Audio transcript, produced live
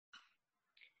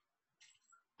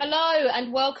Hello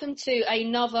and welcome to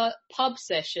another pub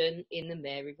session in the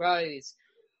Mary Rose.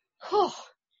 Oh,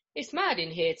 it's mad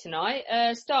in here tonight.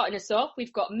 Starting us off,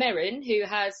 we've got Merrin, who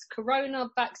has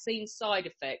corona vaccine side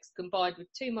effects combined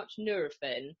with too much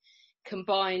Nurofen,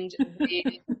 combined with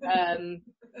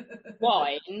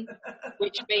wine,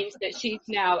 which means that she's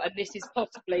now, and this is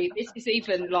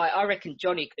even like, I reckon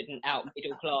Johnny couldn't out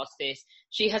middle class this.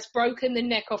 She has broken the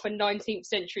neck off a 19th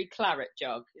century claret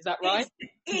jug. Is that right?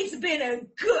 It's been a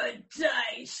good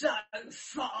day so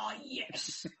far,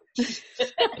 yes.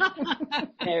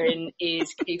 Erin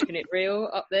is keeping it real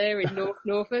up there in North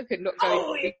Norfolk and not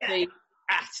going to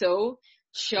at all.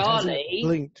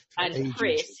 Charlie and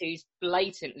Chris, who's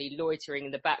blatantly loitering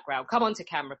in the background. Come on to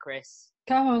camera, Chris.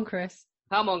 Come on, Chris.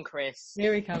 Come on, Chris.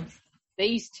 Here he comes.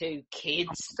 These two kids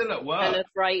still at work.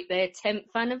 Celebrate their 10th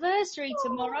anniversary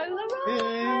tomorrow.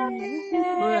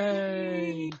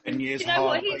 Hooray! 10 years. Do you know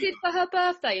what he did for her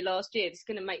birthday last year? This is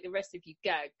going to make the rest of you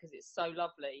gag because it's so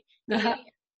lovely. He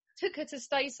took her to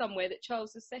stay somewhere that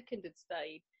Charles II had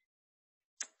stayed.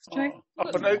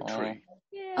 Up an oak tree.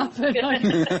 Yeah. Up an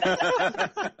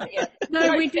Yeah.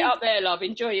 No, we did up there, love.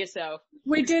 Enjoy yourself.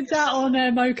 We did that on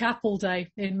Oak Apple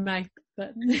Day in May.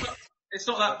 But It's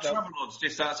not that travel lodge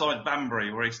just outside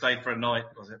Banbury where he stayed for a night,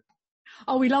 was it?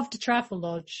 oh, we love to travel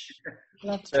lodge.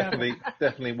 Love to travel.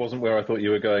 Definitely wasn't where I thought you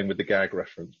were going with the gag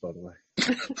reference, by the way.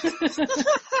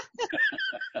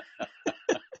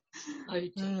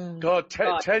 God,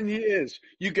 10 years.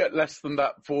 You get less than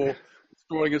that for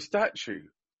destroying a statue.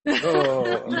 Oh.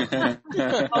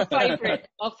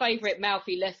 Our favourite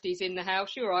mouthy lefties in the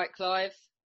house. You all right, Clive?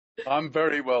 I'm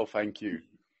very well, thank you.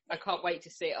 I can't wait to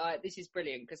see it. This is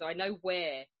brilliant because I know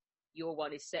where your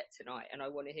one is set tonight, and I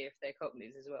want to hear if they're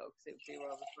Cockneys as well because it would be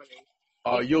rather funny.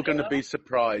 Oh, you're going to be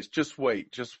surprised. Just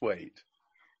wait.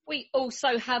 We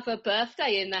also have a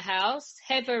birthday in the house.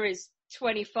 Heather is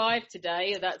 25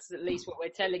 today. That's at least what we're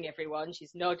telling everyone.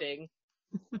 She's nodding.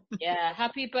 Yeah,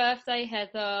 happy birthday,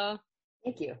 Heather.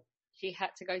 Thank you. She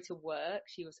had to go to work.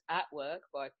 She was at work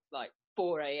by like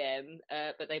 4 a.m.,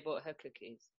 but they bought her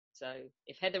cookies. So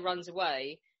if Heather runs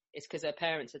away, it's because her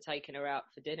parents are taking her out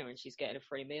for dinner and she's getting a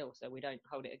free meal, so we don't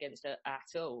hold it against her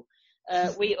at all.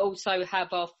 We also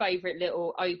have our favourite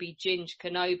little Obi Ginge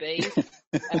Kenobi,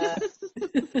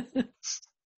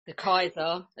 the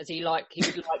Kaiser, as he would like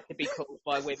to be called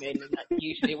by women, and that's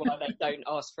usually why they don't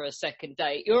ask for a second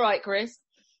date. You all right, Chris?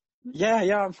 Yeah,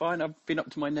 I'm fine. I've been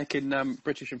up to my neck in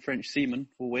British and French seamen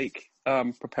all week,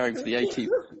 preparing for the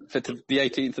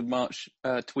 18th of March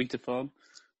tweetathon.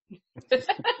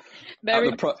 About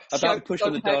the push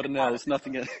on the Dardanelles,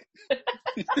 nothing else.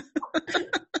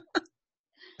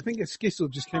 I think a skittle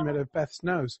just came out of Beth's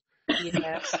nose.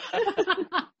 Yeah.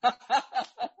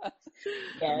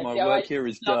 My work here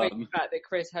is done. The fact that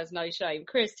Chris has no shame.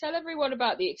 Chris, tell everyone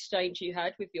about the exchange you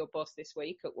had with your boss this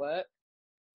week at work.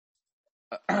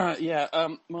 My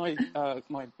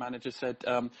manager said,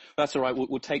 that's all right,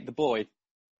 we'll take the boy.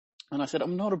 And I said,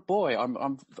 I'm not a boy.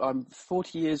 I'm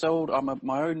 40 years old. I'm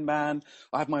my own man.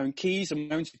 I have my own keys and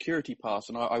my own security pass.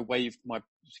 And I waved my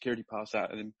security pass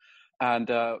at him. And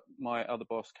my other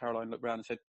boss, Caroline, looked around and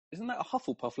said, isn't that a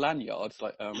Hufflepuff lanyard? It's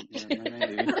like,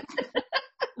 maybe.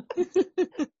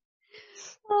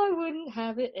 I wouldn't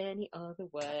have it any other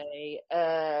way.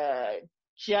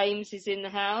 James is in the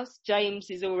house. James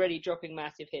is already dropping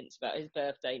massive hints about his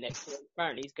birthday next week.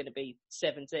 Apparently he's going to be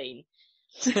 17.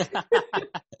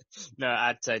 No,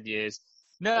 add 10 years.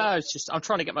 No, it's just, I'm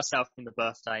trying to get myself in the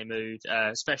birthday mood,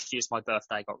 especially as my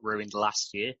birthday got ruined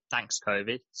last year, thanks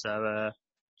COVID. So,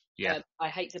 yeah. I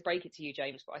hate to break it to you,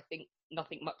 James, but I think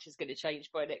nothing much is going to change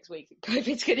by next week.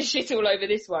 COVID's going to shit all over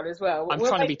this one as well. I'm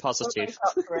trying to be positive. We'll make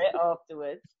up for it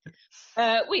afterwards.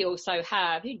 We also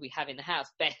have, who do we have in the house?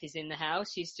 Beth is in the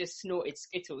house. She's just snorted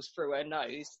Skittles through her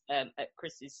nose at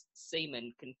Chris's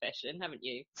semen confession, haven't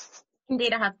you?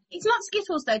 Indeed, I have. It's not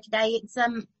Skittles though today. It's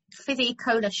fizzy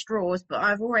cola straws, but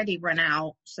I've already run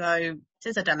out, so it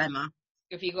is a dilemma.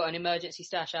 Have you got an emergency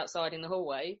stash outside in the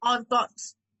hallway? I've got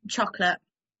chocolate.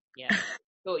 Yeah,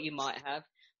 thought you might have.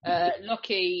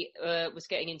 Lockie was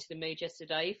getting into the mood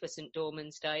yesterday for St.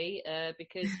 Dorman's Day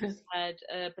because he had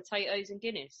potatoes and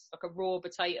Guinness, like a raw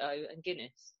potato and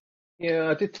Guinness. Yeah,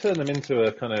 I did turn them into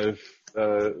a kind of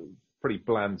pretty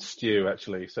bland stew,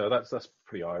 actually. So that's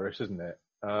pretty Irish, isn't it?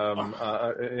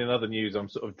 In other news, I'm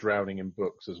sort of drowning in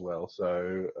books as well.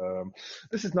 So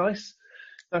this is nice.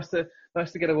 Nice to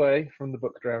get away from the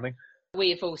book drowning.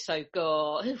 We've also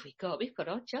got, we've got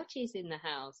our judges in the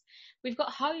house. We've got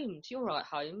Holmes. You're right,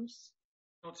 Holmes.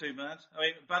 Not too bad. I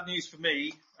mean, bad news for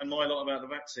me and my lot about the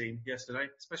vaccine yesterday,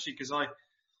 especially because I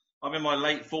I'm in my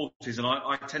late 40s and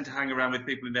I tend to hang around with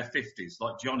people in their 50s,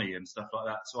 like Johnny and stuff like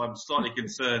that. So I'm slightly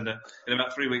concerned that in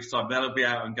about 3 weeks' time, they'll be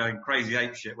out and going crazy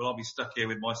ape shit. Well, I'll be stuck here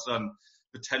with my son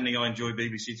pretending I enjoy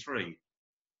BBC Three.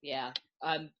 Yeah,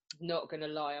 I'm not going to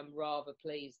lie. I'm rather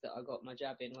pleased that I got my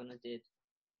jab in when I did.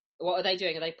 What are they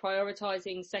doing? Are they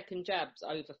prioritising second jabs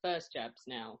over first jabs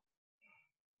now?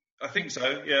 I think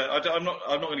so. Yeah, I'm not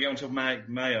going to get until May.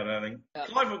 I don't think.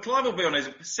 Clive will be on his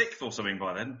 6th or something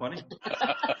by then, won't he?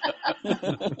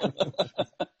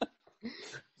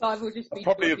 Clive will just be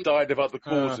Probably have died of other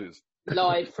causes.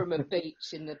 Live from a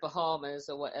beach in the Bahamas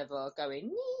or whatever,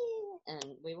 going, nee,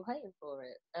 and we were waiting for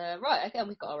it. Right, okay,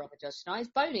 we've got our other judge tonight. It's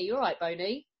Boney. You all right,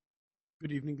 Boney?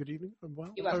 Good evening, good evening. I'm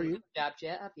well. You How are haven't you? jabbed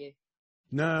yet, have you?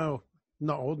 No,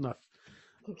 not old enough.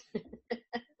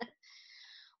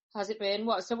 How's it been?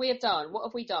 What have we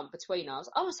done between us?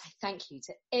 I want to say thank you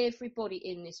to everybody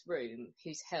in this room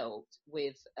who's helped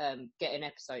with getting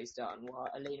episodes done while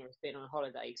Alina has been on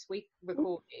holiday. Because we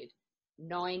recorded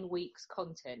 9 weeks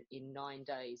content in 9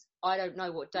 days. I don't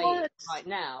know what day it is right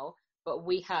now, but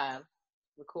we have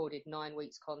recorded 9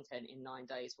 weeks content in 9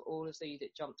 days. For all of you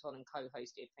that jumped on and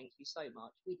co-hosted, thank you so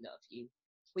much. We love you.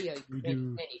 We owe you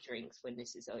many drinks when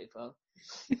this is over.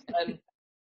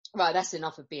 Right, that's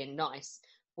enough of being nice.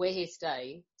 We're here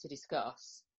today to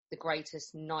discuss the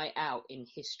greatest night out in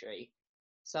history.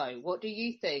 So, what do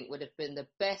you think would have been the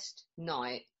best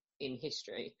night in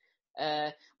history?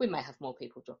 We may have more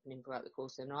people dropping in throughout the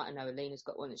course of the night. I know Alina's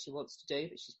got one that she wants to do,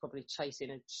 but she's probably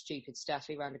chasing a stupid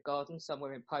staffy around a garden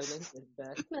somewhere in Poland.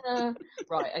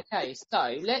 Right, okay,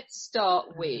 so let's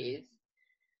start with...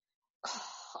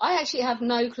 I actually have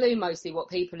no clue mostly what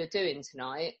people are doing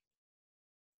tonight.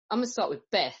 I'm going to start with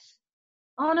Beth.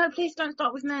 Oh no, please don't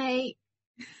start with me.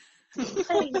 Beth,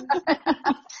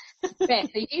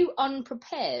 are you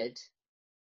unprepared?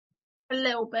 A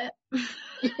little bit.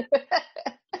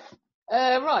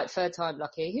 Right, third time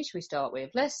lucky. Who should we start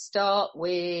with? Let's start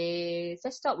with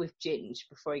Ginge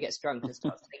before he gets drunk and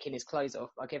starts taking his clothes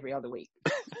off like every other week.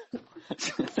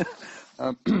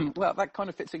 Well, that kind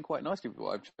of fits in quite nicely with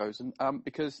what I've chosen,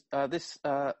 because this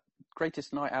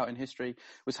greatest night out in history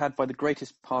was had by the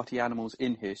greatest party animals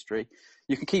in history.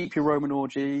 You can keep your Roman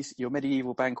orgies, your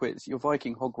medieval banquets, your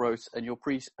Viking hog roasts, and your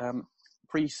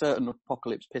pre-certain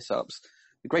apocalypse piss-ups.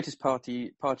 The greatest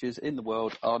partiers in the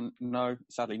world are, no,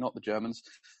 sadly not the Germans,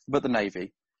 but the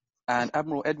Navy. And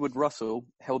Admiral Edward Russell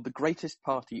held the greatest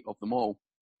party of them all.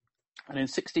 And in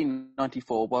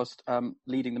 1694, whilst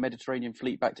leading the Mediterranean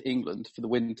fleet back to England for the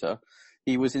winter,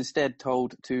 he was instead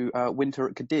told to winter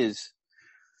at Cadiz.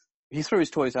 He threw his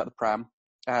toys out the pram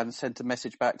and sent a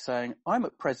message back saying, "I'm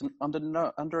at present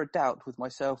under a doubt with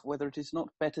myself whether it is not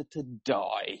better to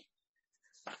die."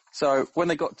 So when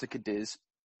they got to Cadiz,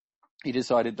 he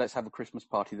decided, let's have a Christmas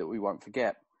party that we won't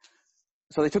forget.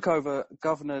 So they took over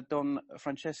Governor Don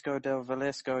Francesco del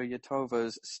Valesco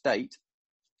Yatova's state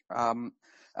and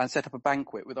set up a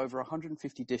banquet with over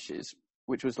 150 dishes,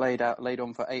 which was laid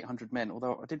on for 800 men.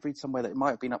 Although I did read somewhere that it might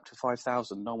have been up to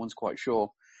 5,000. No one's quite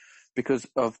sure because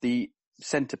of the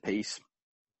centrepiece.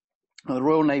 Now, the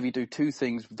Royal Navy do two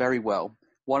things very well.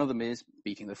 One of them is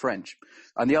beating the French,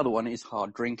 and the other one is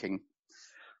hard drinking.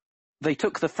 They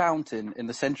took the fountain in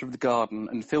the centre of the garden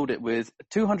and filled it with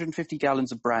 250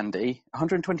 gallons of brandy,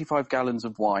 125 gallons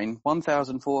of wine,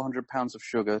 1,400 pounds of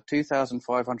sugar,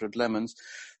 2,500 lemons,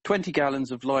 20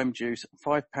 gallons of lime juice,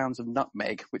 5 pounds of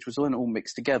nutmeg, which was all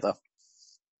mixed together.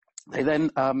 They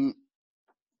then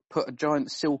put a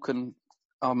giant silken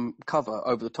cover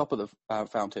over the top of the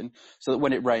fountain so that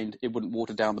when it rained, it wouldn't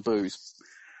water down the booze.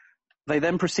 They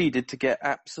then proceeded to get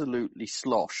absolutely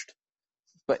sloshed.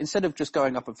 But instead of just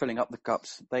going up and filling up the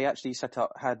cups, they actually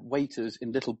had waiters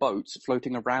in little boats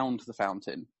floating around the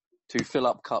fountain to fill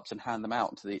up cups and hand them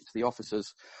out to the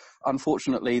officers.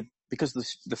 Unfortunately, because of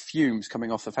the fumes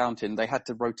coming off the fountain, they had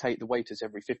to rotate the waiters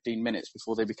every 15 minutes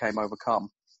before they became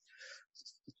overcome.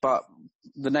 But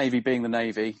the Navy being the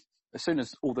Navy, as soon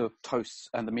as all the toasts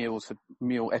and the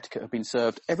meal etiquette had been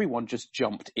served, everyone just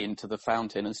jumped into the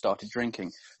fountain and started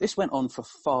drinking. This went on for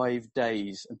 5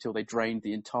 days until they drained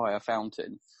the entire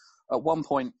fountain. At one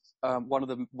point, one of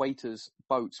the waiters'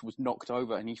 boats was knocked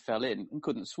over and he fell in and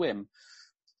couldn't swim.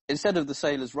 Instead of the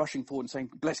sailors rushing forward and saying,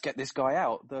 "Let's get this guy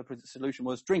out," the solution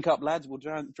was, "Drink up, lads, we'll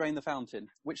drain the fountain,"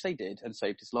 which they did and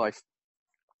saved his life.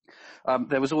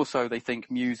 There was also, they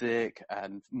think, music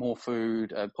and more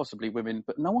food, possibly women,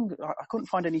 but I couldn't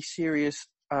find any serious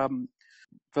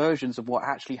versions of what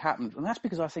actually happened. And that's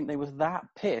because I think they were that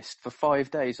pissed for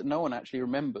 5 days that no one actually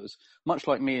remembers. Much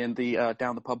like me in the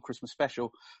Down the Pub Christmas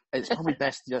special, it's probably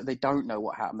best they don't know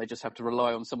what happened. They just have to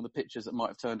rely on some of the pictures that might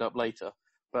have turned up later.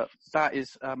 But that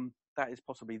is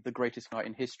possibly the greatest night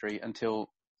in history until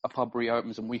a pub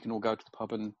reopens and we can all go to the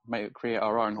pub and create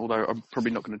our own. Although I'm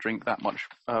probably not going to drink that much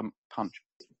punch.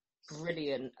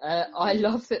 Brilliant. I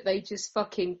love that they just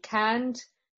fucking canned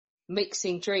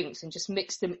mixing drinks and just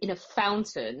mixed them in a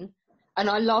fountain. And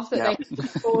I love that they had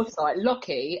the foresight.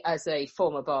 Lockie, as a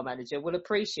former bar manager, will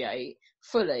appreciate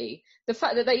fully the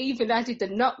fact that they even added the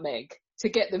nutmeg to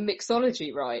get the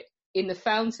mixology right in the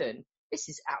fountain. This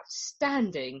is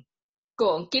outstanding. Go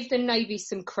on, give the Navy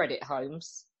some credit,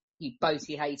 Holmes, you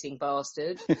boaty-hating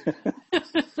bastard.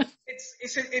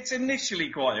 It's initially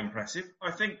quite impressive.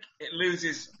 I think it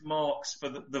loses marks for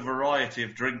the variety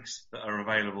of drinks that are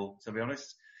available, to be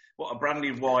honest. What a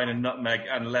brandy, wine and nutmeg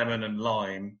and lemon and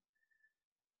lime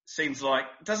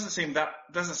doesn't seem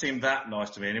that nice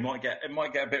to me, and it might get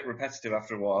a bit repetitive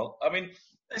after a while. I mean,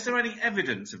 is there any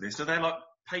evidence of this? Are there like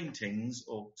paintings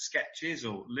or sketches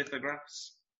or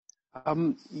lithographs?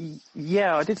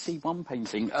 Yeah, I did see one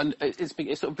painting, and it's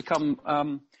sort of become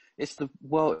it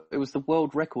was the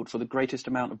world record for the greatest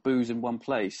amount of booze in one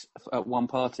place at one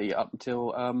party up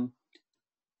until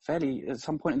fairly at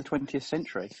some point in the 20th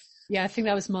century. Yeah, I think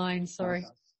that was mine. Sorry.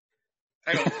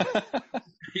 Hang on.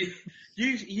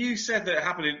 You said that it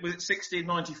happened was it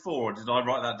 1694, or did I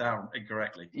write that down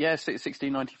incorrectly? Yeah,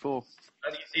 1694.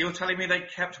 And you're telling me they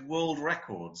kept world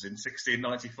records in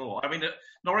 1694? I mean,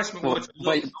 Norris McWoods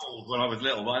looked old when I was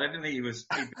little, but I didn't think he was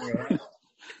keeping around.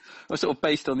 Well, sort of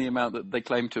based on the amount that they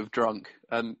claim to have drunk,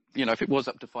 and if it was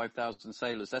up to 5,000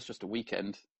 sailors, that's just a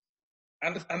weekend.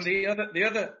 And the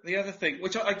other thing,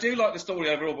 which I do like the story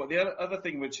overall, but the other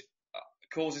thing which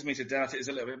causes me to doubt it is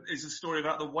a little bit is the story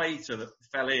about the waiter that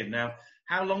fell in. Now,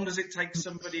 how long does it take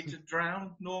somebody to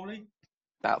drown normally?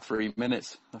 About 3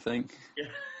 minutes, I think. Yeah.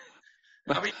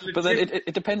 But, but then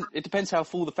it depends how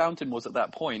full the fountain was at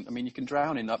that point. I mean, you can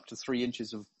drown in up to 3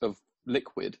 inches of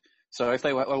liquid. So if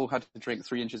they all had to drink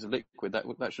 3 inches of liquid,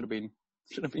 that should have been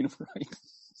right.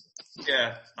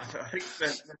 Yeah, I think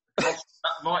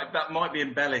that might be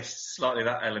embellished slightly,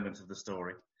 that element of the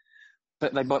story.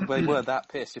 But they were that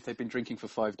pissed if they'd been drinking for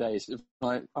 5 days.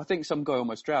 I think some guy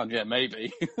almost drowned. Yeah,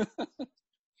 maybe.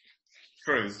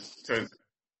 True.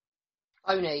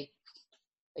 Oni,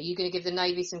 are you going to give the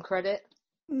Navy some credit?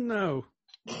 No.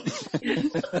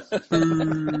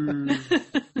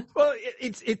 Well,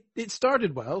 it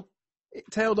started well. It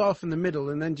tailed off in the middle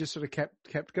and then just sort of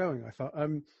kept going. I thought.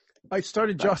 I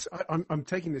started I'm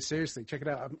taking this seriously. Check it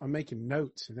out. I'm making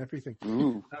notes and everything.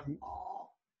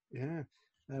 Yeah.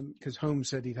 Because Holmes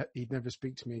said he'd never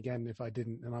speak to me again if I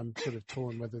didn't, and I'm sort of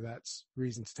torn whether that's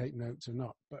reason to take notes or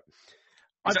not. But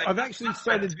I've actually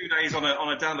started 2 days on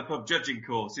a down the pub judging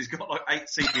course. He's got like 8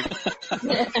 CPs.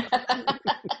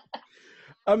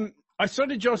 I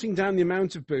started jotting down the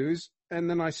amount of booze, and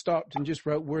then I stopped and just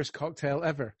wrote worst cocktail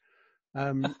ever.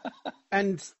 And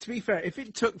to be fair, if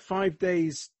it took 5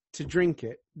 days to drink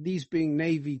it, these being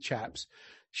Navy chaps,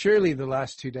 surely the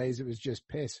last 2 days it was just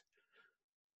piss.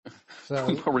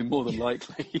 So probably more than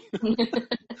likely.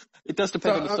 It does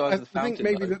depend on the size of the fountain.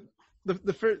 I think maybe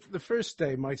the first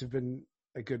day might have been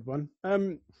a good one.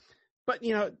 But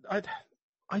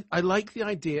I like the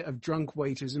idea of drunk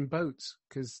waiters in boats,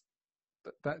 because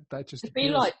that just it'd be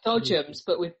like Dodgems,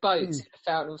 but with boats in a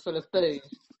fountain full of booze.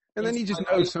 And then you just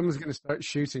know someone's going to start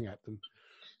shooting at them.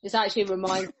 This actually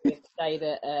reminds me of the day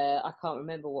that I can't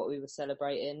remember what we were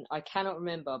celebrating. I cannot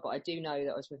remember, but I do know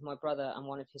that I was with my brother and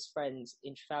one of his friends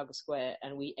in Trafalgar Square,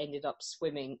 and we ended up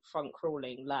swimming front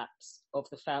crawling laps of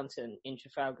the fountain in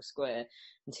Trafalgar Square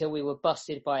until we were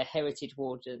busted by a heritage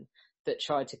warden that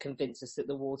tried to convince us that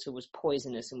the water was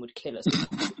poisonous and would kill us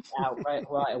out right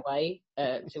away,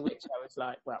 to which I was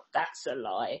like, well, that's a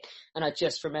lie. And I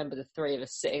just remember the three of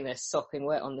us sitting there sopping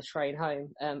wet on the train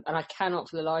home. And I cannot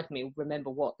for the life of me remember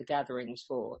what the gathering was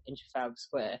for in Trafalgar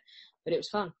Square, but it was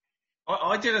fun.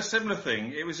 I did a similar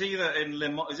thing. It was either in Le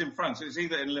Mans, it was in France, it was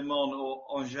either in Le Mans or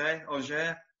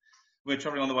Angers. We were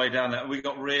travelling on the way down there and we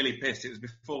got really pissed. It was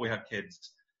before we had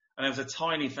kids. And there was a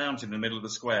tiny fountain in the middle of the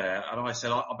square, and I said,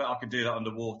 I bet I could do that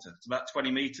underwater. It's about 20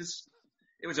 metres.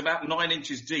 It was about 9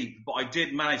 inches deep, but I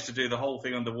did manage to do the whole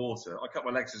thing underwater. I cut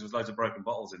my legs, there was loads of broken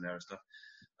bottles in there and stuff.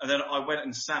 And then I went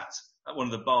and sat at one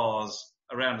of the bars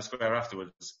around the square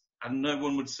afterwards, and no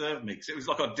one would serve me, because it was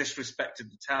like I disrespected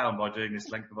the town by doing this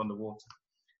length of underwater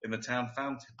in the town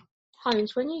fountain.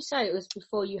 Holmes, when you say it was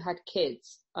before you had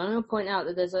kids, I want to point out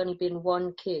that there's only been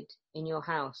one kid in your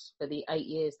house for the 8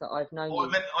 years that I've known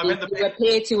you. You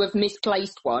appear to have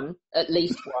misplaced one, at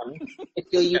least one. If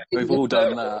you're using We've all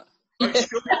done that. I'm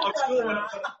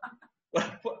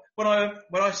when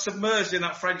I submerged in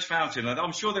that French fountain, and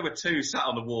I'm sure there were two sat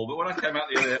on the wall, but when I came out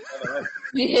the other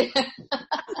Yeah.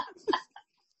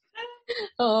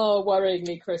 Oh,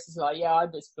 worryingly, Chris is like, yeah, I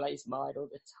misplace mine all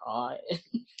the time.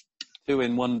 2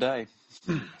 in one day.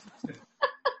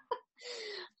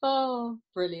 Oh,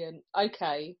 brilliant.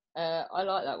 Okay, I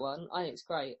like that one. I think it's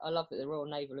great. I love that the Royal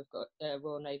Navy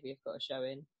have got a show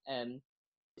in.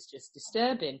 It's just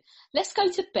disturbing. Let's go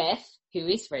to Beth, who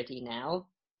is ready now.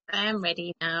 I am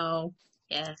ready now.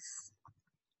 Yes.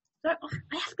 So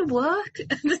I have to work.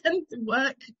 The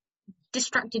work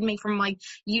distracted me from my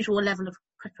usual level of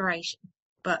preparation,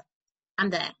 but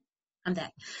I'm there.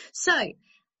 So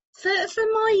for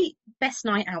my best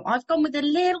night out, I've gone with a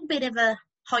little bit of a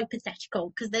hypothetical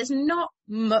because there's not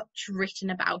much written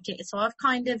about it. So I've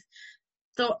kind of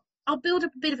thought I'll build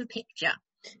up a bit of a picture.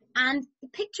 And the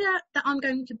picture that I'm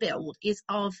going to build is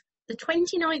of the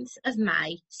 29th of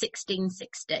May,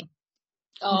 1660.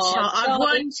 Oh, I've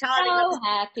won, Charlie. So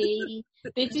happy.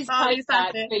 This is Charlie's payback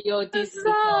happy. for your Disney.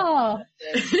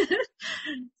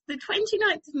 The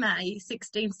 29th of May,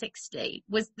 1660,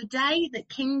 was the day that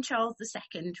King Charles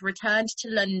II returned to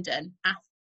London after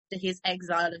his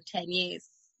exile of 10 years.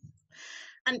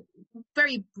 And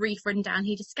very brief rundown,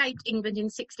 he'd escaped England in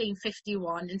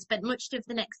 1651 and spent much of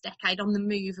the next decade on the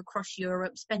move across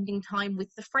Europe, spending time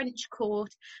with the French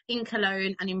court in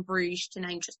Cologne and in Bruges, to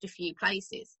name just a few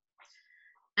places.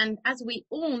 And as we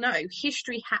all know,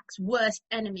 history hack's worst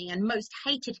enemy and most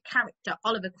hated character,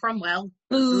 Oliver Cromwell,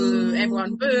 boo,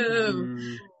 everyone,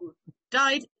 boo,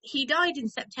 he died in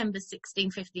September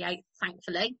 1658,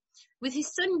 thankfully, with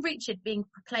his son Richard being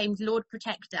proclaimed Lord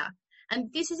Protector.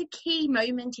 And this is a key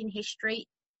moment in history.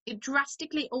 It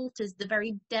drastically alters the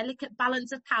very delicate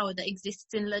balance of power that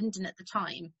exists in London at the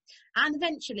time. And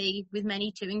eventually, with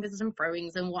many toings and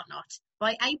froings and whatnot,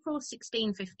 by April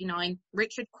 1659,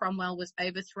 Richard Cromwell was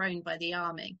overthrown by the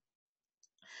army.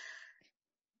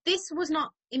 This was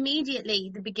not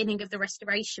immediately the beginning of the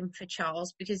restoration for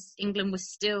Charles, because England was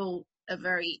still a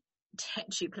very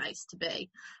tetchy place to be.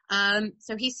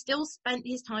 So he still spent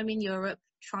his time in Europe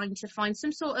trying to find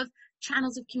some sort of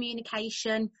channels of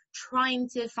communication, trying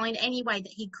to find any way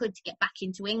that he could to get back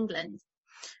into England.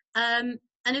 And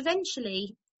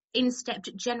eventually in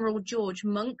stepped General George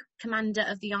Monk, commander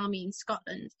of the army in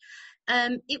Scotland.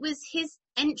 It was his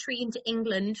entry into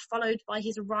England, followed by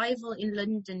his arrival in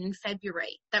London in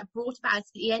February, that brought about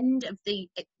the end of the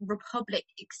Republic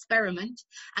experiment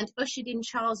and ushered in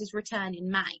Charles's return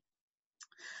in May.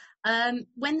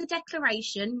 When the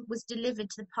declaration was delivered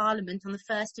to the Parliament on the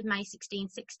 1st of May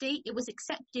 1660, it was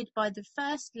accepted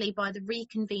firstly by the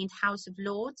reconvened House of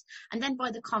Lords and then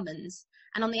by the Commons.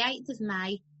 And on the 8th of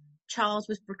May, Charles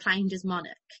was proclaimed as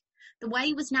monarch. The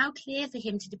way was now clear for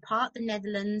him to depart the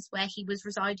Netherlands, where he was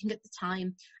residing at the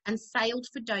time, and sailed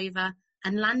for Dover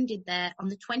and landed there on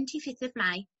the 25th of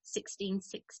May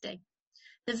 1660.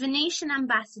 The Venetian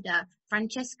ambassador,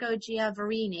 Francesco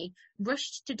Giavarini,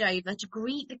 rushed to Dover to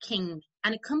greet the king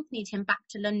and accompanied him back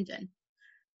to London.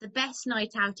 The best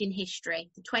night out in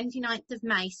history, the 29th of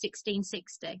May,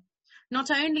 1660. Not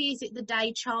only is it the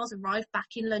day Charles arrived back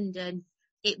in London,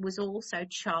 it was also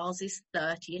Charles's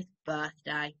 30th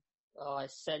birthday. Oh, I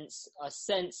sense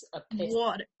a piss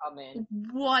coming.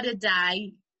 What a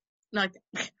day. Like,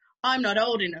 I'm not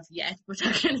old enough yet, but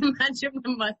I can imagine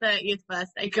when my 30th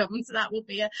birthday comes, that will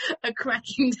be a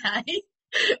cracking day.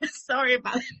 Sorry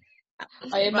about that.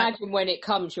 I imagine when it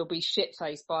comes, you'll be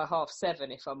shit-faced by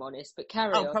 7:30, if I'm honest, but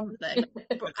carry on. Oh, probably.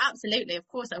 Absolutely. Of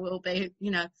course I will be.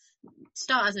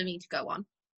 Stars are me to go on.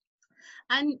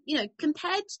 And,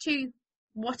 compared to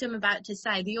what I'm about to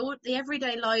say, the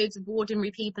everyday lives of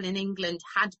ordinary people in England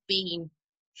had been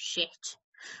shit.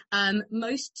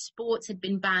 Most sports had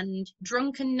been banned.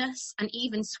 Drunkenness and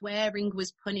even swearing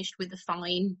was punished with a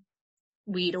fine.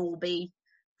 We'd all be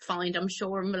fined, I'm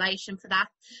sure, in relation to that.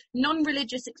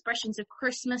 Non-religious expressions of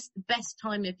Christmas, the best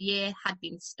time of year, had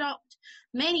been stopped.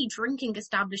 Many drinking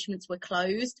establishments were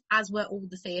closed, as were all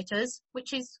the theatres,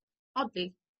 which is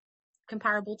oddly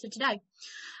comparable to today.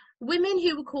 Women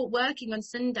who were caught working on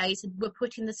Sundays were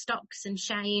put in the stocks and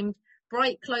shamed.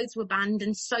 Bright clothes were banned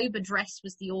and sober dress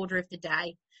was the order of the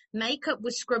day. Makeup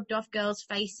was scrubbed off girls'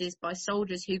 faces by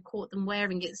soldiers who caught them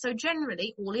wearing it. So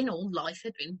generally, all in all, life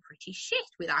had been pretty shit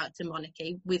without a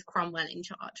monarchy, with Cromwell in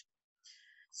charge.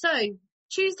 So,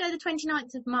 Tuesday the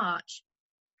 29th of March,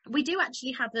 we do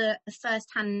actually have a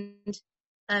first-hand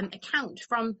account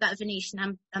from that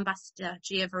Venetian ambassador,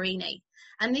 Giavarini.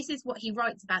 And this is what he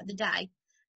writes about the day.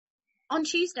 On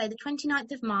Tuesday, the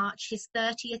 29th of March, his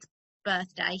 30th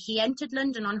birthday, he entered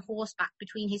London on horseback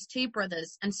between his two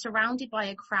brothers and surrounded by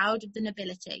a crowd of the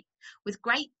nobility, with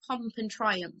great pomp and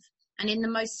triumph, and in the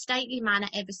most stately manner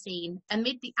ever seen,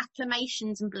 amid the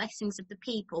acclamations and blessings of the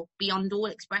people beyond all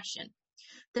expression.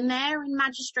 The mayor and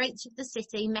magistrates of the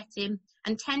city met him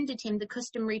and tendered him the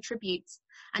customary tributes,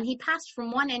 and he passed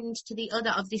from one end to the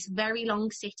other of this very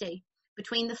long city,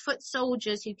 between the foot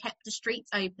soldiers who kept the streets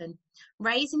open,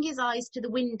 raising his eyes to the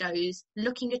windows,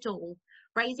 looking at all,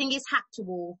 raising his hat to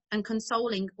all, and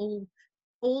consoling all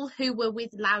who were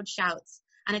with loud shouts,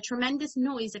 and a tremendous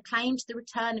noise acclaimed the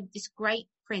return of this great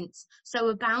prince, so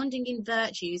abounding in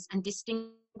virtues and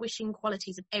distinguishing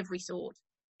qualities of every sort.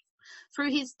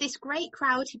 Through this great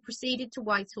crowd he proceeded to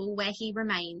Whitehall, where he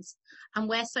remains, and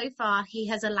where so far he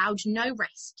has allowed no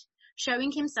rest,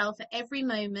 showing himself at every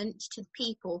moment to the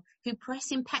people, who press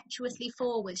impetuously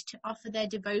forward to offer their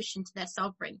devotion to their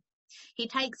sovereign. He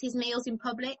takes his meals in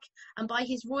public, and by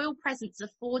his royal presence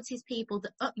affords his people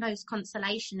the utmost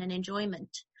consolation and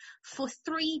enjoyment. For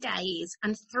 3 days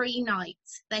and 3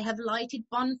 nights they have lighted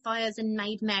bonfires and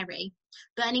made merry,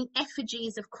 burning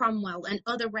effigies of Cromwell and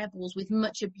other rebels with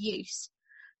much abuse.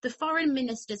 The foreign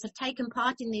ministers have taken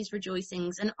part in these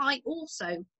rejoicings, and I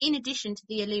also, in addition to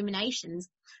the illuminations,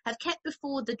 have kept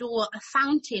before the door a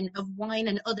fountain of wine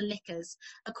and other liquors,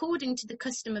 according to the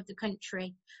custom of the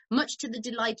country, much to the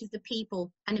delight of the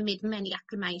people and amid many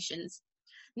acclamations.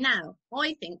 Now,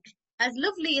 I think, as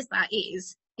lovely as that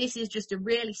is, this is just a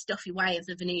really stuffy way of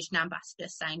the Venetian ambassador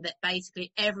saying that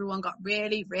basically everyone got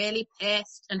really, really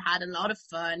pissed and had a lot of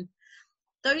fun.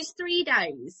 Those 3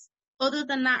 days, other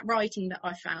than that writing that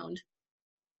I found,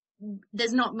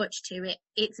 there's not much to it.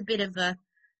 It's a bit of a,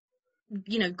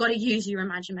 got to use your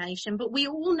imagination. But we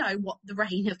all know what the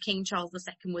reign of King Charles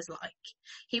II was like.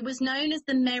 He was known as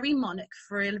the Merry Monarch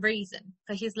for a reason,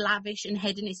 for his lavish and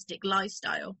hedonistic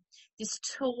lifestyle. This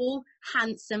tall,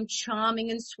 handsome, charming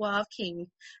and suave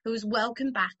king who was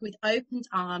welcomed back with open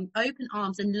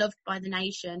arms and loved by the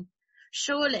nation.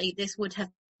 Surely this would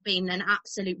have been an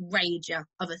absolute rager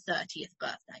of a 30th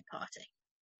birthday party.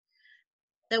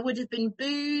 There would have been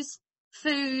booze,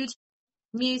 food,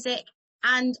 music,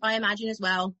 and I imagine as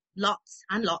well, lots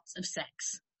and lots of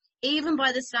sex. Even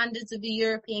by the standards of the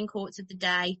European courts of the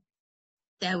day,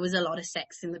 there was a lot of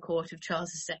sex in the court of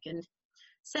Charles II.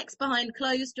 Sex behind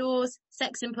closed doors,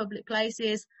 sex in public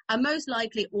places, and most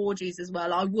likely orgies as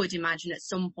well, I would imagine at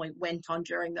some point went on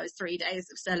during those 3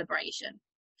 days of celebration.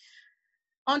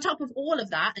 On top of all of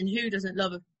that, and who doesn't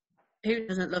love a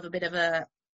bit of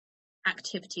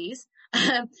activities,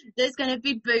 there's going to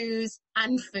be booze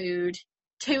and food,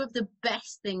 2 of the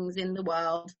best things in the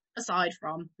world, aside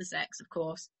from the sex, of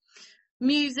course.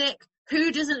 Music,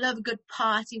 who doesn't love a good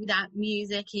party without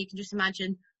music? You can just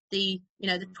imagine the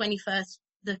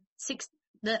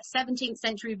 17th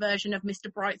century version of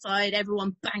Mr. Brightside,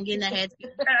 everyone banging their heads,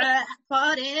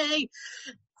 party!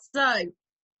 So,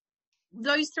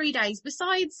 those 3 days,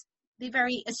 besides the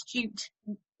very astute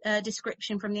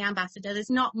description from the ambassador, there's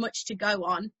not much to go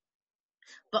on.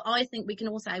 But I think we can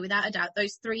all say, without a doubt,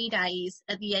 those 3 days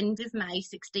at the end of May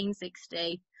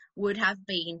 1660 would have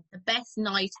been the best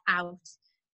night out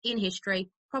in history,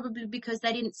 probably because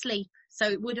they didn't sleep. So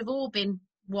it would have all been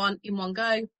in one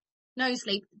go, no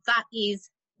sleep. That is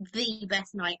the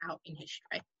best night out in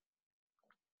history.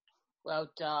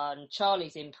 Well done.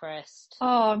 Charlie's impressed.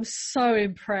 Oh, I'm so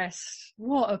impressed.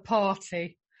 What a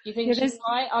party. You think she's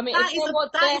right? I mean, that is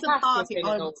a party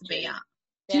I want to be at.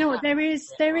 Do you know what? There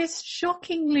is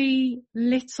shockingly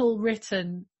little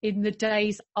written in the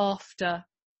days after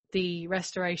the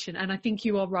restoration, and I think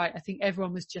you are right. I think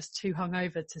everyone was just too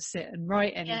hungover to sit and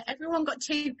write anything. Yeah, everyone got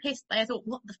too pissed. They thought,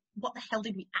 what the hell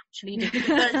did we actually do?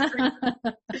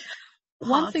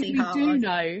 One thing we do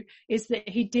know is that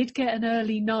he did get an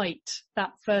early night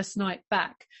that first night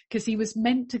back, because he was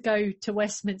meant to go to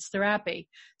Westminster Abbey.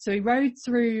 So he rode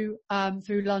through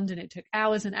London. It took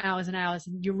hours and hours and hours.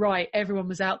 And you're right, everyone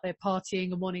was out there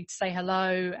partying and wanting to say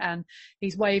hello, and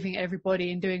he's waving at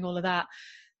everybody and doing all of that.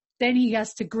 Then he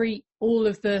has to greet all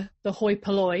of the hoi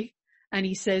polloi, and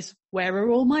he says, "Where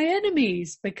are all my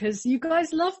enemies? Because you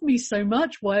guys love me so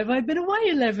much. Why have I been away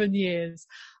 11 years?"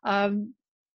 And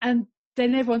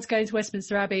then everyone's going to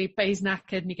Westminster Abbey, but he's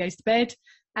knackered and he goes to bed.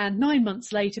 And 9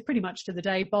 months later, pretty much to the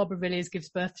day, Barbara Villiers gives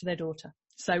birth to their daughter.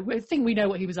 So I think we know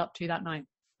what he was up to that night.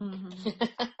 Mm-hmm.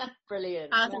 Brilliant.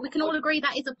 I think we can all agree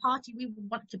that is a party we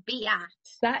would want to be at.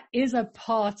 That is a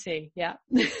party, yeah.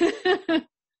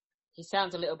 He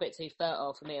sounds a little bit too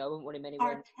fertile for me. I wouldn't want him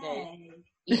anywhere near me.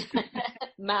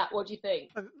 Matt, what do you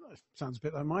think? Sounds a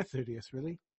bit like my 30th,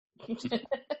 really.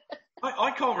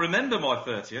 I can't remember my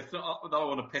 30th. I don't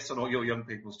want to piss on all your young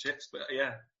people's chips, but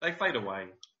yeah, they fade away.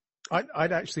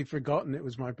 I'd actually forgotten it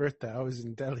was my birthday. I was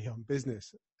in Delhi on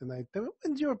business, and they went,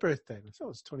 "When's your birthday?" And I said, "Oh,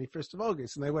 it's 21st of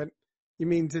August." And they went, "You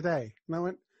mean today?" And I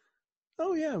went,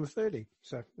 "Oh yeah, I'm 30."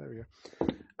 So there we go.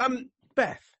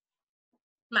 Beth,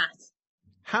 Matt.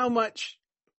 how much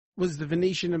was the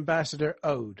Venetian ambassador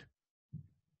owed?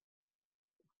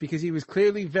 Because he was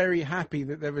clearly very happy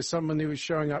that there was someone who was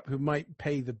showing up who might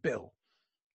pay the bill.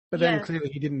 But then clearly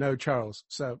he didn't know Charles.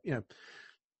 So, Yeah.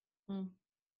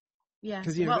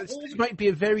 Because, this might be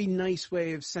a very nice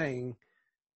way of saying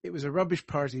it was a rubbish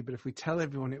party, but if we tell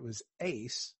everyone it was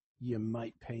Ace, you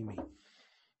might pay me.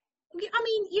 I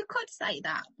mean, you could say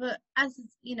that, but as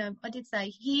I did say,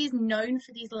 he is known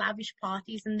for these lavish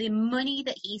parties and the money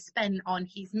that he spent on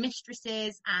his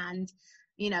mistresses and,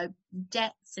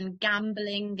 debts and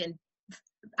gambling and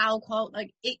alcohol.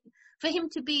 Like for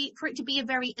it to be a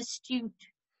very astute,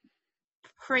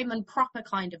 prim and proper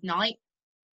kind of night.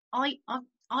 I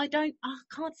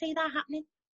can't see that happening.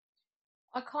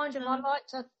 I like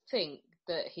to think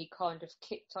that he kind of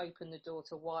kicked open the door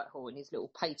to Whitehall in his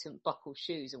little patent buckle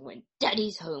shoes and went,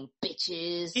 "Daddy's home,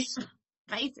 bitches."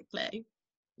 Basically.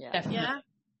 Yeah. Yeah.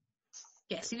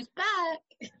 Guess who's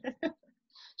back?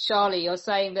 Charlie, you're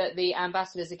saying that the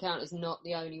ambassador's account is not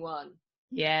the only one.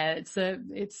 Yeah,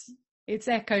 it's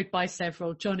echoed by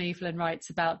several. John Evelyn writes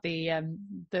about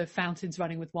the fountains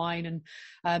running with wine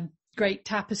and great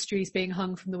tapestries being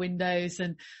hung from the windows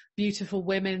and beautiful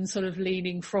women sort of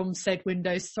leaning from said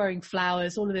windows, throwing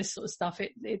flowers, all of this sort of stuff.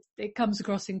 It comes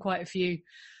across in quite a few.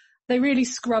 They really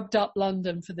scrubbed up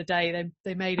London for the day.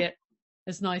 They made it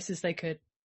as nice as they could.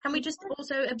 Can we just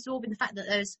also absorb in the fact that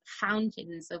there's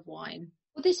fountains of wine?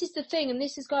 Well, this is the thing, and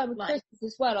this is going with Christmas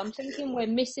as well. I'm thinking we're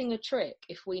missing a trick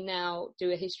if we now do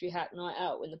a History Hack night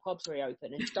out when the pubs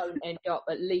reopen and don't end up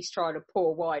at least trying to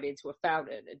pour wine into a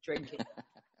fountain and drink it.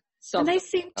 And they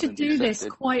seem to do this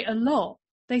quite a lot.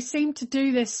 They seem to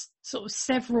do this sort of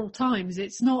several times.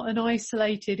 It's not an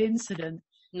isolated incident.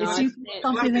 No, it seems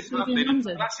something that in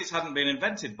London. Glasses hadn't been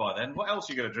invented by then. What else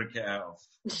are you going to drink it out of?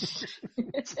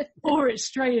 Pour it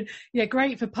straight in. Yeah,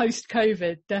 great for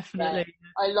post-COVID, definitely.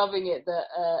 Yeah. I'm loving it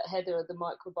that Heather, the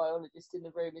microbiologist in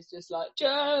the room, is just like,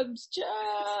 germs.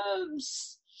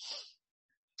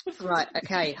 Right,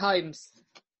 okay, Holmes.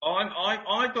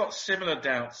 I've got similar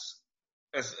doubts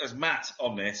as Matt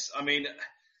on this. I mean,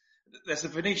 there's the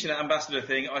Venetian ambassador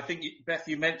thing. I think, Beth,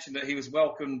 you mentioned that he was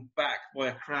welcomed back by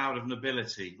a crowd of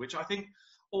nobility, which I think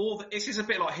this is a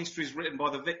bit like history is written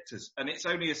by the victors, and it's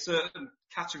only a certain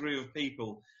category of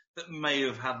people that may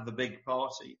have had the big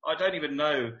party. I don't even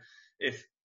know if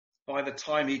by the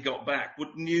time he got back,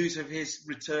 would news of his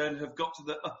return have got to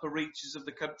the upper reaches of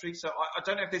the country? So I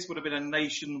don't know if this would have been a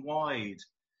nationwide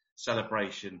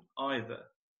celebration either.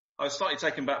 I was slightly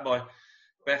taken back by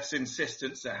Beth's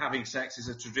insistence that having sex is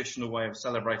a traditional way of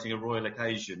celebrating a royal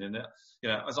occasion. And,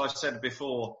 as I said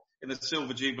before, in the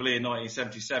Silver Jubilee in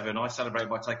 1977, I celebrated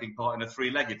by taking part in a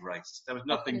three-legged race. There was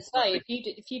nothing. If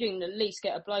you didn't at least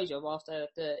get a blowjob after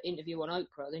the interview on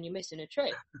Oprah, then you're missing a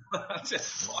trick. I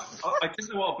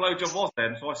didn't know what a blowjob was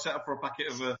then, so I set up for a packet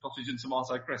of sausage and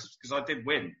tomato crisps because I did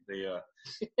win the.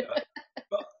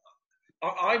 But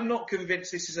I'm not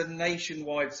convinced this is a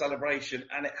nationwide celebration,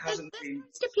 and it hasn't been.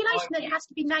 Stipulation that it has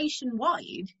to be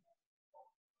nationwide.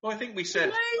 Well, I think we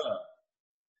said.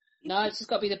 No, it's just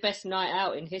got to be the best night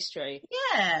out in history.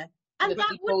 Yeah, and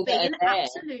that would be an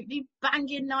absolutely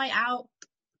banging night out.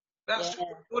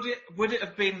 Would it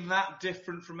have been that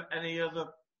different from any other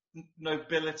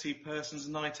nobility person's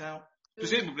night out?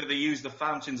 Presumably they used the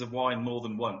fountains of wine more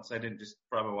than once. They didn't just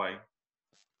throw away.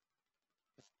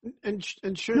 And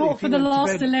surely not for the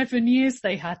last 11 years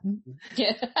they hadn't.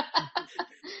 Yeah.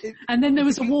 And then there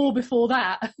was a war before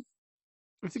that.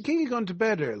 If the king had gone to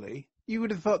bed early, you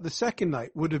would have thought the second night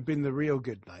would have been the real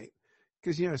good night.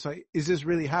 Because, it's like, is this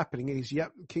really happening? And he's,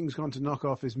 yep, the king's gone to knock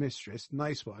off his mistress.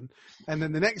 Nice one. And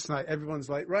then the next night, everyone's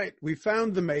like, right, we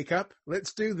found the makeup.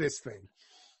 Let's do this thing.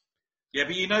 Yeah,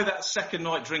 but that second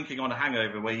night drinking on a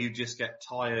hangover where you just get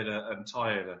tireder and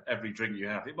tireder every drink you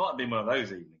have. It might have been one of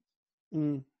those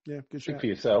evenings. Yeah, good Speak shot. for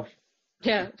yourself.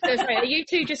 Yeah. So, are you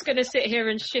two just going to sit here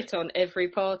and shit on every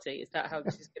party? Is that how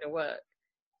this is going to work?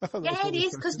 Yeah, it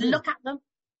is, because look at them.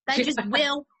 They just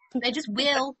will. They just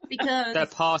will, because... They're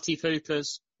party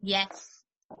poopers. Yes.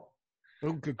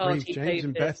 Oh, good grief. James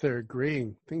and Beth are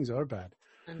agreeing. Things are bad.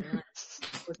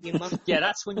 Yeah,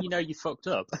 that's when you know you fucked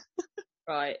up.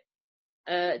 Right.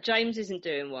 James isn't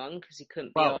doing one because he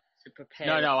couldn't be asked to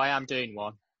prepare. No, I am doing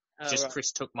one. Oh, Just right.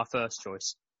 Chris took my first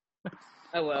choice.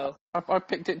 Oh, well. I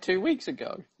picked it 2 weeks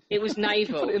ago. It was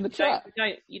naval. Put it in the chat.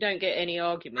 You don't get any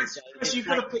arguments. Chris, you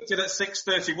could have picked it at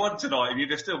 6:31 tonight, and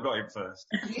you'd have still got him first.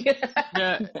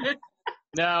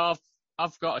 No,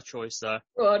 I've got a choice though.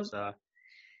 Go on. So.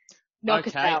 Knock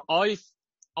us Okay, out.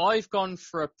 I've gone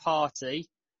for a party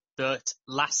that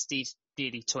lasted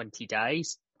nearly 20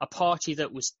 days, a party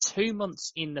that was 2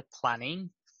 months in the planning,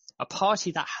 a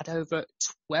party that had over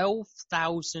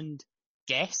 12,000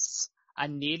 guests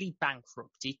and nearly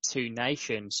bankrupted 2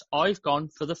 nations. I've gone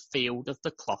for the Field of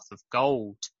the Cloth of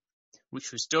Gold,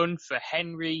 which was done for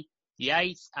Henry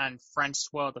VIII and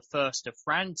Francois I of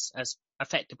France as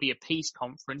effectively a peace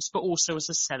conference, but also as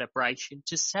a celebration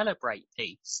to celebrate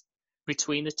peace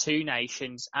between the 2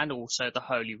 nations and also the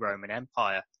Holy Roman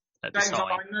Empire at the James,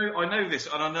 time. I know this,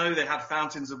 and I know they had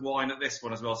fountains of wine at this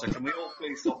one as well, so can we all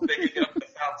please stop digging up the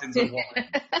fountains of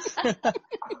wine?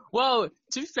 Well,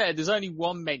 to be fair, there's only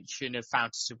one mention of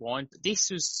fountains of wine, but this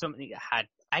was something that had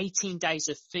 18 days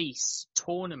of feasts,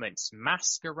 tournaments,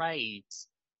 masquerades,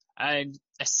 and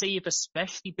a sea of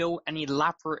especially built and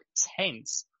elaborate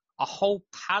tents. A whole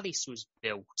palace was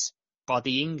built by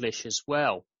the English as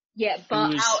well. Yeah,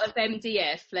 but out of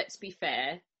MDF, let's be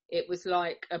fair, it was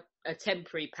like a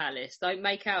temporary palace. Don't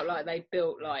make out like they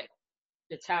built like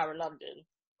the Tower of London.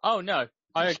 Oh no,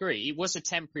 I agree. It was a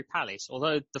temporary palace,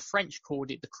 although the French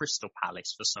called it the Crystal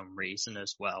Palace for some reason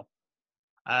as well.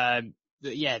 But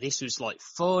yeah, this was like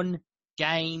fun,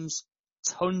 games,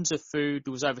 tons of food.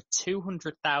 There was over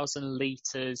 200,000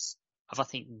 litres of, I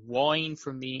think, wine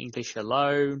from the English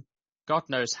alone. God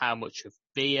knows how much of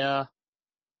beer.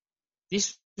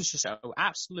 This was just an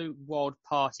absolute wild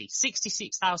party.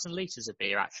 66,000 litres of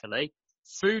beer, actually.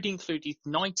 Food included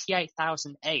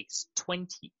 98,000 eggs,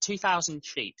 2,000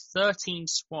 sheep, 13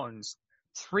 swans,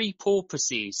 3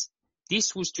 porpoises.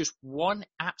 This was just one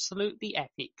absolutely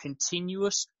epic,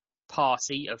 continuous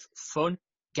party of fun,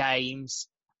 games,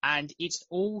 and it's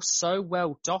all so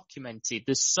well documented.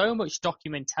 There's so much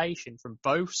documentation from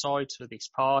both sides of this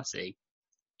party.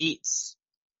 It's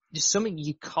just something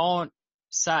you can't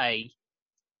say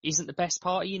isn't the best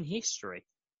party in history,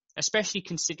 especially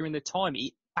considering the time.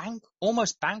 It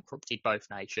almost bankrupted both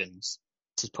nations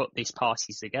to put these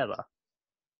parties together.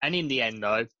 And in the end,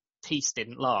 though, peace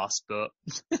didn't last, but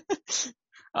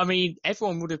I mean,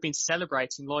 everyone would have been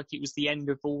celebrating like it was the end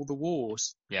of all the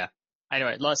wars. Yeah.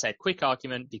 Anyway, like I said, quick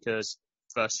argument because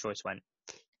first choice went.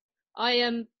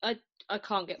 I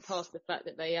can't get past the fact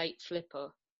that they ate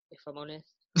Flipper, if I'm honest.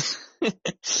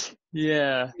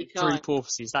 Yeah, 3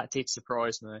 porpoises. That did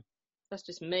surprise me. That's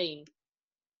just mean.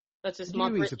 That's just my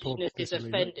Britishness is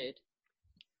offended.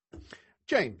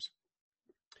 James.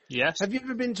 Yes? Have you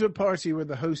ever been to a party where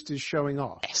the host is showing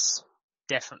off? Yes.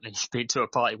 Definitely been to a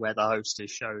party where the host has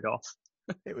showed off.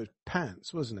 It was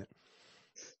pants, wasn't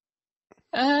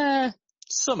it?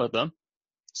 Some of them.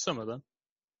 Some of them.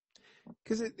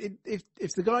 Because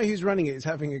if the guy who's running it is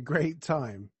having a great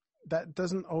time, that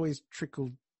doesn't always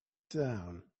trickle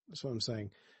down. That's what I'm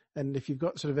saying. And if you've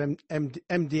got sort of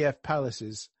MDF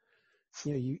palaces,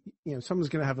 you know, someone's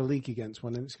going to have a leak against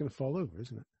one and it's going to fall over,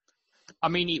 isn't it? I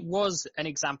mean, it was an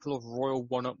example of royal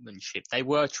one-upmanship. They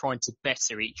were trying to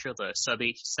better each other, so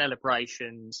the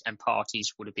celebrations and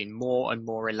parties would have been more and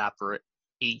more elaborate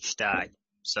each day.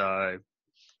 So,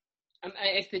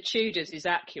 if the Tudors is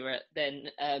accurate, then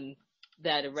they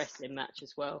had a wrestling match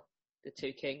as well, the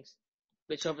 2 kings,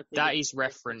 which obviously that is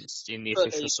referenced in the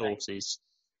official sources.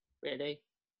 Really?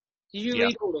 Did you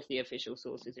read all of the official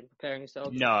sources in preparing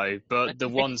yourself? No, but the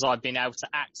ones I've been able to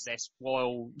access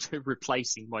while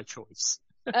replacing my choice.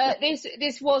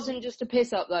 This wasn't just a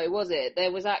piss up though, was it?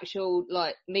 There was actual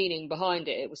meaning behind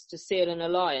it. It was to seal an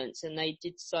alliance, and they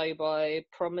did so by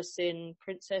promising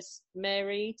Princess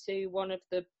Mary to one of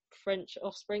the French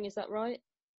offspring. Is that right?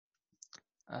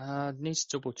 I need to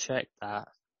double check that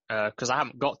because I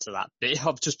haven't got to that bit.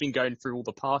 I've just been going through all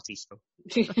the party stuff.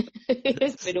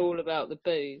 It's been all about the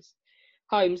booze.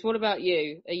 Holmes, what about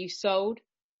you? Are you sold?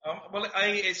 Well,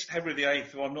 it's Henry VIII,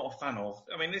 who I'm not a fan of.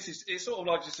 I mean, it's sort of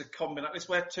like just a combination. It's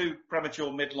where 2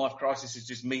 premature midlife crises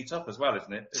just meet up as well,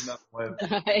 isn't it? Isn't that where...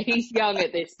 He's young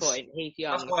at this point. He's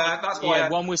young. That's why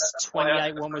one was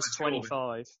 28, one was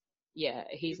 25. Yeah,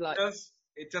 he's like...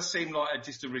 It does seem like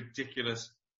just a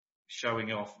ridiculous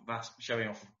showing off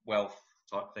wealth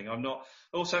type thing. I'm not,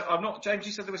 James,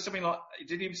 you said there was something like,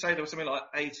 did you say there was something like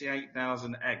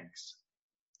 88,000 eggs?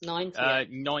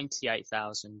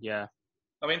 98,000, yeah.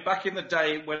 I mean, back in the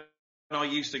day when I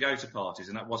used to go to parties,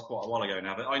 and that was quite a while ago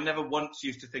now, but I never once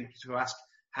used to ask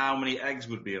how many eggs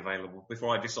would be available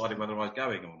before I decided whether I was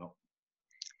going or not.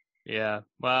 Yeah,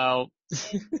 well,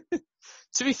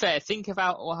 to be fair, think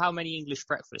about how many English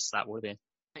breakfasts that would have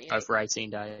been over 18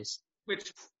 days.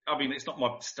 Which, I mean, it's not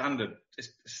my standard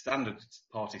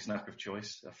party snack of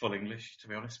choice, full English, to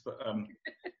be honest. But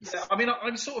yeah, I mean,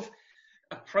 I'm sort of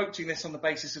approaching this on the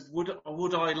basis of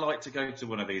would I like to go to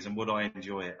one of these and would I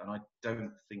enjoy it? And I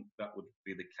don't think that would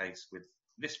be the case with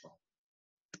this one.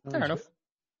 Fair enough.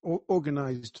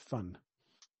 Organised fun.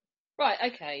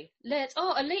 Right, okay.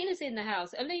 Alina's in the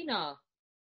house. Alina,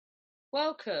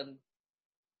 welcome.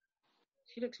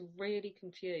 She looks really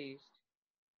confused.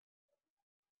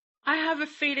 I have a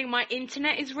feeling my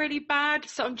internet is really bad,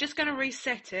 so I'm just going to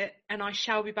reset it, and I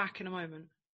shall be back in a moment.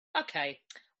 Okay.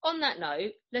 On that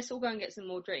note, let's all go and get some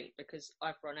more drink because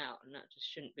I've run out and that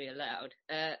just shouldn't be allowed.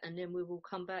 And then we will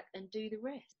come back and do the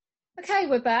rest. Okay,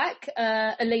 we're back.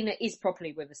 Alina is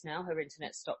properly with us now. Her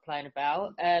internet stopped playing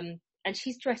about. And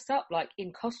she's dressed up like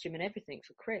in costume and everything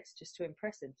for Chris just to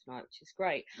impress him tonight, which is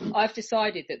great. I've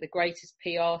decided that the greatest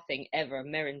PR thing ever,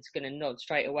 and Merrin's going to nod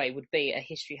straight away, would be a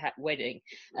history hat wedding.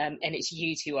 And it's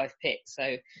you two I've picked.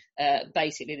 So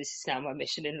basically this is now my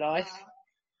mission in life.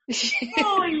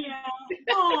 Oh yeah.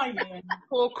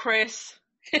 Poor Chris.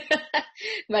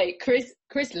 Mate,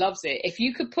 Chris loves it. If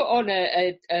you could put on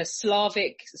a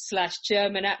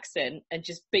Slavic/German accent and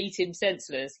just beat him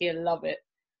senseless, he'll love it.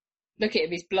 Look at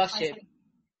him, he's blushing.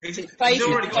 His face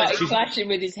is flashing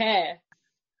with his hair.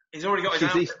 He's already got his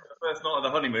outfit for the first night of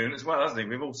the honeymoon as well, hasn't he?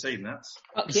 We've all seen that.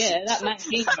 Oh, yeah, that man's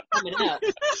coming out.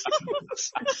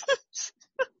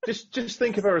 Just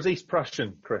think of her as East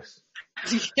Prussian, Chris.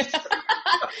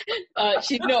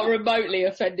 She's not remotely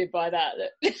offended by that.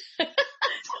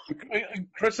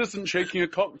 Chris isn't shaking a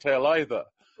cocktail either.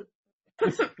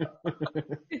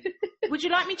 Would you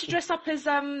like me to dress up as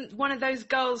one of those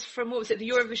girls from, what was it, the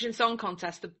Eurovision Song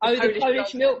Contest? The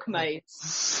Polish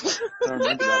milkmaids. I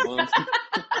remember that one.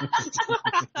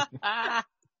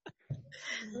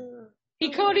 He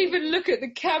can't even look at the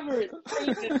camera.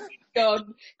 It's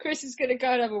gone. Chris is going to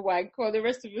go and have a wank while the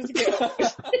rest of us get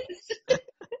off.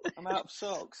 I'm out of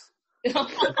socks.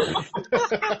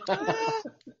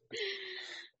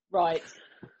 Right.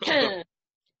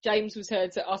 James was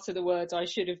heard to utter the words, "I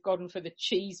should have gone for the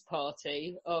cheese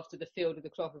party" after the Field of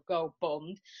the Cloth of Gold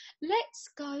bombed. Let's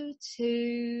go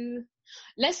to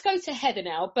Heather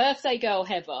now, birthday girl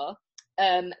Heather,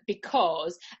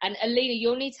 because, and Alina,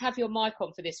 you'll need to have your mic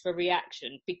on for this for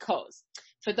reaction, because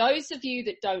for those of you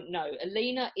that don't know,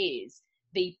 Alina is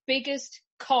the biggest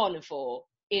carnivore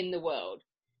in the world.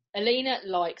 Alina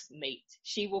likes meat.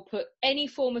 She will put any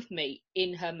form of meat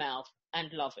in her mouth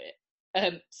and love it.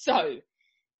 So,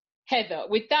 Heather,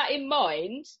 with that in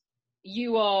mind,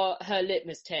 you are her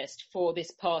litmus test for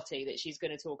this party that she's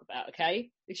going to talk about,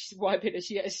 okay? She's wiping her,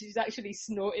 she's actually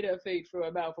snorted her food through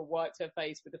her mouth and wiped her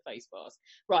face with a face mask.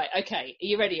 Right, okay. Are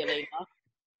you ready, Alina?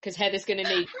 Because Heather's going to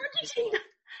need...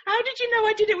 How did you know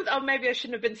I did it with... Oh, maybe I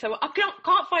shouldn't have been so... I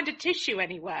can't find a tissue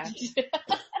anywhere.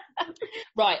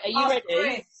 Right, are you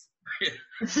ready?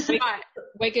 Right.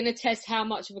 We're going to test how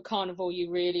much of a carnivore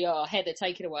you really are. Heather,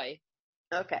 take it away.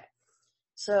 Okay.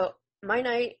 So my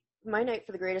night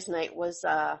for the greatest night was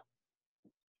the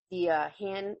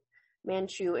Han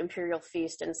Manchu Imperial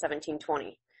Feast in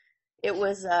 1720. It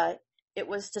was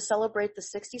to celebrate the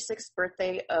 66th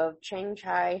birthday of Chiang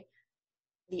Kai,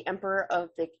 the emperor of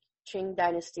the Qing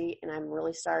dynasty, and I'm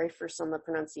really sorry for some of the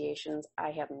pronunciations.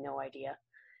 I have no idea.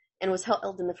 And was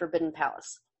held in the Forbidden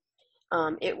Palace.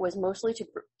 It was mostly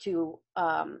to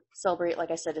celebrate,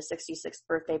 like I said, his 66th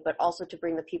birthday, but also to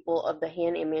bring the people of the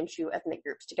Han and Manchu ethnic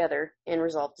groups together and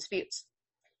resolve disputes.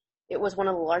 It was one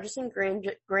of the largest and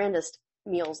grandest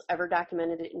meals ever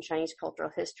documented in Chinese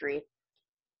cultural history,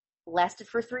 lasted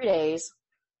for 3 days,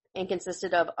 and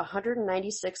consisted of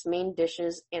 196 main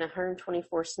dishes and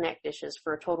 124 snack dishes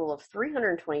for a total of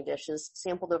 320 dishes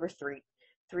sampled over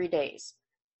three days.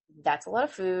 That's a lot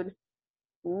of food,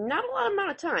 not a lot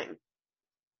amount of time.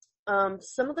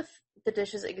 Some of the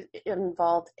dishes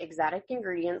involved exotic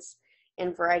ingredients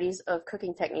and varieties of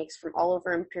cooking techniques from all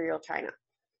over Imperial China.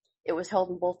 It was held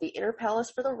in both the inner palace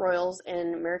for the royals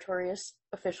and meritorious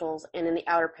officials and in the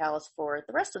outer palace for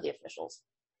the rest of the officials.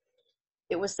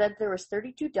 It was said there was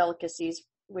 32 delicacies,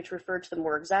 which referred to the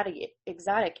more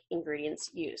exotic ingredients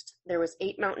used. There was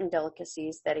 8 mountain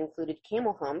delicacies that included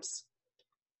camel humps,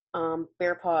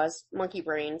 bear paws, monkey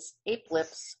brains, ape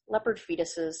lips, leopard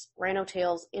fetuses, rhino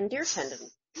tails, and deer tendon.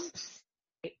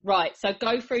 Right, so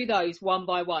go through those one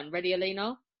by one. Ready,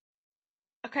 Alina?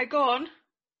 Okay, go on.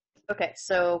 Okay,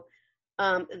 so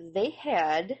they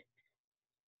had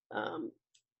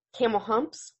camel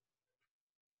humps.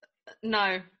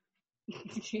 No.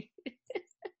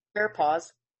 Bear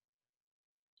paws.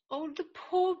 Oh, the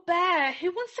poor bear.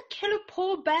 Who wants to kill a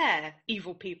poor bear?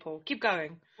 Evil people. Keep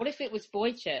going. What if it was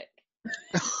Wojciech?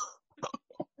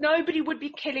 Nobody would be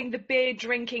killing the beer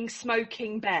drinking,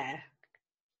 smoking bear.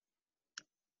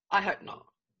 I hope not.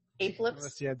 Ape lips?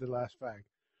 Unless you had the last bag.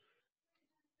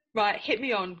 Right, hit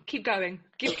me on. Keep going.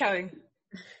 Keep going.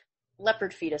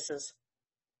 Leopard fetuses.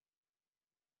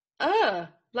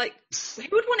 Like, who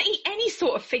would want to eat any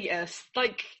sort of fetus?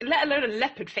 Like, let alone a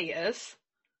leopard fetus?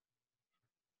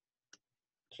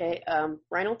 Okay,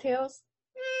 rhino tails?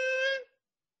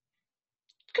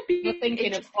 Could be. You're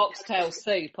thinking of oxtail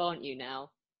soup, aren't you now?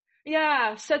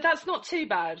 Yeah, so that's not too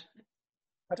bad.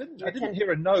 I didn't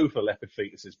hear a no for leopard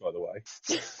fetuses, by the way.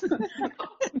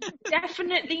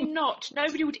 Definitely not.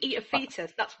 Nobody would eat a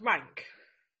fetus. That's rank.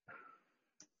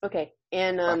 Okay,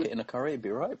 and Bucket in a curry, it'd be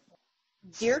right.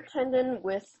 deer tendon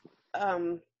with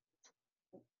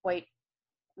white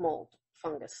mold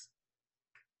fungus.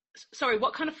 Sorry,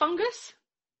 what kind of fungus?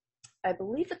 I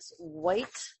believe it's white.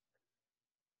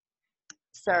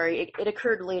 Sorry, it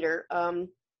occurred later.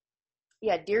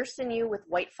 Yeah, deer sinew with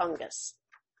white fungus.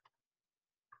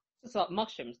 It's like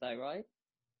mushrooms, though, right?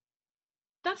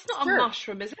 That's not Sure. a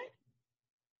mushroom, is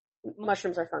it?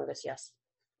 Mushrooms are fungus, yes.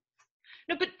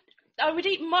 No, but I would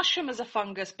eat mushroom as a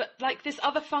fungus, but like this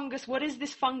other fungus, what is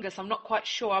this fungus? I'm not quite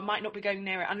sure. I might not be going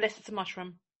near it unless it's a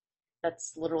mushroom.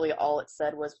 That's literally all it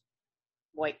said was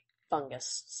white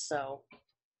fungus. So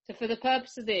for the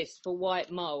purpose of this, for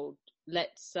white mold,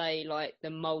 let's say like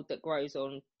the mold that grows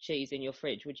on cheese in your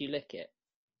fridge, would you lick it?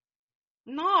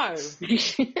 No.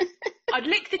 I'd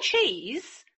lick the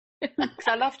cheese, because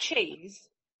I love cheese,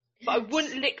 but I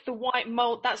wouldn't lick the white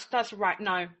mold. That's right.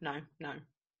 No.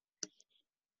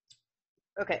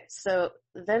 okay, so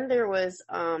then there was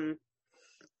there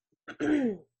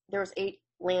was 8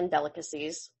 land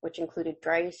delicacies, which included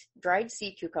dried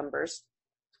sea cucumbers,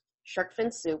 shark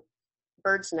fin soup,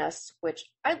 bird's nests, which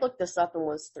I looked this up and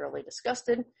was thoroughly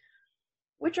disgusted,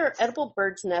 which are edible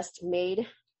bird's nests made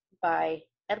by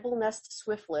edible nest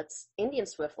swiftlets, Indian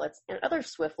swiftlets, and other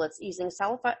swiftlets using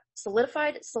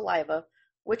solidified saliva,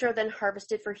 which are then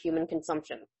harvested for human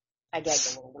consumption. I gagged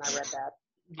a little when I read that.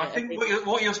 I think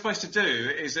what you're supposed to do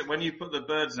is that when you put the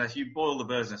bird's nest, you boil the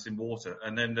bird's nest in water,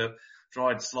 and then the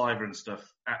dried saliva and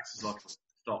stuff acts as like a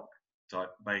stock type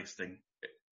base thing.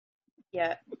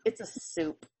 Yeah, it's a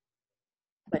soup.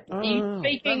 But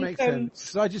that makes sense.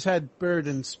 So I just had bird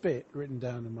and spit written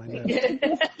down in my notes.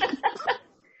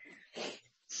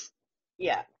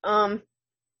 Yeah. Some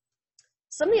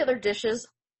of the other dishes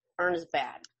aren't as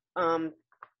bad. And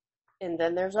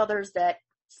then there's others that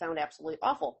sound absolutely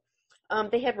awful.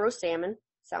 They had roast salmon.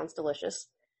 Sounds delicious.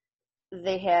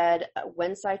 They had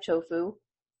wensai tofu,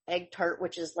 egg tart,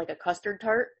 which is like a custard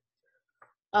tart.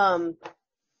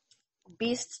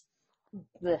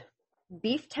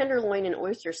 Beef tenderloin and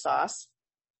oyster sauce.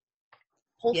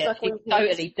 Whole suckling pigs.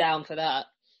 Totally down for that.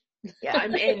 Yeah,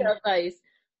 I'm in.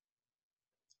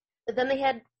 Then they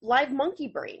had live monkey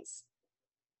brains.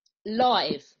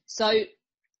 Live. So,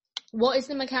 what is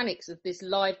the mechanics of this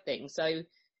live thing? So,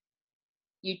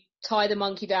 you tie the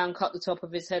monkey down, cut the top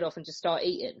of his head off, and just start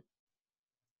eating?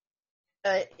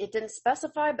 It didn't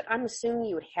specify, but I'm assuming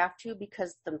you would have to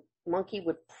because the monkey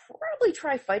would probably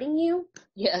try fighting you.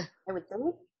 Yeah. I would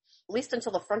think. At least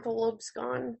until the frontal lobe's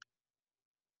gone.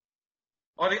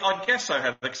 I'd guess so,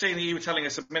 Heather. Seeing that you were telling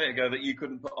us a minute ago that you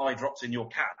couldn't put eye drops in your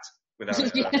cat without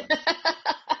it.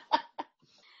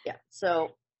 Yeah,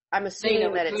 so I'm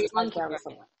assuming that it's tied down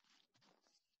somewhere.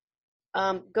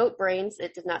 Goat brains,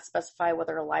 it did not specify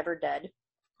whether alive or dead.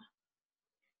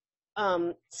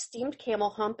 Steamed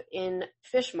camel hump in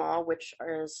fish maw, which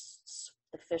is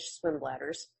the fish swim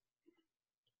bladders.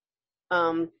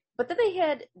 But then they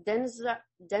had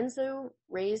denzo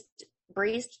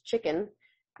braised chicken,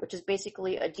 which is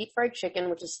basically a deep fried chicken,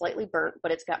 which is slightly burnt,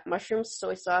 but it's got mushrooms,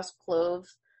 soy sauce,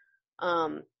 cloves,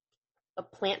 a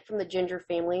plant from the ginger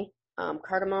family,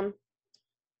 cardamom,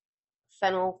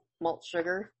 fennel, malt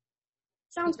sugar.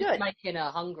 Sounds good. Making her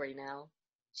hungry now.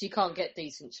 She can't get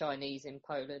decent Chinese in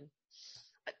Poland.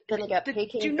 Then they got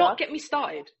Peking Do duck. not get me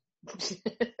started.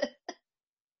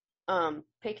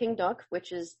 Peking duck,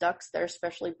 which is ducks that are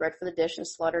specially bred for the dish and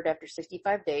slaughtered after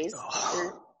 65 days.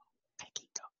 Peking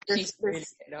duck. She's really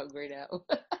getting hungry now.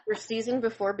 They're seasoned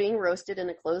before being roasted in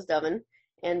a closed oven,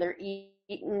 and they're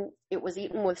eaten. It was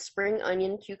eaten with spring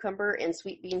onion, cucumber, and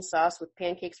sweet bean sauce with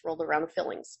pancakes rolled around the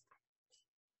fillings.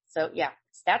 So yeah,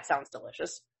 that sounds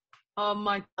delicious. Oh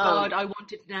my god, I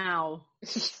want it now.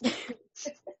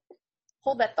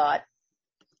 Hold that thought.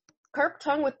 Carp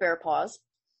tongue with bear paws,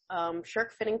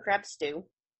 shark fin and crab stew,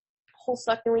 whole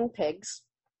suckling pigs.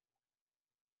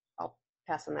 I'll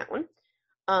pass on that one.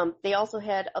 They also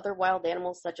had other wild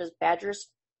animals such as badgers,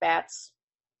 bats,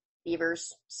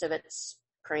 beavers, civets,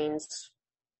 cranes,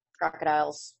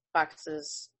 crocodiles,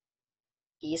 foxes,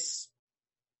 geese,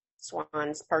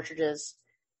 swans, partridges,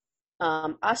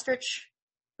 ostrich,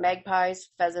 magpies,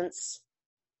 pheasants,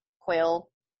 quail,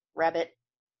 rabbit,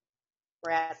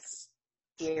 rats,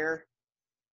 deer,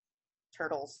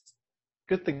 turtles.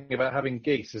 Good thing about having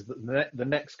geese is that the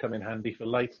necks come in handy for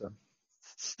later.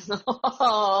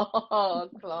 Oh,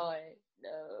 Clive,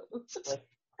 no.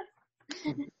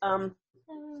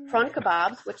 Prawn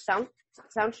kebab, which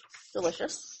sounds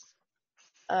delicious.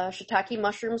 Shiitake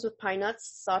mushrooms with pine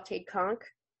nuts, sautéed conch,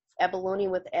 abalone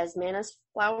with asmanus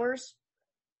flowers,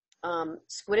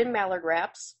 squid and mallard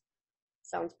wraps.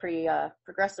 Sounds pretty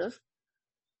progressive.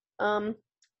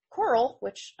 Coral,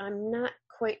 which I'm not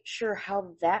quite sure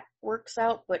how that works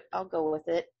out, but I'll go with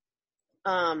it.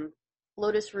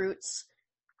 Lotus roots,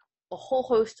 a whole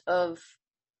host of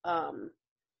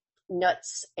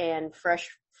nuts and fresh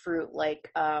fruit, like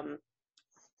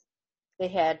they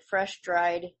had fresh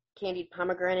dried candied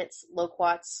pomegranates,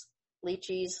 loquats,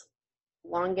 lychees,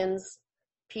 longans,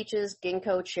 peaches,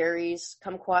 ginkgo, cherries,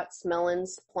 kumquats,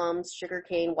 melons, plums,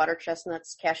 sugarcane, water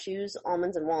chestnuts, cashews,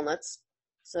 almonds, and walnuts.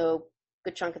 So a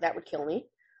good chunk of that would kill me.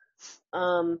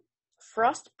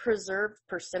 Frost preserved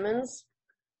persimmons,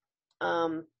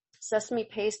 sesame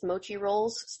paste mochi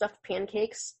rolls, stuffed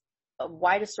pancakes, a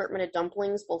wide assortment of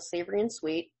dumplings, both savory and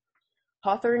sweet,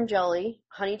 hawthorn jelly,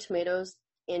 honey tomatoes,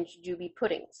 and jujube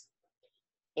puddings.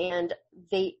 And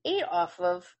they ate off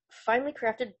of finely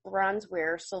crafted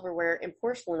bronzeware, silverware, and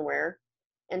porcelainware,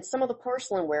 and some of the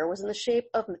porcelainware was in the shape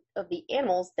of the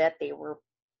animals that they were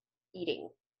eating.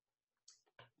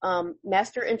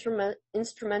 Master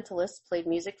instrumentalists played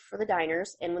music for the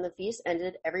diners, and when the feast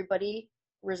ended, everybody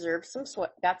reserved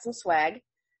got some swag.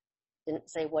 Didn't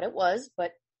say what it was,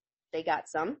 but they got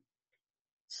some.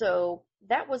 So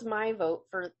that was my vote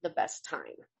for the best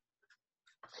time.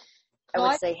 I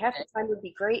would say half the time would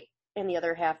be great, and the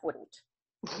other half wouldn't.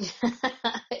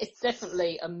 It's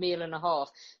definitely a meal and a half.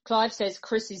 Clive says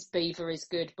Chris's beaver is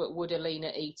good, but would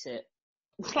Alina eat it?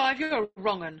 Clive, you're a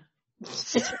wrong un.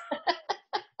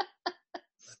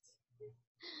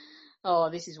 Oh,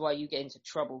 this is why you get into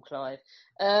trouble, Clive.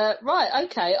 Right,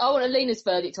 okay. I want Alina's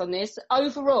verdict on this.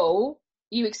 Overall,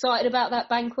 you excited about that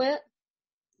banquet?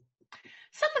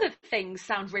 Some of the things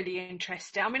sound really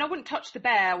interesting. I mean, I wouldn't touch the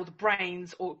bear or the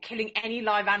brains or killing any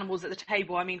live animals at the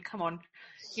table. I mean, come on.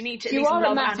 You need to at You least are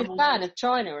love a massive animals. fan of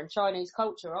China and Chinese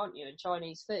culture, aren't you? And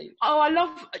Chinese food. Oh, I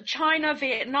love China,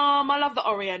 Vietnam. I love the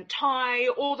Orient, Thai.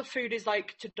 All the food is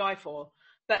like to die for.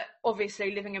 But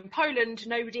obviously, living in Poland,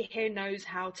 nobody here knows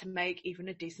how to make even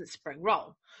a decent spring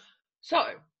roll. So,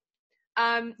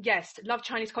 yes, love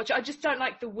Chinese culture. I just don't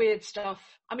like the weird stuff.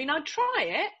 I mean, I'd try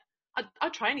it.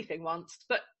 I'd try anything once,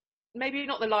 but maybe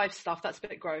not the live stuff. That's a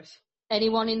bit gross.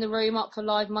 Anyone in the room up for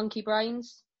live monkey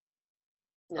brains?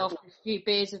 No. After a few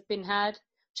beers have been had?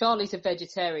 Charlie's a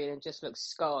vegetarian and just looks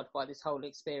scarred by this whole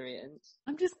experience.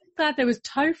 I'm just glad there was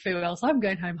tofu, else I'm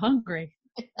going home hungry.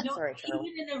 No, Sorry, Cheryl.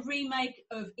 even in a remake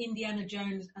of Indiana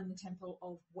Jones and the Temple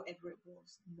of whatever it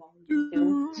was.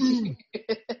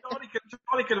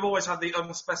 Charlie could have always had the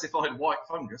unspecified white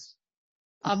fungus.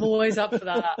 I'm always up for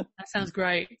that. That sounds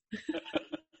great.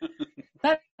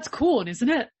 That's corn, isn't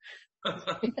it?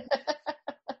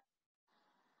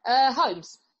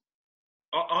 Holmes.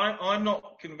 I'm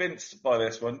not convinced by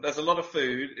this one. There's a lot of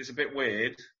food. It's a bit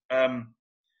weird.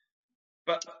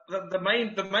 But the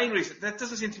main reason, there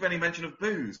doesn't seem to be any mention of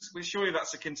booze. Well, surely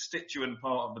that's a constituent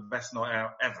part of the best night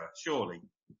out ever, surely.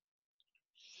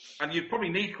 And you'd probably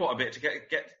need quite a bit to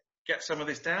get some of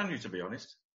this down you, to be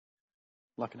honest.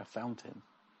 Like in a fountain.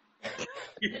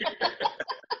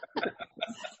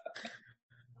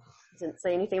 Didn't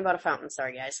say anything about a fountain.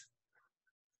 Sorry, guys.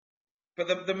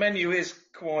 But the menu is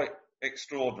quite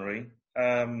extraordinary.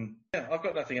 Yeah, I've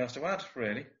got nothing else to add,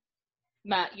 really.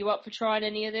 Matt, you up for trying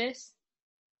any of this?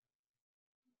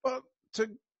 Well, to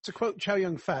quote Chow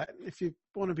Yun-fat, if you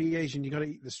want to be Asian, you got to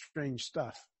eat the strange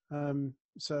stuff.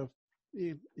 So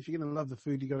if you're going to love the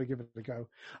food, you got to give it a go.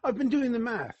 I've been doing the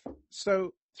math.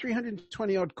 So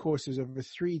 320 odd courses over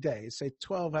 3 days, say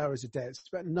 12 hours a day. It's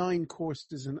about 9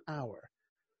 courses an hour.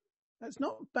 That's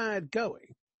not bad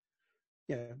going.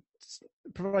 Yeah,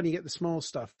 providing you get the small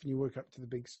stuff and you work up to the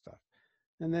big stuff.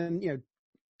 And then,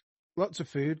 lots of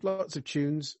food, lots of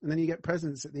tunes, and then you get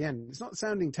presents at the end. It's not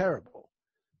sounding terrible.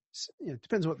 It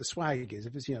depends what the swag is.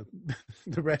 If it's,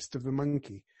 the rest of the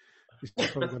monkey, it's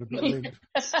probably got a bit limp.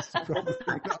 It's probably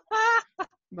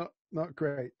not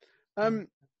great. I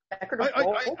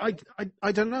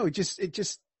don't know. It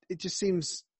just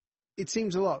seems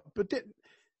a lot. But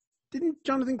didn't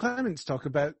Jonathan Clements talk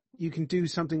about you can do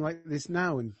something like this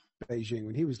now in Beijing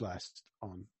when he was last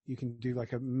on? you can do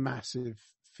like a massive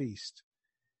feast.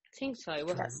 I think so.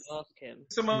 We'll have to ask him.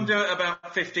 Someone do it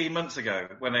about 15 months ago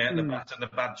when they had the bat and the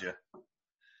badger.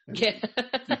 Yeah.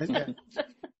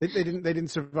 They didn't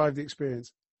survive the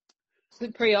experience.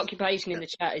 The preoccupation in the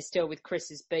chat is still with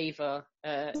Chris's beaver.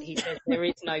 He says there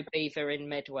is no beaver in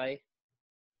Medway.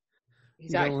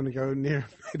 He's you don't want to go near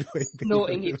Medway.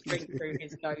 snorting his drink through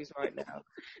his nose right now.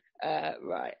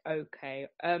 Right, okay.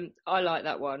 I like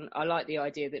that one. I like the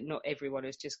idea that not everyone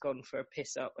has just gone for a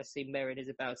piss up. I see Merrin is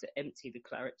about to empty the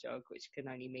claret jug, which can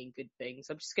only mean good things.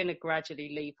 I'm just going to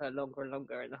gradually leave her longer and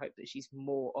longer in the hope that she's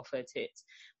more off her tits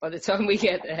by the time we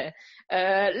get there.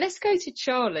 Let's go to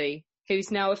Charlie, who's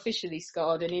now officially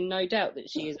scarred and in no doubt that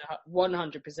she is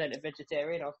 100% a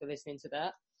vegetarian after listening to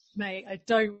that. Mate, I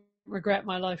don't regret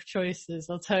my life choices.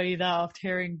 I'll tell you that after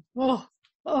hearing, no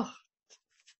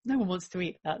one wants to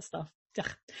eat that stuff.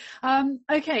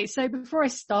 Okay, so before I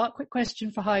start, quick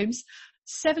question for Holmes.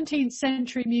 17th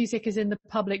century music is in the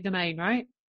public domain, right?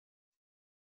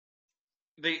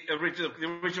 The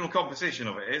original composition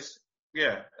of it is,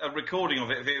 yeah. A recording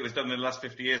of it, if it was done in the last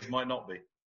 50 years, might not be.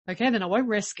 Okay, then I won't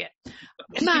risk it.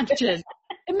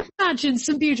 Imagine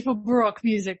some beautiful Baroque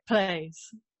music plays,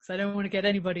 because I don't want to get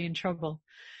anybody in trouble.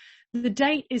 The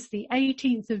date is the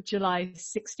 18th of July,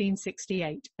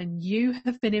 1668, and you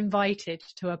have been invited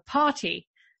to a party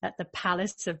at the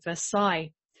Palace of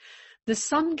Versailles. The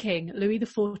Sun King, Louis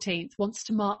XIV, wants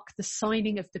to mark the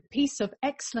signing of the Peace of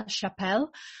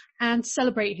Aix-la-Chapelle and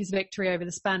celebrate his victory over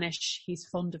the Spanish. He's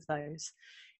fond of those.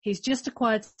 He's just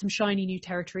acquired some shiny new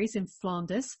territories in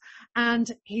Flanders,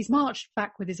 and he's marched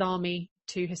back with his army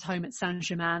to his home at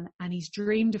Saint-Germain, and he's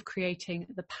dreamed of creating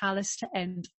the palace to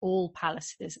end all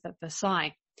palaces at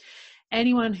Versailles.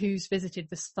 Anyone who's visited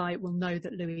Versailles will know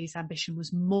that Louis's ambition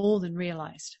was more than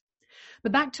realised.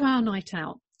 But back to our night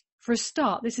out. For a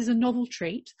start, this is a novel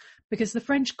treat because the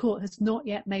French court has not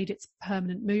yet made its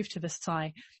permanent move to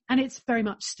Versailles, and it's very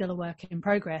much still a work in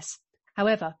progress.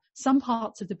 However, some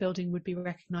parts of the building would be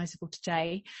recognisable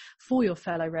today for your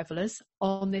fellow revellers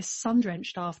on this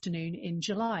sun-drenched afternoon in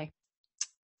July.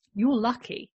 You're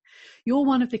lucky. You're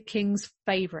one of the king's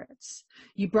favourites.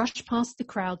 You brush past the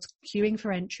crowds queuing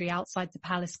for entry outside the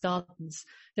palace gardens.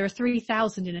 There are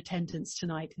 3,000 in attendance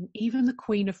tonight, and even the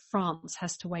Queen of France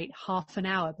has to wait half an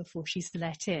hour before she's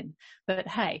let in. But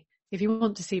hey, if you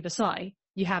want to see Versailles,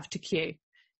 you have to queue.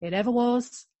 It ever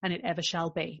was, and it ever shall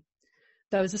be.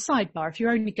 Though as a sidebar, if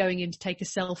you're only going in to take a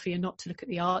selfie and not to look at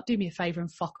the art, do me a favour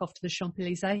and fuck off to the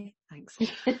Champs-Élysées. Thanks.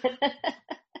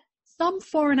 Some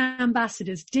foreign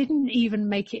ambassadors didn't even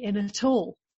make it in at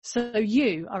all. So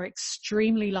you are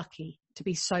extremely lucky to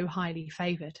be so highly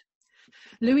favoured.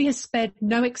 Louis has spared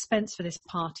no expense for this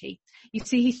party. You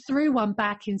see, he threw one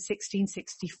back in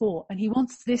 1664 and he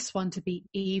wants this one to be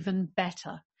even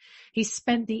better. He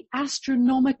spent the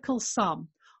astronomical sum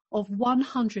of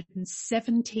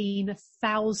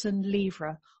 117,000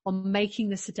 livres on making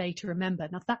this a day to remember.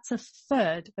 Now that's a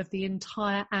third of the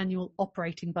entire annual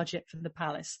operating budget for the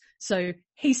palace. So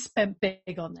he spent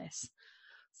big on this.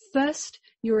 First,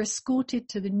 you're escorted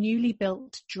to the newly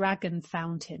built Dragon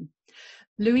Fountain.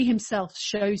 Louis himself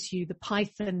shows you the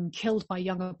python killed by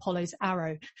young Apollo's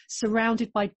arrow,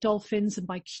 surrounded by dolphins and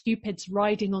by cupids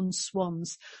riding on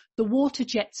swans. The water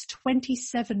jets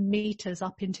 27 meters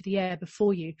up into the air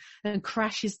before you and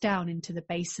crashes down into the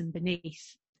basin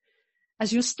beneath.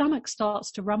 As your stomach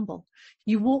starts to rumble,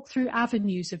 you walk through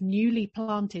avenues of newly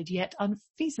planted yet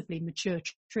unfeasibly mature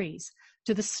trees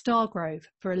to the Star Grove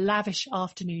for a lavish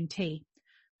afternoon tea.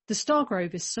 The Star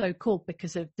Grove is so called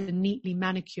because of the neatly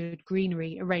manicured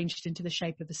greenery arranged into the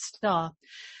shape of a star.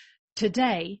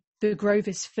 Today, the grove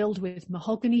is filled with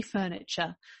mahogany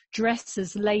furniture,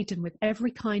 dresses laden with every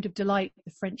kind of delight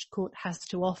the French court has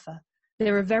to offer.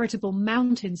 There are veritable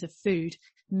mountains of food,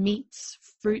 meats,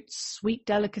 fruits, sweet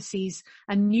delicacies,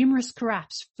 and numerous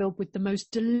carafes filled with the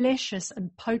most delicious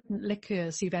and potent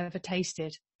liqueurs you've ever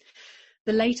tasted.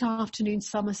 The late afternoon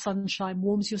summer sunshine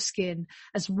warms your skin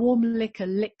as warm liquor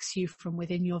licks you from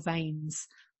within your veins.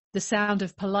 The sound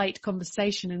of polite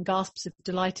conversation and gasps of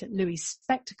delight at Louis'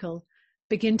 spectacle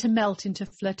begin to melt into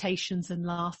flirtations and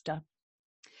laughter.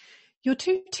 You're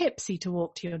too tipsy to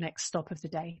walk to your next stop of the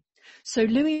day, so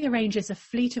Louis arranges a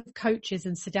fleet of coaches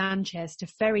and sedan chairs to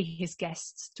ferry his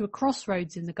guests to a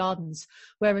crossroads in the gardens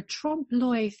where a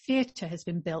trompe-l'oeil theatre has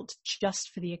been built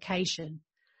just for the occasion.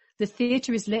 The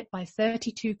theatre is lit by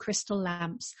 32 crystal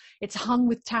lamps. It's hung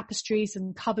with tapestries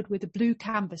and covered with a blue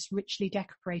canvas richly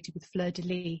decorated with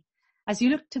fleur-de-lis. As you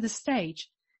look to the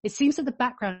stage, it seems that the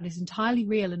background is entirely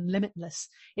real and limitless,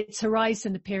 its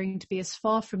horizon appearing to be as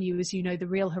far from you as you know the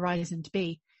real horizon to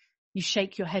be. You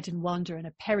shake your head in wonder and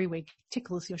a periwig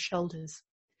tickles your shoulders.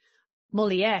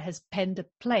 Molière has penned a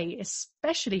play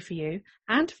especially for you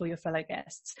and for your fellow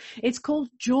guests. It's called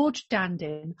George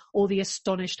Dandin, or The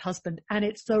Astonished Husband, and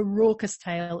it's the raucous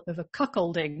tale of a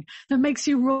cuckolding that makes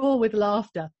you roar with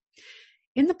laughter.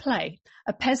 In the play,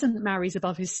 a peasant marries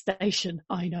above his station,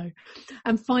 I know,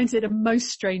 and finds it a most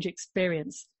strange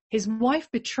experience. His wife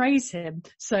betrays him,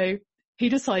 so he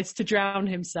decides to drown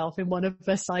himself in one of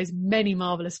Versailles' many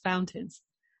marvellous fountains.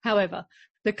 However,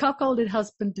 the cuckolded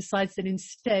husband decides that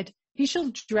instead he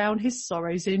shall drown his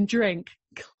sorrows in drink.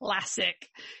 Classic.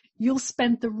 You'll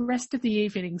spend the rest of the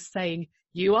evening saying,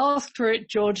 "You asked for it,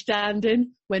 George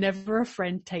Dandin," whenever a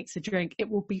friend takes a drink. It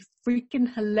will be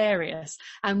freaking hilarious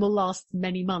and will last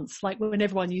many months, like when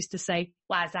everyone used to say,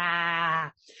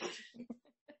 "Wazza!"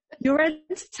 Your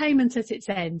entertainment at its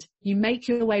end, you make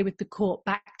your way with the court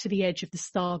back to the edge of the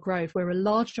Star Grove, where a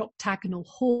large octagonal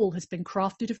hall has been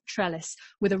crafted of trellis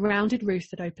with a rounded roof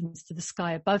that opens to the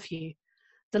sky above you.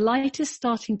 The light is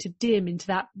starting to dim into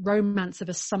that romance of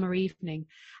a summer evening,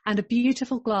 and a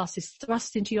beautiful glass is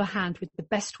thrust into your hand with the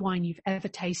best wine you've ever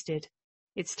tasted.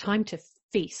 It's time to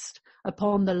feast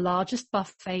upon the largest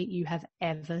buffet you have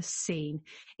ever seen,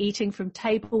 eating from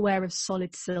tableware of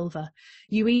solid silver.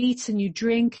 You eat and you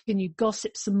drink and you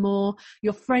gossip some more.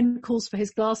 Your friend calls for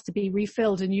his glass to be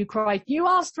refilled and you cry, "You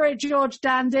asked for it, George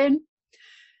Dandin."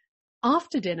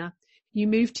 After dinner, you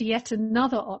move to yet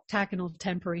another octagonal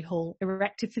temporary hall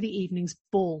erected for the evening's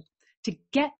ball. To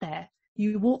get there,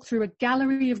 you walk through a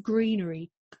gallery of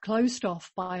greenery closed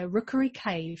off by a rookery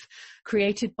cave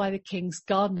created by the king's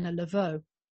gardener Laveau.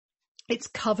 It's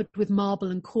covered with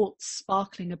marble and quartz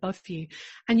sparkling above you,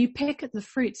 and you pick at the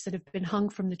fruits that have been hung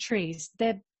from the trees.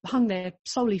 They're hung there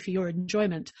solely for your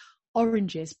enjoyment.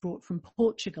 Oranges brought from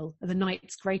Portugal are the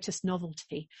night's greatest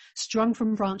novelty, strung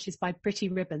from branches by pretty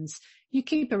ribbons. You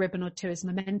keep a ribbon or two as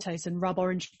mementos and rub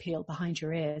orange peel behind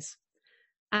your ears.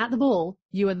 At the ball,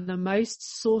 you are the most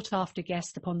sought-after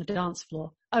guest upon the dance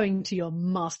floor, owing to your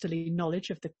masterly knowledge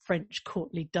of the French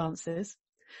courtly dances.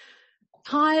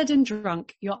 Tired and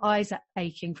drunk, your eyes are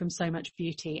aching from so much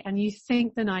beauty, and you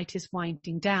think the night is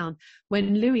winding down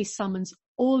when Louis summons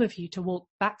all of you to walk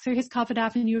back through his covered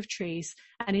avenue of trees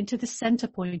and into the centre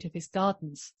point of his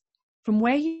gardens. From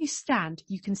where you stand,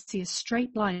 you can see a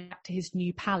straight line back to his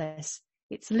new palace.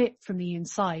 It's lit from the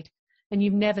inside, and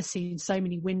you've never seen so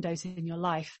many windows in your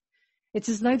life. It's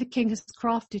as though the king has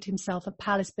crafted himself a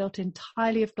palace built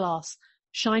entirely of glass,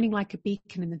 shining like a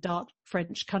beacon in the dark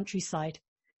French countryside.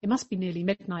 It must be nearly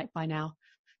midnight by now.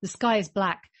 The sky is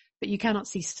black, but you cannot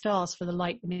see stars for the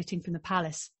light emitting from the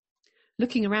palace.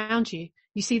 Looking around you,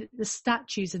 you see that the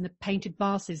statues and the painted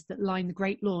vases that line the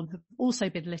great lawn have also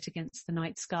been lit against the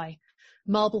night sky.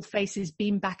 Marble faces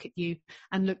beam back at you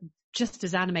and look just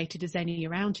as animated as any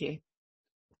around you.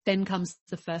 Then comes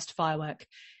the first firework.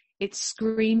 It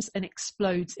screams and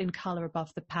explodes in colour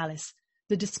above the palace.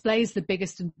 The display is the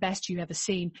biggest and best you've ever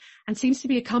seen, and seems to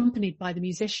be accompanied by the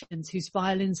musicians whose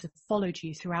violins have followed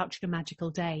you throughout your magical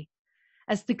day.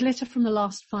 As the glitter from the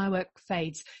last firework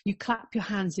fades, you clap your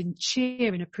hands in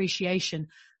cheer and appreciation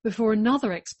before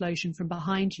another explosion from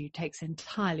behind you takes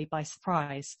entirely by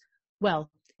surprise.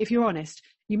 Well, if you're honest,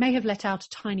 you may have let out a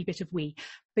tiny bit of wee,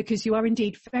 because you are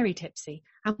indeed very tipsy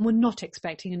and were not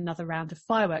expecting another round of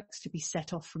fireworks to be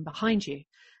set off from behind you.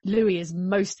 Louis is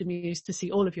most amused to see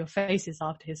all of your faces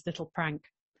after his little prank.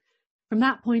 From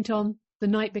that point on, the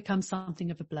night becomes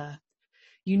something of a blur.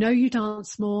 You know you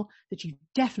dance more, that you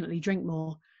definitely drink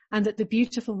more, and that the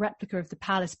beautiful replica of the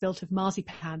palace built of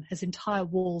marzipan has entire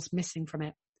walls missing from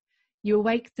it. You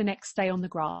awake the next day on the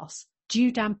grass,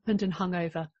 dew-dampened and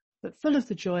hungover, but full of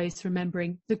the joys,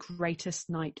 remembering the greatest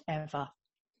night ever.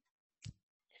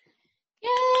 Yay!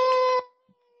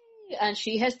 And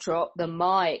she has dropped the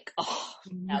mic. Oh,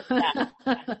 now that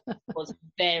was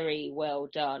very well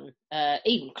done.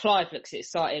 Even Clive looks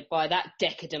excited by that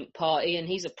decadent party, and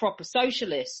he's a proper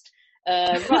socialist.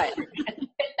 Right.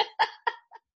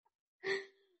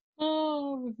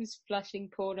 Oh, with his flashing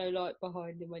porno light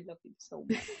behind him, I love him so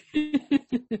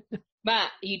much.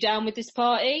 Matt, are you down with this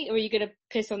party, or are you going to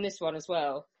piss on this one as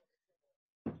well?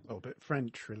 A bit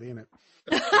French, really, isn't it?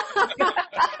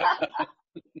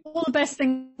 All the best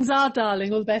things are,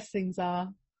 darling. All the best things are.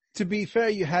 To be fair,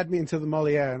 you had me until the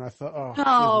Molière, and I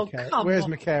thought, where's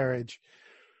my carriage?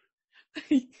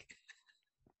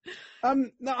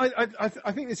 No,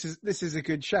 I think this is a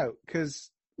good shout,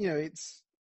 because it's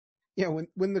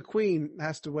when the Queen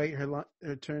has to wait her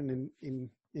turn in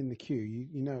the queue,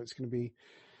 you know it's going to be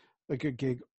a good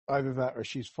gig. Either that or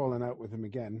she's fallen out with him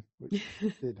again, which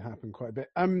did happen quite a bit.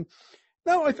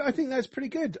 No, I think that's pretty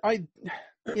good.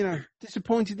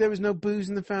 disappointed there was no booze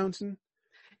in the fountain.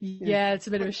 Yeah, it's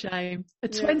a bit of a shame. A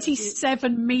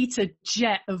 27-metre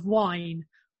jet of wine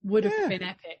would have been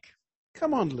epic.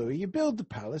 Come on, Louis, you build the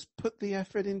palace, put the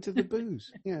effort into the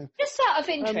booze. Yeah. Just out of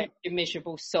interest, you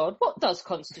miserable sod, what does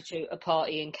constitute a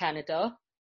party in Canada?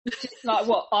 Just like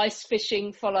what, ice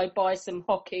fishing followed by some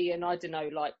hockey and I don't know,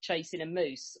 like chasing a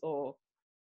moose, or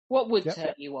what would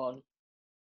turn you on?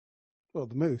 Well,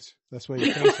 the moose. That's where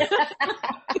you're chasing.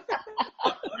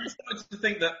 I'm starting to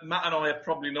think that Matt and I are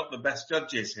probably not the best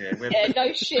judges here. We're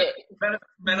no shit.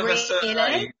 Men of a certain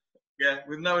age,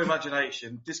 with no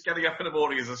imagination. Just getting up in the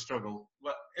morning is a struggle.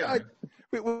 Well,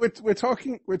 we're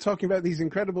talking about these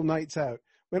incredible nights out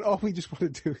when all we just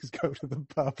want to do is go to the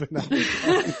pub and have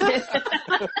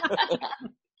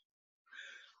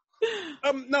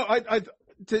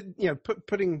no,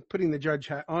 putting the judge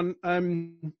hat on.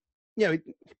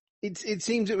 It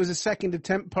seems it was a second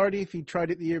attempt party. If he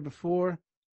tried it the year before.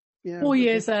 Yeah, 4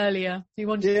 years earlier, he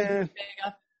wanted to be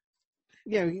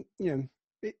bigger. Yeah,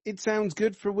 it sounds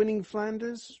good for winning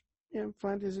Flanders. Yeah,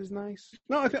 Flanders is nice.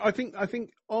 No, I think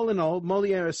all in all,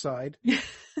 Molière aside,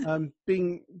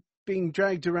 being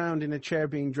dragged around in a chair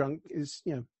being drunk is,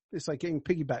 it's like getting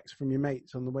piggybacks from your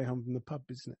mates on the way home from the pub,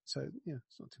 isn't it? So yeah,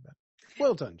 it's not too bad.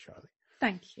 Well done, Charlie.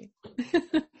 Thank you.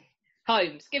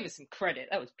 Holmes, give us some credit.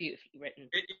 That was beautifully written.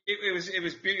 It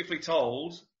was beautifully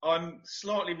told. I'm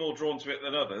slightly more drawn to it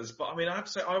than others, but I mean, I have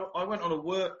to say, I went on a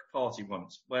work party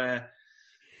once where,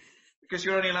 because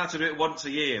you're only allowed to do it once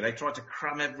a year, they tried to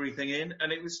cram everything in,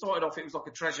 and it was like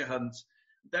a treasure hunt.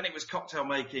 Then it was cocktail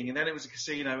making, and then it was a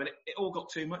casino, and it all got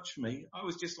too much for me. I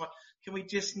was just like, can we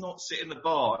just not sit in the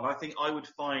bar? And I think I would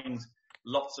find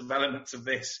lots of elements of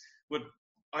this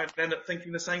I'd end up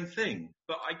thinking the same thing.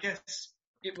 But I guess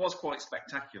it was quite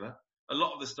spectacular. A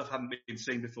lot of the stuff hadn't been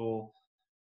seen before,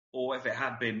 or if it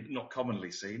had been, not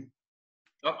commonly seen.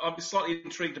 I'm slightly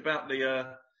intrigued about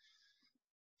the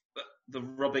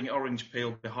rubbing orange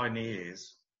peel behind the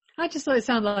ears. I just thought it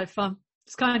sounded like fun.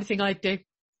 It's the kind of thing I'd do.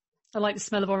 I like the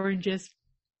smell of oranges.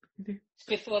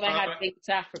 Before they had East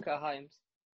Africa, Holmes.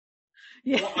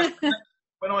 Yeah. Well,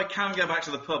 when I can go back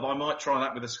to the pub, I might try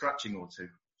that with a scratching or two.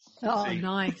 Oh,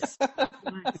 nice.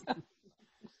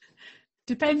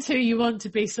 Depends who you want to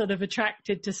be sort of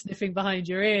attracted to sniffing behind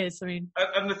your ears. I mean,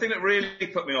 and the thing that really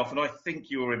put me off, and I think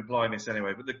you were implying this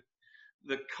anyway, but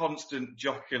the constant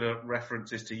jocular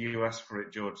references to you asked for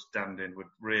it, George Dandin, would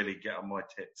really get on my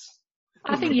tits.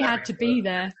 I think you had to be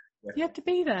there. Yeah. You had to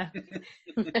be there.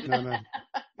 No.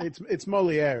 It's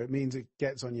Molière. It means it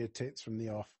gets on your tits from the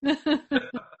off.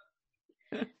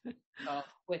 Oh,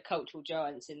 we're cultural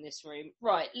giants in this room.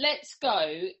 Right, let's go.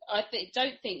 I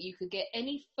don't think you could get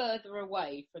any further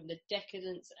away from the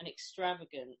decadence and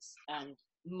extravagance and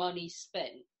money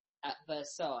spent at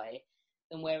Versailles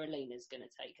than where Alina's going to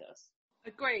take us.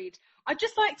 Agreed. I'd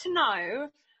just like to know,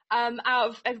 out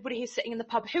of everybody who's sitting in the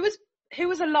pub, who was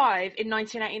alive in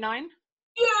 1989?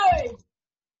 Yay!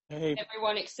 Hey.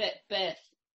 Everyone except Beth.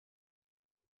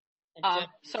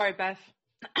 Sorry, Beth.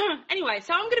 Anyway,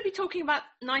 so I'm going to be talking about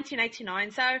 1989.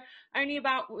 So only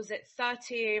about,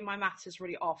 30, my maths is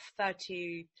really off,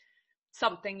 30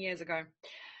 something years ago.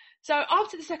 So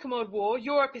after the Second World War,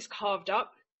 Europe is carved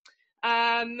up.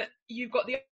 You've got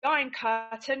the Iron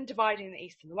Curtain dividing the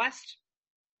East and the West.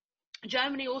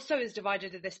 Germany also is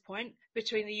divided at this point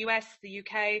between the US, the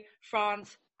UK,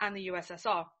 France, and the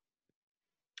USSR.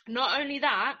 Not only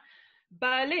that,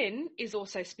 Berlin is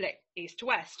also split east to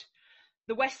west.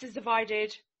 The West is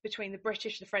divided between the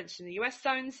British, the French, and the US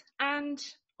zones, and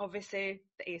obviously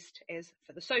the East is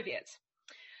for the Soviets.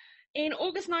 In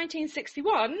August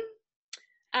 1961,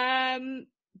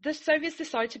 the Soviets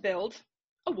decide to build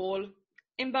a wall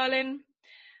in Berlin,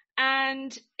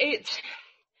 and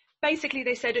basically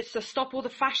they said it's to stop all the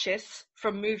fascists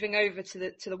from moving over to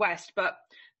the West, but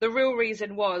the real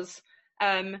reason was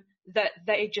that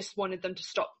they just wanted them to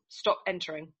stop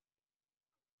entering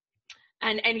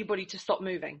and anybody to stop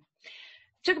moving.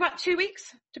 It took about 2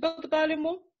 weeks to build the Berlin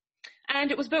Wall,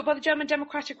 and it was built by the German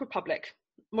Democratic Republic,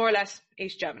 more or less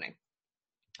East Germany.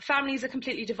 Families are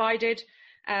completely divided.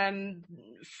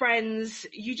 Friends,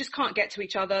 you just can't get to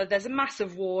each other. There's a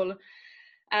massive wall,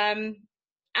 and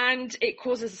it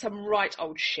causes some right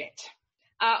old shit.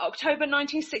 October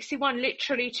 1961,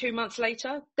 literally 2 months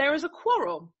later, there is a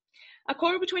quarrel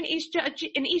between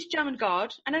an East German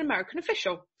guard and an American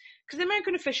official, because the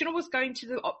American official was going to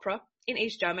the opera in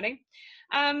East Germany.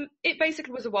 It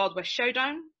basically was a Wild West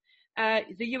showdown.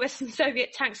 The US and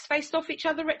Soviet tanks faced off each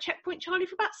other at Checkpoint Charlie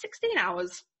for about 16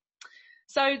 hours.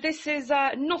 So this is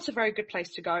not a very good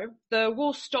place to go. The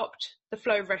war stopped the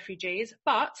flow of refugees,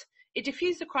 but It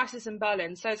diffused the crisis in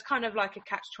Berlin, so it's kind of like a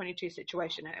catch-22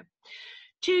 situation here.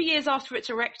 2 years after it's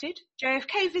erected,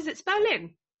 JFK visits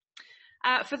Berlin.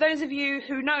 For those of you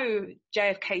who know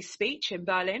JFK's speech in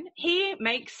Berlin, he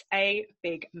makes a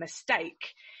big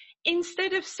mistake.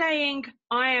 Instead of saying,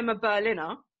 I am a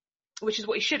Berliner, which is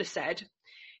what he should have said,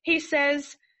 he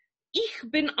says, Ich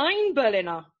bin ein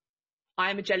Berliner. I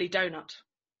am a jelly donut.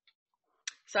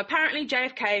 So apparently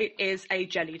JFK is a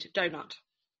jellied donut.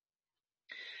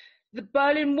 The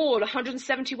Berlin Wall,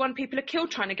 171 people are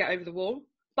killed trying to get over the wall,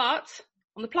 but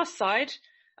on the plus side,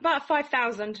 about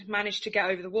 5,000 managed to get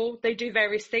over the wall. They do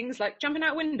various things like jumping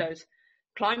out windows,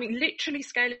 climbing, literally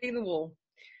scaling the wall,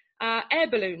 air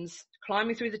balloons,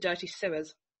 climbing through the dirty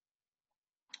sewers.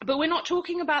 But we're not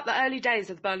talking about the early days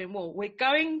of the Berlin Wall. We're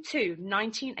going to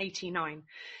 1989.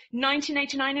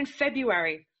 1989 in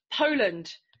February,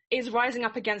 Poland is rising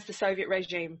up against the Soviet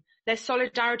regime. There's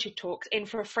solidarity talks in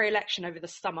for a free election over the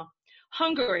summer.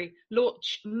 Hungary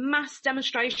launched mass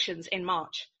demonstrations in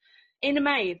March. In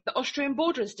May, the Austrian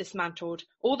border is dismantled.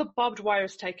 All the barbed wire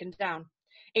is taken down.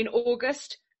 In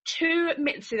August, I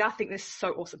think this is so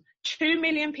awesome. 2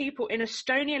 million people in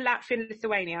Estonia, Latvia, and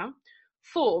Lithuania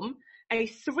form a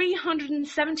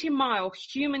 370-mile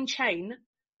human chain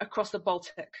across the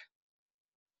Baltic.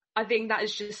 I think that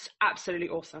is just absolutely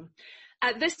awesome.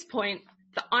 At this point,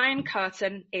 the Iron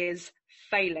Curtain is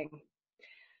failing.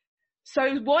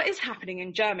 So what is happening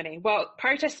in Germany? Well,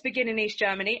 protests begin in East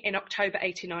Germany in October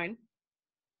 89.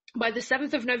 By the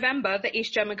 7th of November, the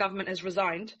East German government has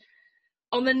resigned.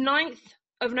 On the 9th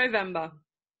of November,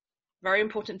 very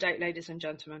important date, ladies and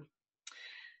gentlemen,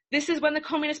 this is when the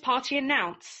Communist Party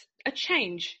announced a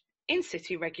change in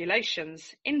city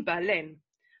regulations in Berlin.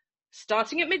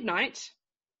 Starting at midnight,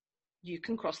 you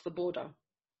can cross the border.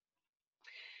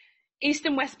 East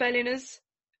and West Berliners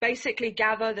basically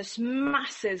gather, this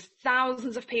masses,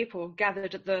 thousands of people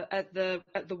gathered at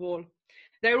the wall.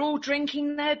 They're all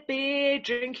drinking their beer,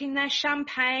 drinking their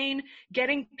champagne,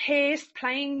 getting pissed,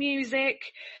 playing music,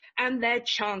 and they're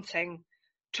chanting,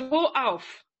 Tor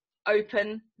auf,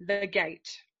 open the gate.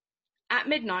 At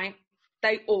midnight,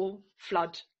 they all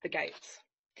flood the gates.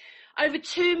 Over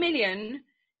 2 million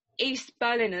East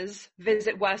Berliners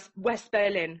visit West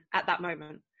Berlin at that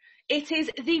moment. It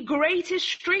is the greatest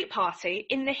street party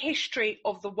in the history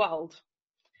of the world.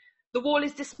 The wall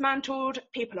is dismantled,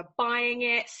 people are buying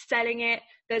it, selling it.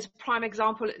 There's a prime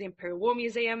example at the Imperial War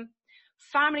Museum.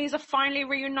 Families are finally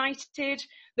reunited.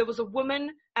 There was a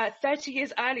woman, 30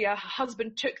 years earlier, her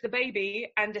husband took the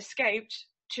baby and escaped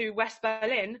to West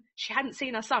Berlin. She hadn't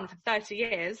seen her son for 30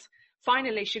 years.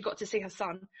 Finally, she got to see her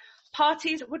son.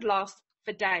 Parties would last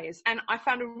for days. And I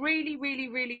found a really, really,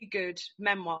 really good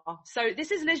memoir. So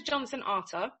this is Liz Johnson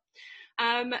Arter.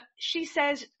 She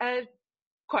says,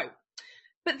 quote,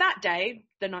 but that day,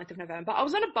 the 9th of November, I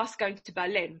was on a bus going to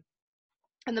Berlin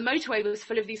and the motorway was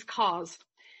full of these cars.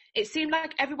 It seemed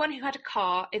like everyone who had a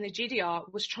car in the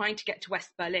GDR was trying to get to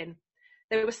West Berlin.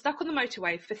 They were stuck on the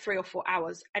motorway for 3 or 4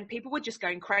 hours and people were just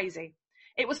going crazy.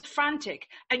 It was frantic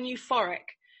and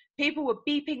euphoric. People were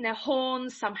beeping their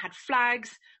horns, some had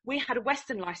flags. We had a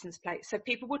Western license plate, so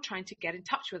people were trying to get in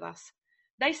touch with us.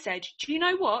 They said, do you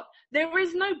know what? There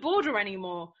is no border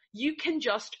anymore. You can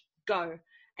just go.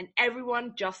 And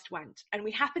everyone just went. And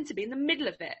we happened to be in the middle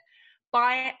of it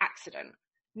by accident.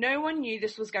 No one knew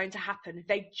this was going to happen.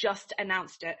 They just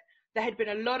announced it. There had been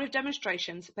a lot of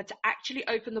demonstrations, but to actually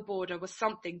open the border was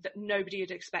something that nobody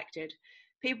had expected.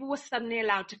 People were suddenly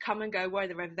allowed to come and go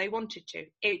wherever they wanted to.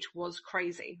 It was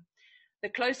crazy. The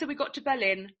closer we got to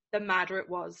Berlin, the madder it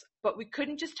was. But we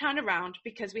couldn't just turn around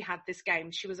because we had this game.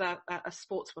 She was a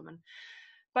sportswoman.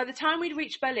 By the time we'd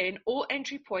reached Berlin, all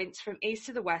entry points from east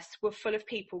to the west were full of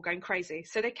people going crazy,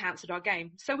 so they cancelled our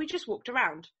game. So we just walked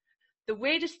around. The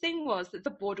weirdest thing was that the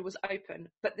border was open,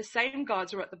 but the same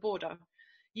guards were at the border.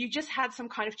 You just had some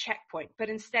kind of checkpoint, but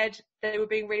instead they were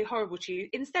being really horrible to you.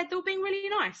 Instead, they were being really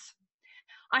nice.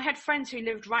 I had friends who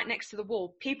lived right next to the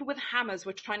wall. People with hammers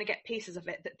were trying to get pieces of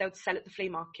it that they would sell at the flea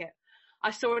market.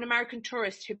 I saw an American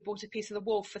tourist who bought a piece of the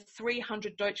wall for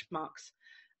 300 Deutschmarks.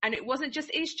 And it wasn't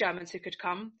just East Germans who could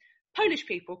come. Polish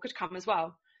people could come as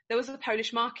well. There was a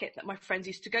Polish market that my friends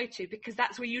used to go to because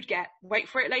that's where you'd get, wait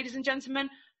for it, ladies and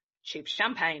gentlemen, cheap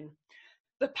champagne.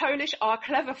 The Polish are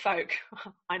clever folk.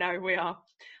 I know we are.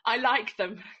 I like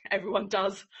them. Everyone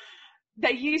does.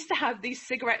 They used to have these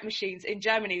cigarette machines in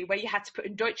Germany where you had to put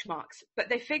in Deutschmarks, but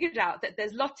they figured out that their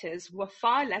lotters were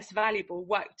far less valuable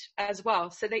worked as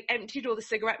well. So they emptied all the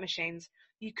cigarette machines.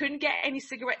 You couldn't get any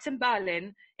cigarettes in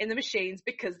Berlin in the machines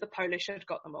because the Polish had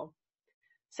got them all.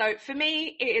 So for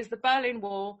me, it is the Berlin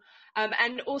Wall.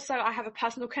 And also I have a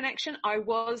personal connection. I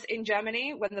was in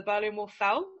Germany when the Berlin Wall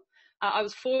fell. I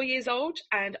was 4 years old,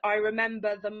 and I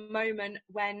remember the moment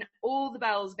when all the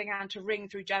bells began to ring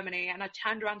through Germany, and I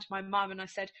turned around to my mum and I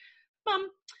said, "Mum,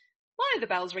 why are the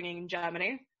bells ringing in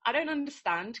Germany? I don't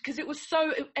understand." Because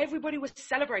everybody was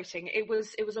celebrating. It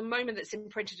was a moment that's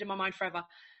imprinted in my mind forever.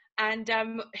 And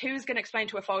who's going to explain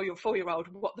to a 4-year-old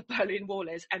what the Berlin Wall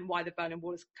is and why the Berlin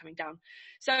Wall is coming down?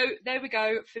 So there we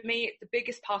go. For me, the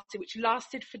biggest party, which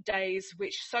lasted for days,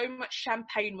 which so much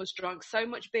champagne was drunk, so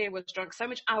much beer was drunk, so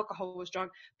much alcohol was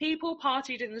drunk. People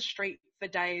partied in the street for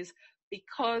days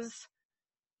because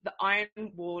the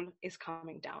Iron Wall is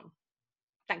coming down.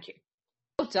 Thank you.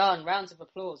 Well done. Rounds of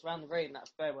applause around the room.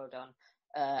 That's very well done.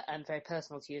 And very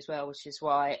personal to you as well, which is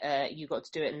why you got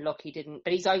to do it and Lockie didn't.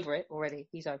 But he's over it already.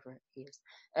 He's over it. He is.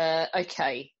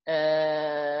 Okay.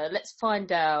 Let's find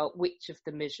out which of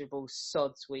the miserable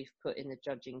sods we've put in the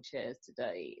judging chairs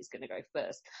today is going to go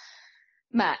first.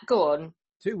 Matt, go on.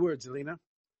 2 words, Alina.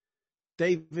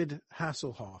 David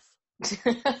Hasselhoff.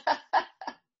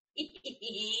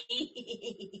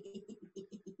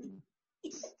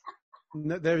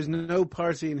 No, there is no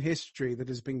party in history that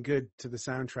has been good to the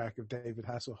soundtrack of David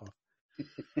Hasselhoff.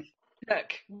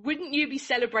 Look, wouldn't you be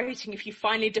celebrating if you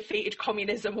finally defeated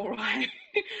communism, all right?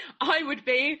 I would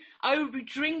be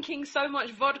drinking so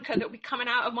much vodka that would be coming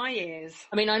out of my ears.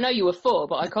 I mean, I know you were 4,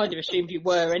 but I kind of assumed you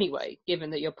were anyway,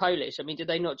 given that you're Polish. I mean, did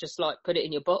they not just like put it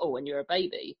in your bottle when you were a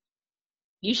baby?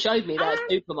 You showed me that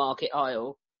supermarket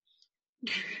aisle.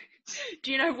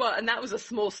 Do you know what? And that was a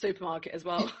small supermarket as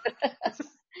well.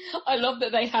 I love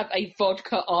that they have a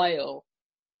vodka aisle.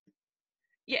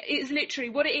 Yeah, it's literally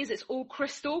what it is. It's all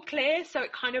crystal clear, so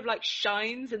it kind of like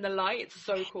shines in the light. It's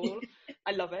so cool.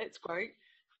 I love it. It's great.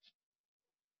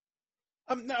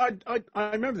 No,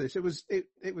 I remember this. It was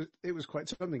quite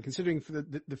something, considering for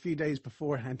the few days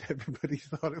beforehand, everybody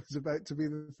thought it was about to be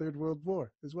the Third World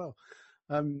War as well.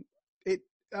 I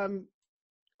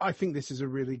think this is a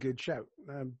really good shout.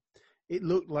 It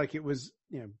looked like it was,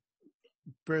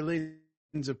 Berlin's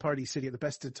a party city at the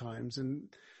best of times,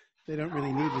 and they don't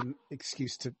really need an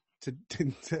excuse to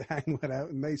hang one out,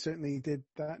 and they certainly did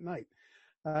that night.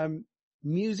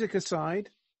 Music aside,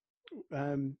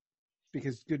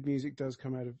 because good music does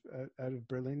come out of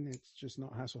Berlin, it's just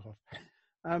not Hasselhoff.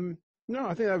 No,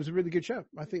 I think that was a really good show.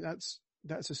 I think that's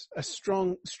a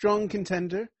strong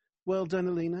contender. Well done,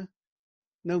 Alina.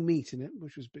 No meat in it,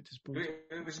 which was a bit disappointing.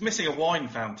 It was missing a wine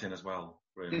fountain as well,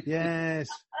 really. Yes.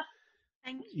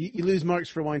 Thank you. You lose marks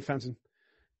for a wine fountain.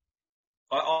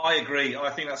 I agree.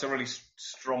 I think that's a really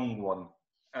strong one.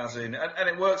 And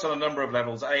it works on a number of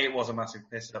levels. A, it was a massive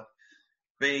piss up.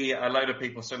 B, a load of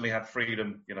people suddenly had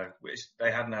freedom, which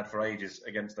they hadn't had for ages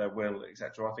against their will,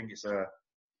 etc. I think it's a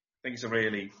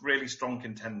really, really strong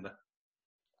contender.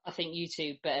 I think you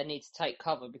two better need to take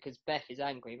cover because Beth is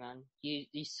angry, man.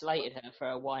 You slated her for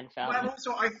a wine fountain. Well,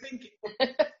 also, I think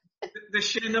the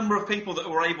sheer number of people that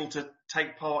were able to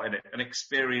take part in it and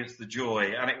experience the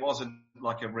joy, and it wasn't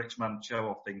like a rich man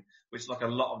show-off thing, which like a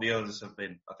lot of the others have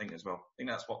been, I think, as well. I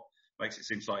think that's what makes it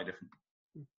seem slightly different.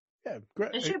 Yeah,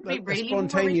 great. A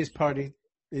spontaneous party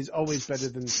is always better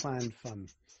than planned fun.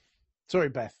 Sorry,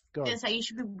 Beth, go on. I was gonna say, you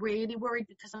should be really worried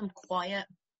because I'm quiet.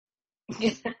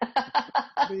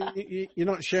 You're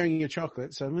not sharing your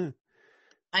chocolate, so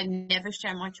I never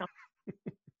share my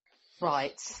chocolate.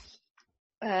 Right.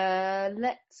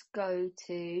 Let's go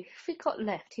to who we got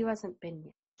left. Who hasn't been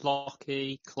yet?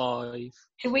 Lockie, Clive.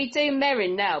 Should we do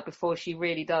Merrin now before she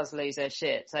really does lose her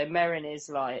shit? So Merrin is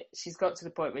like, she's got to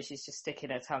the point where she's just sticking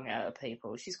her tongue out at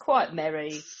people. She's quite merry.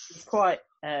 She's quite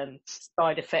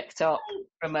side effect up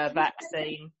from her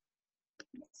vaccine.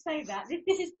 Let's say that.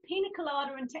 This is Pina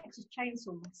Colada and Texas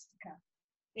Chainsaw Massacre.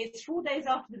 It's 4 days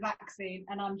after the vaccine,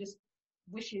 and I'm just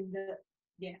wishing that,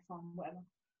 yeah, fine, whatever.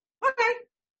 Okay.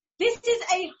 This is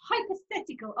a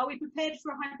hypothetical. Are we prepared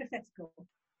for a hypothetical?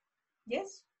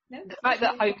 Yes? No? The fact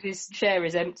that Hope's chair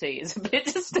is empty is a bit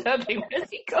disturbing. Where's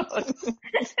he gone?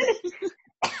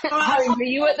 Hope, were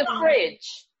you at the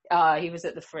fridge? He was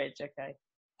at the fridge, okay.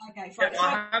 Okay, fine.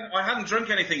 Yeah, I hadn't drunk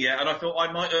anything yet, and I thought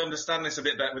I might understand this a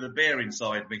bit better with a beer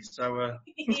inside me. So,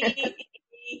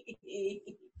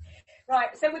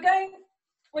 right. So we're going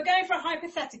for a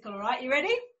hypothetical. All right, you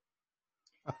ready?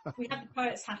 We have the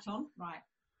poet's hat on. Right.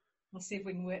 We'll see if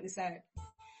we can work this out.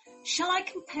 Shall I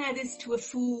compare this to a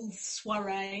fool's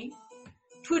soiree?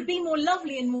 'Twould be more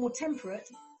lovely and more temperate.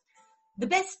 The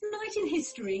best night in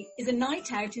history is a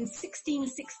night out in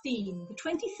 1616, the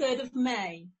 23rd of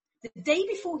May. The day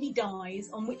before he dies,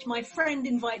 on which my friend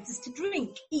invites us to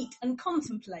drink, eat and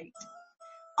contemplate.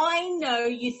 I know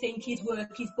you think his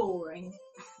work is boring,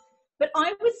 but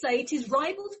I would say it is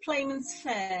ribald playman's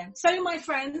fare. So, my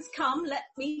friends, come, let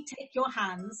me take your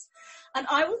hands, and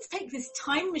I will take this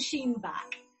time machine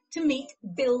back to meet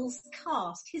Bill's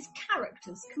cast, his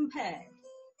characters compared.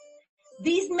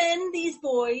 These men, these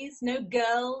boys, no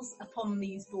girls upon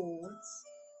these boards.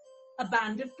 A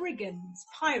band of brigands,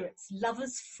 pirates,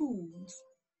 lovers, fools.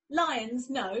 Lions,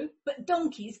 no, but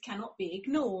donkeys cannot be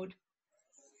ignored.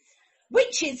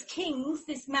 Witches, kings,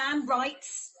 this man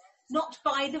writes, not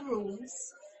by the rules.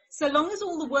 So long as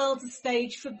all the world's a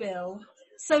stage for Bill,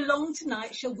 so long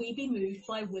tonight shall we be moved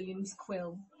by William's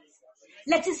quill.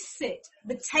 Let us sit,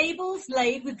 the table's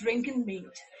laid with drink and meat.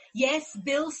 Yes,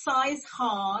 Bill sighs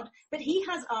hard, but he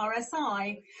has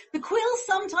RSI. The quill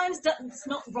sometimes does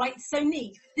not write so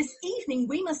neat. This evening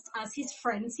we must, as his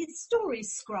friends, his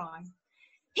stories scribe.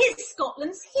 Here's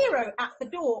Scotland's hero at the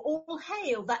door. All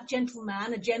hail that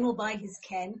gentleman, a general by his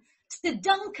ken. To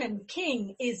Duncan,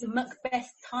 king, is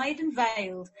Macbeth tied and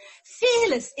veiled,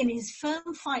 fearless in his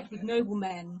firm fight with noble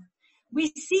men. We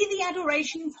see the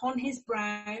adoration upon his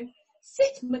brow.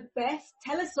 Sit, Macbeth,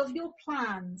 tell us of your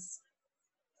plans.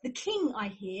 The king, I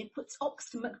hear, puts ox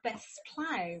to Macbeth's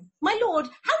plough. My lord,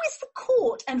 how is the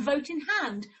court and vote in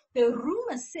hand? The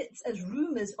rumour sits, as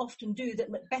rumours often do,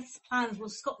 that Macbeth's plans will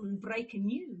Scotland break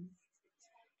anew.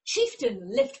 Chieftain,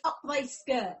 lift up thy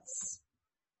skirts.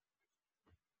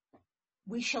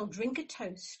 We shall drink a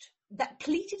toast. That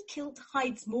pleated kilt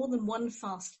hides more than one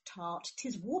fast tart.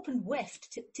 'Tis warp and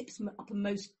weft tips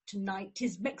uppermost tonight.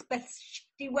 'Tis Macbeth's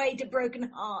shitty way to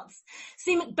broken hearts.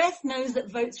 See, Macbeth knows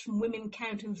that votes from women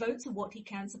count, and votes are what he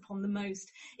counts upon the most.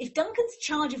 If Duncan's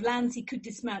charge of lands he could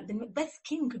dismount, then Macbeth's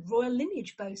king could royal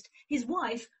lineage boast. His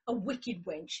wife, a wicked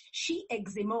wench, she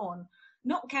eggs him on.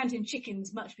 Not counting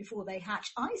chickens much before they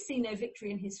hatch, I see no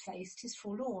victory in his face, 'tis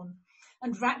forlorn.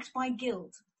 And racked by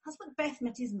guilt, has Macbeth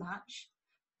met his match?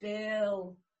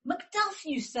 Bill. Macduff,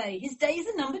 you say, his days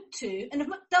are numbered too, and of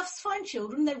Macduff's fine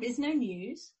children there is no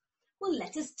news? Well,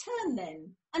 let us turn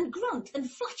then, and grunt and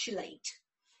flatulate.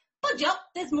 Budge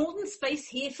up, there's more than space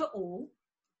here for all.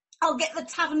 I'll get the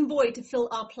tavern boy to fill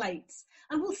our plates,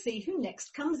 and we'll see who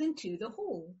next comes into the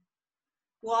hall.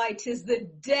 Why, 'tis the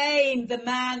Dane, the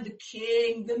man, the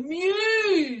king, the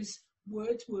muse.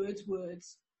 Words, words,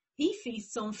 words. He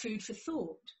feasts on food for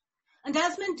thought. And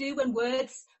as men do when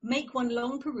words make one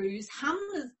long peruse,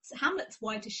 Hamlet's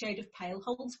whiter shade of pale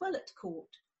holds well at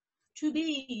court. To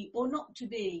be or not to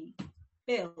be?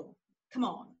 Bill, come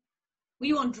on. Were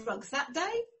you on drugs that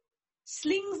day?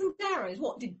 Slings and arrows,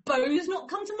 what, did bows not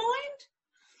come to mind?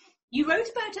 You wrote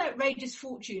about outrageous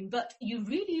fortune, but you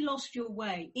really lost your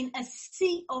way. In a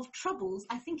sea of troubles,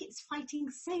 I think it's fighting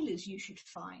sailors you should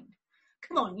find.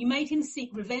 Come on, you made him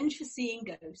seek revenge for seeing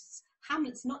ghosts.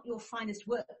 Hamlet's not your finest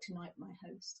work tonight, my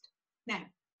host. Now,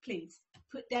 please,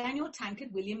 put down your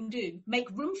tankard, William, do. Make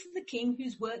room for the king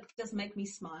whose work does make me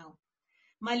smile.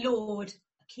 My lord,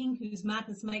 a king whose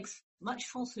madness makes much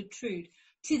falsehood true.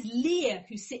 'Tis Lear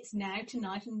who sits now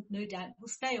tonight and no doubt will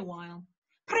stay a while.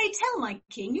 Pray tell, my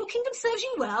king, your kingdom serves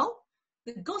you well?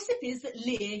 The gossip is that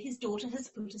Lear his daughter has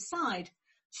put aside.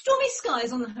 Stormy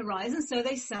skies on the horizon, so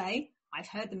they say. I've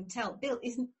heard them tell. Bill,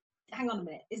 hang on a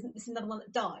minute, isn't this another one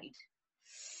that died?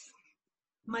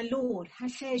 My lord, how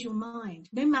fares your mind?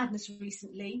 No madness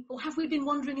recently, or have we been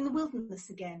wandering in the wilderness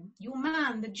again? Your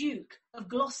man, the Duke of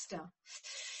Gloucester,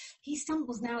 he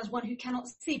stumbles now as one who cannot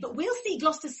see, but we'll see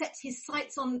Gloucester sets his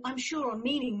sights on, I'm sure, on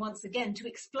meaning once again to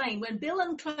explain. When Bill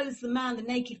unclothes the man, the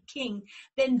naked king,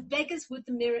 then beggars would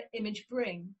the mirror image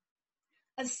bring.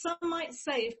 As some might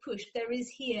say, if pushed, there is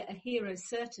here a hero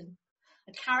certain.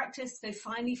 A character so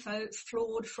finely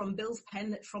flawed from Bill's pen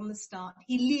that from the start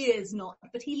he leers not,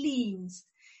 but he leans.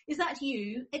 Is that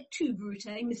you, et tu, Brute,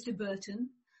 Mr.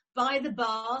 Burton? By the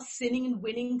bar, sinning and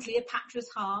winning Cleopatra's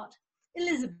heart?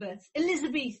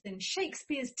 Elizabethan,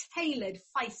 Shakespeare's tailored,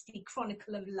 feisty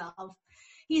chronicle of love.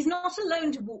 He's not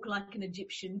alone to walk like an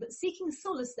Egyptian, but seeking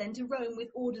solace then to roam with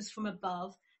orders from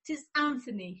above. 'Tis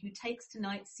Anthony who takes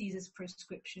tonight Caesar's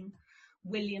prescription.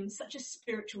 William, such a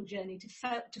spiritual journey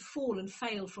to fall and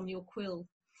fail from your quill.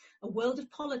 A world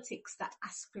of politics, that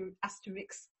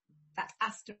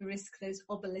asterisk, those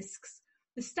obelisks.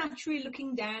 The statuary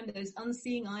looking down, those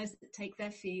unseeing eyes that take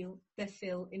their fill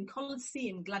in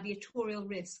Colosseum gladiatorial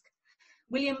risk.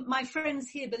 William, my friends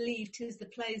here believe 'tis the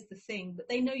play's the thing, but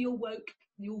they know your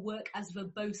work as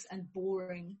verbose and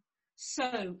boring.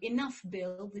 So, enough,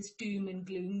 Bill, this doom and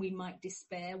gloom we might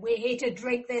despair. We're here to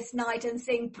drink this night and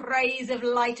sing praise of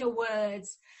lighter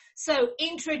words. So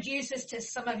introduce us to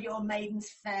some of your maidens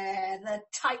fair, the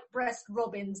tight-breast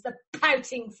robins, the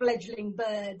pouting fledgling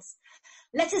birds.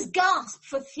 Let us gasp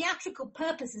for theatrical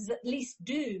purposes at least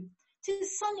do.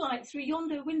 'Tis sunlight through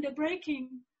yonder window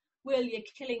breaking. Will, you're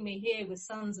killing me here with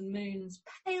suns and moons,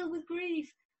 pale with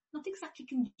grief, not exactly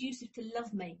conducive to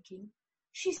love-making.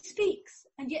 She speaks,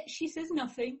 and yet she says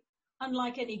nothing,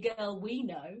 unlike any girl we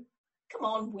know. Come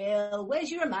on, Will,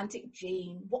 where's your romantic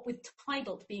gene? What with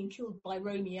Tybalt being killed by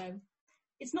Romeo?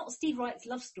 It's not Steve Wright's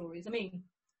love stories. I mean,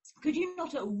 could you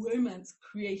not a romance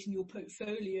create in your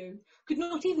portfolio? Could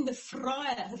not even the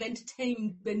friar have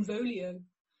entertained Benvolio?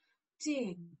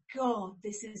 Dear God,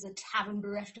 this is a tavern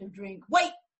bereft of drink.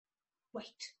 Wait!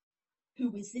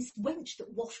 Who is this wench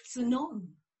that wafts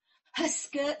anon? Her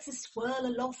skirts a swirl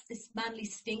aloft, this manly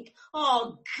stink.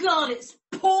 Oh God, it's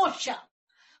Portia!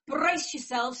 Brace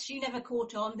yourselves, she never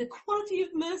caught on. The quality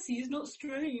of mercy is not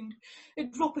strained.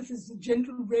 It droppeth as a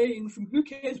gentle rain from who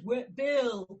cares where.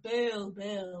 Bill.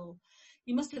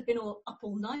 You must have been up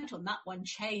all night on that one,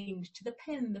 chained to the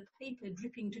pen, the paper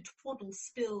dripping to twaddle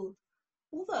spilled.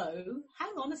 Although,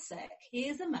 hang on a sec,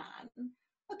 here's a man.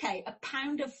 Okay, a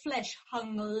pound of flesh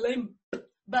hung limp,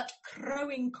 but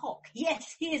crowing cock.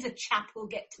 Yes, here's a chap who'll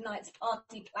get tonight's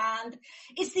party planned.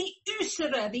 It's the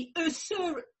usurer.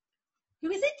 Who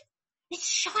is it? It's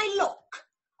Shylock.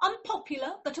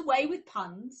 Unpopular, but away with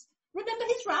puns. Remember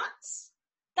his rats?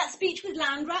 That speech with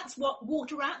land rats,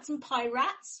 water rats and pie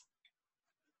rats?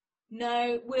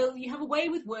 No, Will, you have a way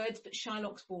with words, but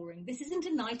Shylock's boring. This isn't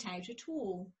a night out at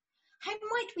all. How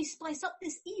might we spice up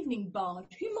this evening, bard?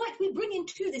 Who might we bring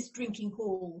into this drinking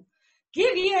hall?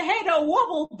 Give your head a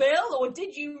wobble, Bill, or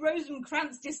did you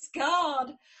Rosencrantz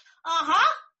discard?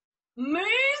 Aha! Move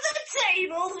the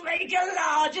tables, make a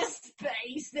larger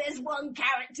space. There's one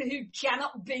character who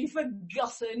cannot be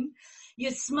forgotten.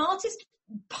 Your smartest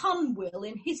pun, Will,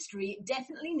 in history, it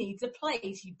definitely needs a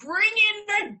place. You bring in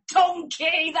the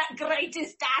donkey, that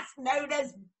greatest ass known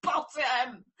as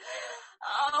Bottom.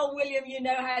 Oh, William, you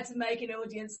know how to make an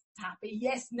audience happy.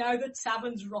 Yes, now the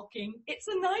tavern's rocking. It's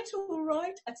a night, all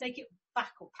right. I take it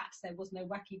back, or perhaps there was no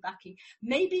wacky-backy.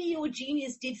 Maybe your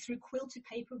genius did through quilted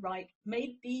paper right.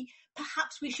 Maybe,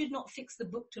 perhaps we should not fix the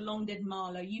book to long dead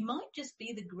Marlowe. You might just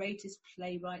be the greatest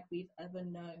playwright we've ever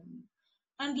known.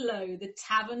 And lo, the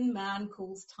tavern man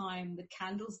calls time, the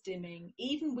candles dimming.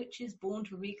 Even witches born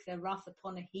to wreak their wrath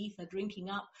upon a heath are drinking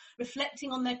up,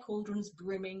 reflecting on their cauldrons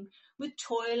brimming. With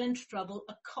toil and trouble,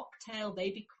 a cocktail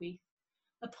they bequeath.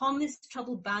 Upon this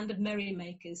troubled band of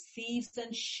merrymakers, thieves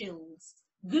and shills,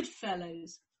 good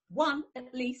fellows, one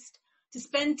at least, to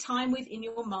spend time with in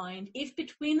your mind, if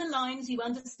between the lines you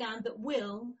understand that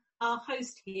Will, our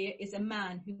host here, is a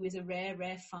man who is a rare,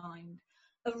 rare find.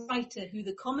 A writer who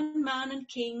the common man and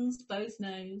kings both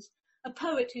knows, a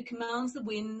poet who commands the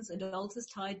winds and alters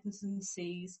tides and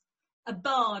seas, a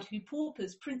bard who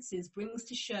paupers, princes brings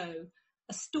to show,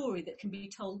 a story that can be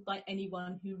told by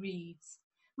anyone who reads.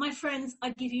 My friends, I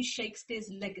give you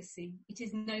Shakespeare's legacy. It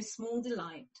is no small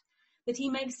delight that he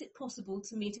makes it possible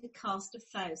to meet a cast of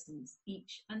thousands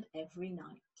each and every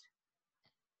night.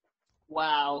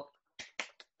 Wow.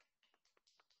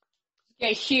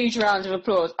 A huge round of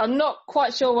applause. I'm not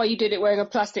quite sure why you did it wearing a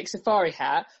plastic safari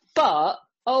hat, but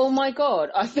oh my God,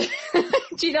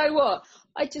 do you know what?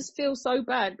 I just feel so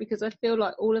bad because I feel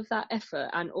like all of that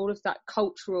effort and all of that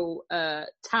cultural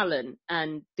talent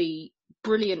and the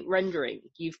brilliant rendering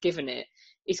you've given it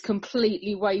is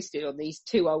completely wasted on these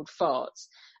two old farts.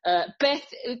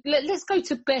 Beth, let's go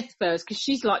to Beth first because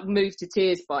she's like moved to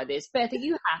tears by this. Beth, are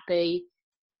you happy?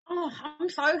 Oh, I'm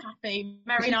so happy.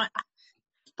 Merry night.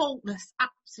 Faultless,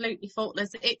 absolutely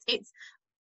faultless. It's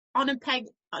on a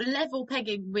level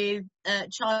pegging with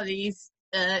Charlie's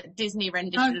Disney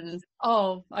renditions.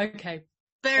 Oh, okay.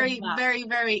 Very,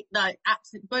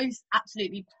 both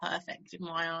absolutely perfect in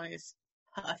my eyes.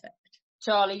 Perfect.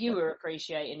 Charlie, you were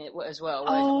appreciating it as well.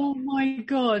 Oh my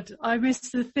God, I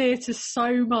missed the theatre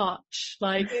so much.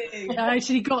 Like, I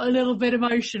actually got a little bit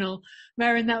emotional.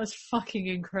 Merrin, that was fucking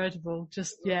incredible.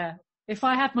 Just, yeah. If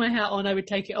I had my hat on, I would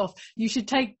take it off. You should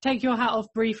take your hat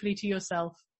off briefly to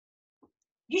yourself.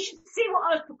 You should see what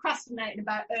I was procrastinating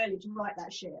about earlier to write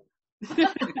that shit.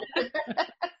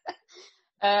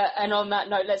 And on that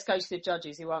note, let's go to the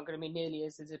judges who aren't going to be nearly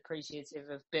as appreciative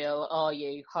of Bill. Are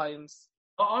you, Holmes?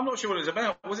 I'm not sure what it was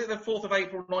about. Was it the 4th of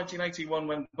April 1981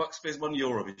 when Buck Spears won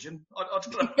Eurovision? I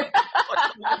don't know.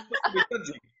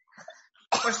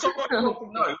 I started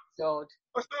writing notes. God.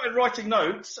 I started writing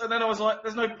notes, and then I was like,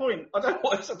 "There's no point. I don't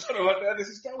know where this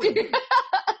is going."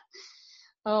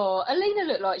 Oh, Alina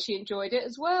looked like she enjoyed it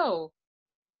as well.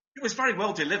 It was very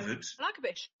well delivered. I like a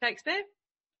bit Shakespeare.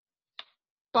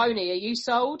 Boney, are you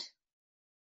sold?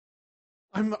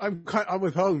 I'm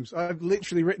with Holmes. I've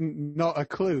literally written not a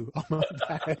clue on my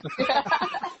pad.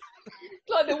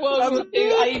 Like the World War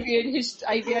II aviation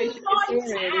historian.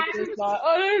 It's just like,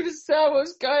 I don't understand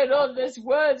what's going on. There's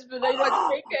words, but they don't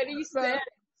make any sense.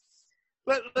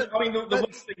 I mean, the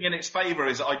one thing in its favour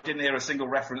is that I didn't hear a single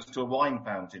reference to a wine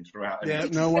fountain throughout. Yeah,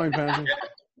 no wine fountain.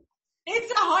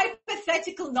 It's a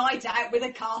hypothetical night out with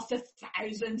a cast of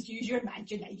thousands. Use your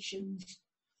imaginations.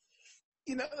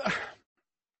 You know,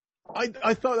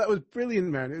 I thought that was brilliant,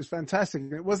 man. It was fantastic.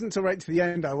 It wasn't until right to the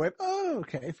end I went, oh,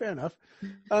 okay, fair enough.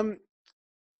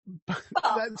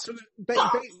 That's sort of,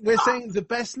 we're saying the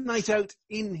best night out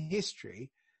in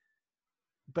history,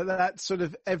 but that's sort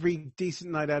of every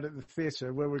decent night out at the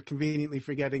theatre where we're conveniently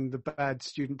forgetting the bad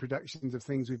student productions of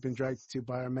things we've been dragged to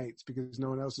by our mates because no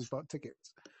one else has bought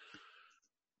tickets.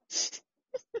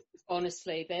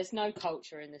 Honestly, there's no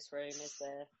culture in this room, is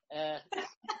there?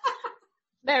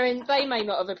 They may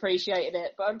not have appreciated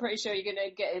it, but I'm pretty sure you're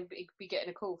going to be getting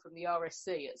a call from the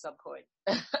RSC at some point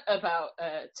about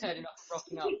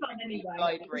rocking up when the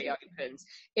library opens.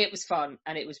 It was fun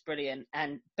and it was brilliant,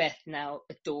 and Beth now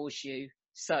adores you.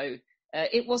 So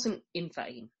it wasn't in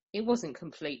vain. It wasn't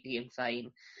completely in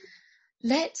vain.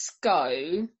 Let's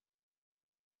go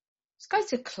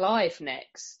to Clive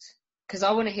next, because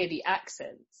I want to hear the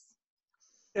accents.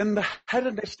 In the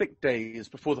hedonistic days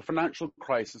before the financial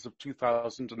crisis of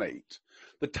 2008,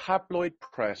 the tabloid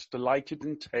press delighted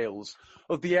in tales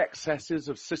of the excesses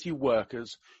of city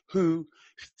workers who,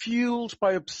 fueled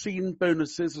by obscene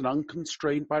bonuses and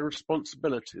unconstrained by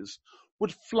responsibilities,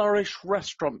 would flourish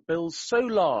restaurant bills so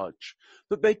large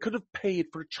that they could have paid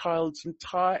for a child's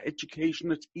entire education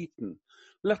at Eton,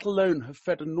 let alone have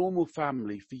fed a normal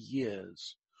family for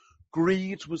years.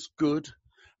 Greed was good,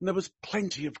 and there was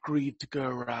plenty of greed to go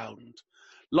around.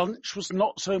 Lunch was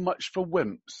not so much for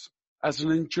wimps as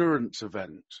an endurance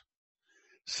event.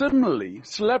 Similarly,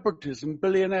 celebrities and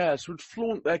billionaires would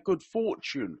flaunt their good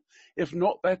fortune, if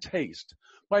not their taste,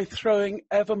 by throwing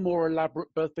ever more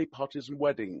elaborate birthday parties and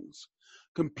weddings,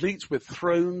 complete with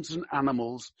thrones and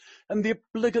animals and the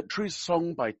obligatory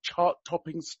song by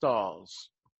chart-topping stars.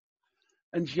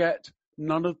 And yet,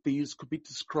 none of these could be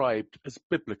described as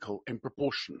biblical in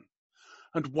proportion.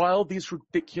 And while these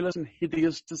ridiculous and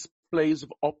hideous displays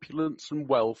of opulence and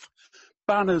wealth,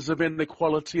 banners of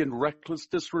inequality and reckless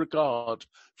disregard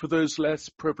for those less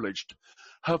privileged,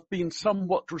 have been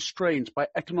somewhat restrained by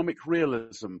economic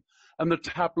realism and the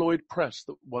tabloid press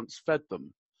that once fed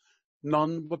them,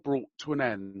 none were brought to an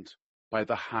end by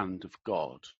the hand of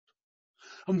God.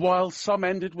 And while some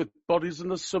ended with bodies in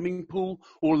the swimming pool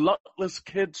or luckless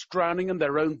kids drowning in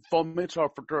their own vomit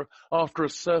after a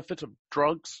surfeit of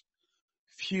drugs,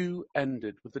 few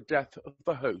ended with the death of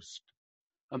the host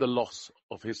and the loss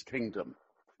of his kingdom.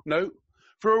 No,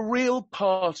 for a real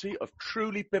party of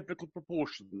truly biblical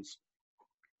proportions,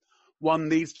 one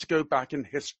needs to go back in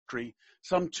history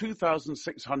some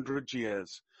 2,600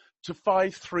 years to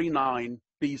 539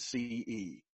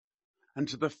 BCE and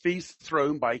to the feast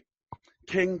thrown by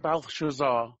King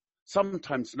Belshazzar,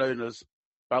 sometimes known as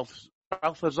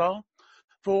Balthazar,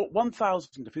 for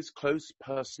 1,000 of his close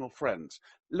personal friends.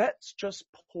 Let's just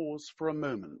pause for a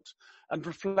moment and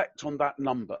reflect on that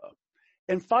number.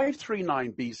 In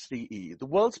 539 BCE, the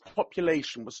world's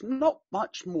population was not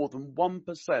much more than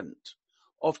 1%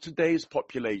 of today's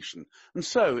population. And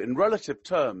so, in relative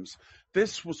terms,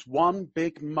 this was one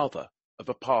big mother of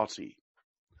a party.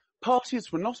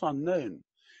 Parties were not unknown.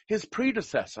 His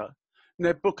predecessor,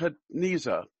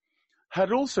 Nebuchadnezzar,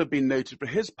 had also been noted for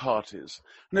his parties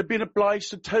and had been obliged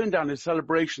to tone down his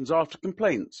celebrations after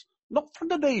complaints, not from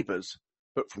the neighbours,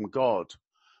 but from God.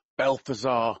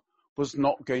 Balthazar was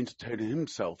not going to tone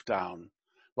himself down.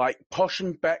 Like Posh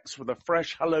and Becks with a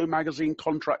fresh Hello magazine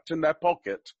contract in their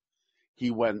pocket,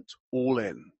 he went all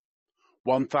in.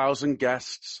 1,000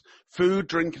 guests, food,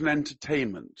 drink and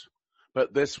entertainment.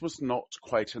 But this was not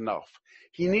quite enough.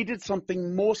 He needed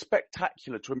something more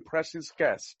spectacular to impress his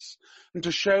guests and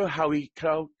to show how he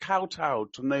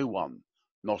kowtowed to no one,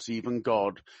 not even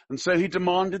God. And so he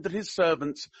demanded that his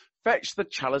servants fetch the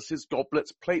chalices,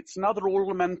 goblets, plates and other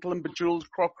ornamental and bejewelled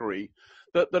crockery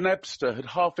that the Nebster had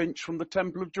half-inched from the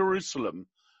Temple of Jerusalem,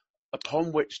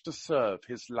 upon which to serve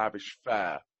his lavish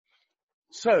fare.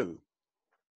 So,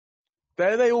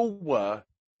 there they all were,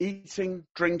 eating,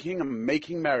 drinking and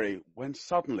making merry, when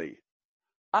suddenly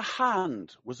a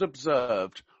hand was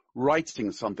observed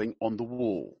writing something on the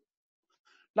wall.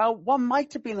 Now, one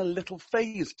might have been a little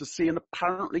fazed to see an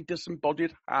apparently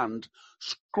disembodied hand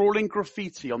scrawling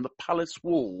graffiti on the palace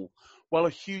wall while a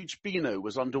huge beano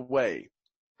was underway.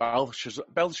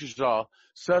 Belshazzar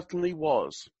certainly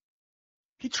was.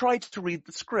 He tried to read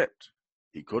the script.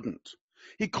 He couldn't.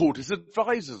 He called his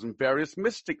advisors and various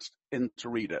mystics in to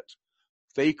read it.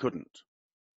 They couldn't.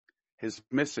 His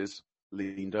missus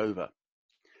leaned over.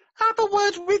 Have a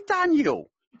word with Daniel.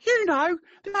 You know,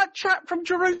 that chap from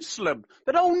Jerusalem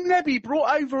that old Nebi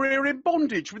brought over here in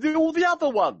bondage with all the other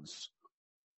ones.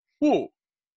 What?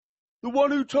 The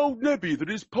one who told Nebi that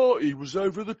his party was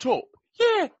over the top?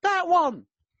 Yeah, that one.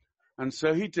 And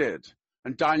so he did,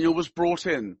 and Daniel was brought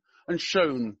in and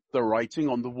shown the writing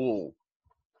on the wall.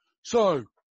 So,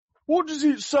 what does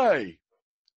it say?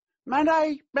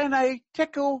 Mene, mene,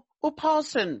 tekel,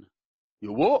 uparsin.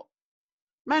 You what?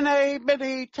 Mene,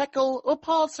 mene, tekel,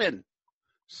 uparsin.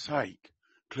 Sake,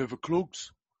 clever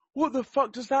clogs. What the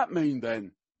fuck does that mean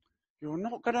then? You're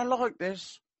not going to like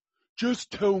this.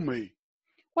 Just tell me.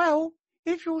 Well,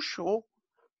 if you're sure.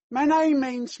 Mene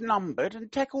means numbered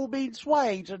and tekel means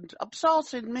weighed and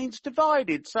upsarsin means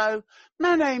divided. So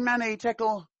mene, mene,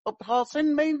 tekel,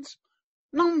 upsarsin means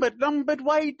numbered,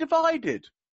 weighed, divided.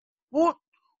 What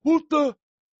the?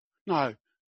 No,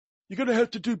 you're going to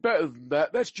have to do better than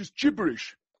that. That's just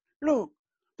gibberish. Look,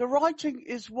 the writing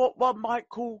is what one might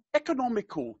call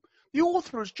economical. The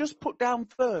author has just put down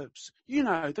verbs, you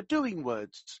know, the doing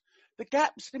words. The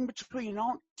gaps in between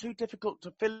aren't too difficult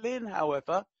to fill in,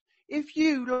 however. If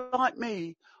you, like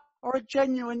me, are a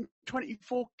genuine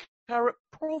 24-carat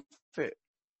prophet.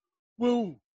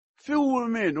 Well, fill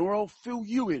them in or I'll fill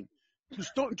you in. You're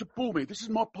starting to bore me. This is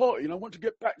my party and I want to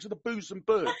get back to the booze and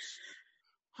birds.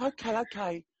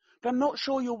 Okay. But I'm not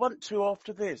sure you'll want to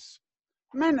after this.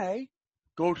 Mene,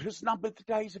 God has numbered the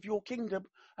days of your kingdom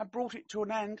and brought it to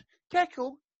an end.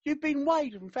 Tekel, you've been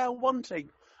weighed and found wanting.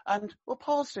 And,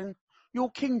 Upharsin,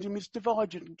 your kingdom is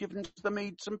divided and given to the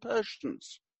Medes and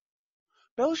Persians.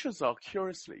 Belshazzar,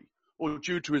 curiously, or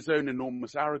due to his own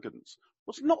enormous arrogance,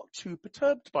 was not too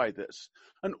perturbed by this,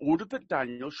 and ordered that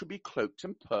Daniel should be cloaked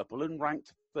in purple and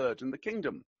ranked third in the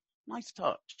kingdom. Nice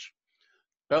touch.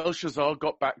 Belshazzar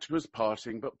got back to his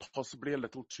partying, but possibly a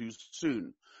little too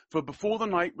soon, for before the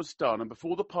night was done, and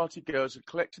before the party-goers had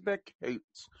collected their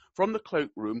coats from the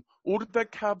cloakroom, ordered their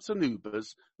cabs and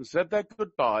Ubers, and said their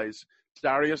goodbyes,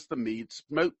 Darius the Mede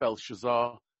smote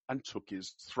Belshazzar and took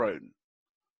his throne.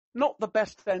 Not the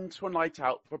best end to a night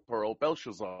out for poor old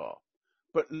Belshazzar.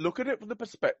 But look at it from the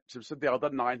perspectives of the other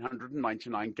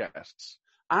 999 guests,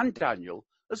 and Daniel,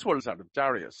 as well as that of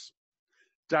Darius.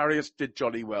 Darius did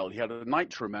jolly well. He had a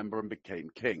night to remember and became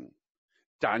king.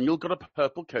 Daniel got a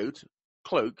purple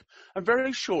cloak, and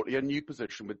very shortly a new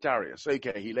position with Darius.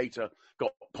 Okay, he later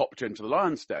got popped into the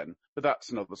lion's den, but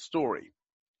that's another story.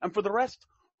 And for the rest,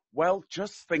 well,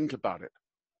 just think about it.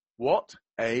 What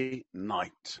a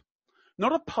night.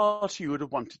 Not a party you would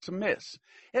have wanted to miss.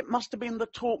 It must have been the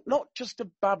talk not just of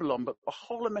Babylon, but the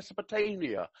whole of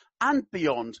Mesopotamia and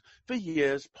beyond for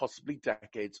years, possibly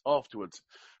decades afterwards.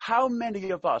 How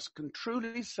many of us can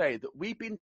truly say that we've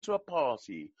been to a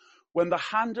party when the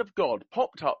hand of God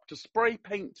popped up to spray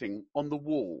painting on the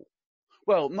wall?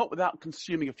 Well, not without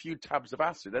consuming a few tabs of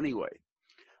acid anyway.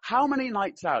 How many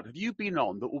nights out have you been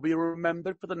on that will be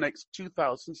remembered for the next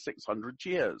 2,600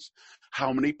 years?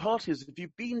 How many parties have you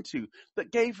been to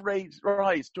that gave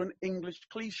rise to an English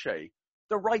cliche,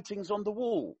 the writings on the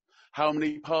wall? How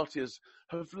many parties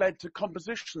have led to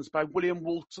compositions by William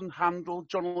Walton, Handel,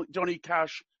 Johnny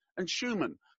Cash and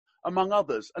Schumann, among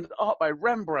others, and art by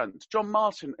Rembrandt, John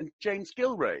Martin and James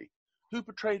Gilray, who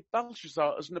portrayed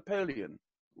Belshazzar as Napoleon?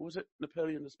 Or was it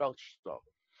Napoleon as Belshazzar?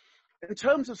 In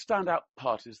terms of standout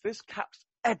parties, this caps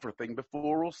everything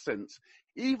before or since.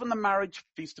 Even the marriage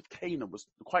feast of Cana was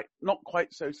not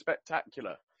quite so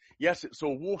spectacular. Yes, it saw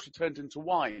water turned into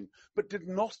wine, but did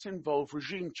not involve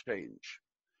regime change.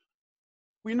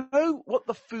 We know what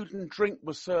the food and drink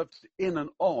was served in and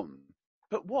on,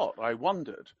 but what, I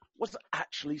wondered, was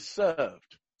actually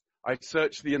served? I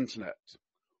searched the internet.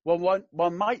 Well,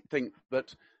 one might think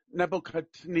that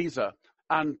Nebuchadnezzar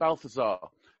and Balthazar,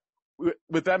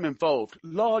 with them involved,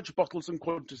 large bottles and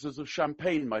quantities of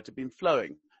champagne might have been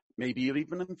flowing, maybe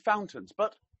even in fountains,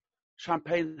 but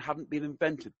champagne hadn't been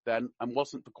invented then and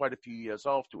wasn't for quite a few years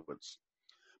afterwards.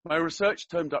 My research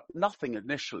turned up nothing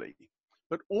initially,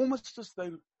 but almost as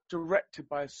though directed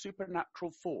by a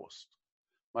supernatural force,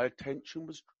 my attention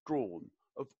was drawn,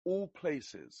 of all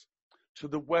places, to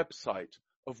the website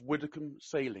of Widdicombe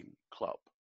Sailing Club.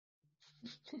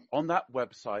 On that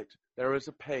website, there is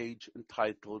a page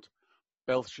entitled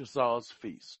Belshazzar's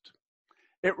Feast.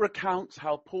 It recounts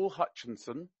how Paul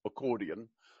Hutchinson, accordion,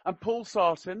 and Paul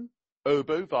Sartin,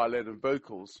 oboe, violin and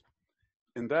vocals,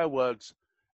 in their words,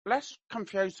 less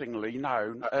confusingly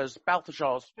known as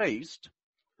Balthazar's Feast,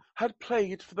 had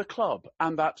played for the club,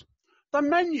 and that the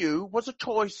menu was a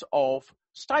choice of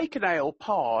steak and ale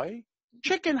pie,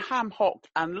 chicken ham hock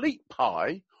and leek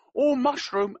pie, or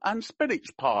mushroom and spinach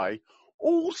pie,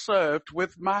 all served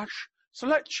with mash,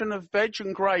 selection of veg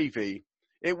and gravy.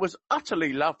 It was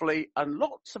utterly lovely, and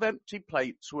lots of empty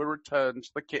plates were returned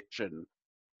to the kitchen.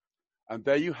 And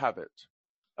there you have it,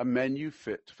 a menu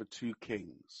fit for 2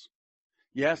 kings.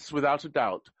 Yes, without a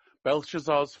doubt,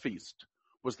 Belshazzar's feast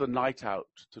was the night out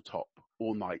to top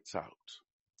all nights out.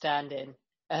 Standing.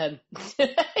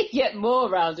 Yet more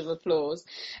round of applause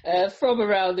from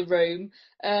around the room.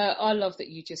 I love that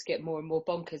you just get more and more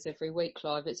bonkers every week,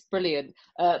 Clive. It's brilliant.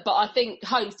 But I think,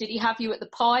 Holmes, did he have you at the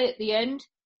pie at the end?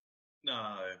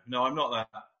 No, I'm not that.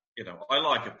 I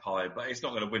like a pie, but it's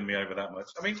not going to win me over that much.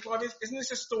 I mean, Clive, isn't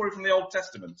this a story from the Old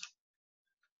Testament?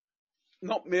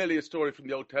 Not merely a story from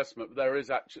the Old Testament, but there is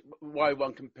actually, why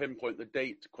one can pinpoint the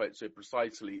date quite so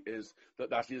precisely is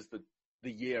that is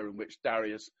the year in which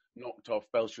Darius knocked off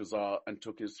Belshazzar and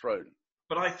took his throne.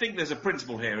 But I think there's a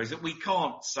principle here, is that we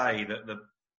can't say that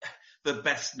the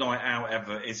best night out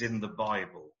ever is in the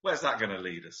Bible. Where's that going to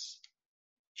lead us?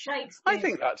 Shakespeare. I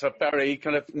think that's a very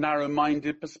kind of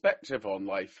narrow-minded perspective on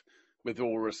life, with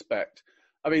all respect.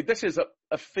 I mean, this is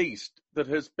a feast that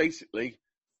has basically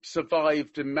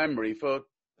survived in memory for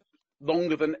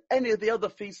longer than any of the other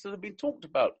feasts that have been talked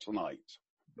about tonight.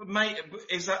 But mate,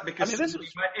 is that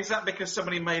because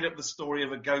somebody made up the story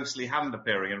of a ghostly hand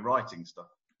appearing and writing stuff?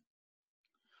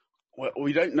 Well,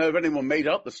 we don't know if anyone made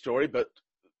up the story, but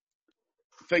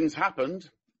things happened.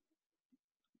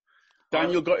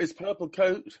 Daniel got his purple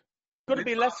coat. Got to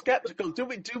be less sceptical. Do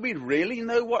we really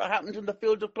know what happened in the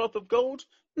field of cloth of gold?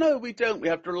 No, we don't. We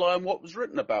have to rely on what was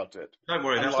written about it. Don't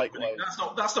worry,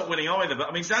 that's not winning either. But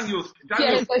I mean, Daniel.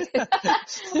 Yeah,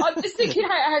 I'm just thinking,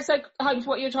 Holmes,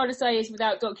 what you're trying to say is,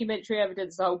 without documentary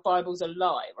evidence, the whole Bible's a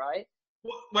lie, right?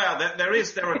 Well, there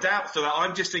are doubts to that.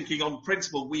 I'm just thinking, on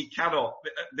principle, we cannot,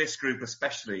 this group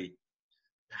especially,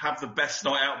 have the best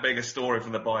night out being a story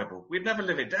from the Bible. We'd never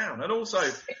live it down. And also,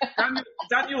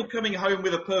 Daniel coming home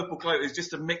with a purple cloak is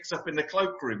just a mix-up in the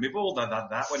cloakroom. We've all done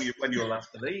that when you're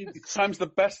last to leave. Sometimes the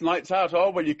best nights out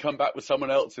are when you come back with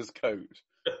someone else's coat.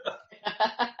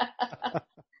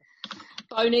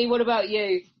 Boney, what about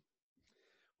you?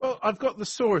 Well, I've got the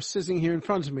source sitting here in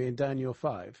front of me in Daniel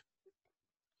 5.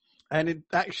 And it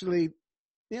actually,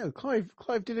 Clive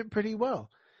did it pretty well.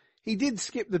 He did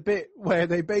skip the bit where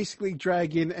they basically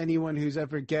drag in anyone who's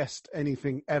ever guessed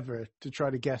anything ever to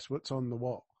try to guess what's on the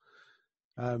wall.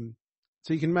 So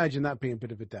you can imagine that being a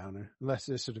bit of a downer, unless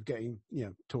they're sort of getting,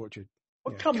 tortured.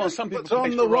 Well, come on, something it's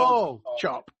on the wall,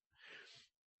 chop.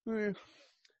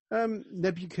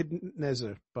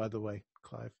 Nebuchadnezzar, by the way,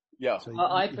 Clive. Yeah. So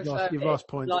I prefer you've lost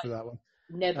points for that one.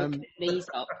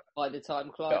 Nebuchadnezzar by the time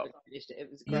Clive had finished it.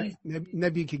 It was great.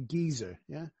 Nebuchadnezzar,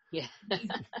 yeah? Yeah.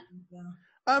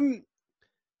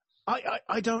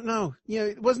 I don't know.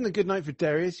 It wasn't a good night for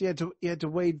Darius. He had to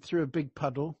wade through a big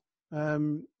puddle.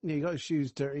 He got his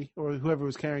shoes dirty, or whoever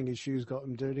was carrying his shoes got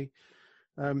them dirty.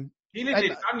 He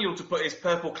needed Daniel to put his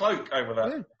purple cloak over that.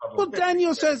 Yeah. Well,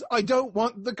 Daniel says, I don't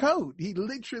want the coat. He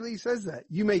literally says that.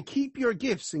 You may keep your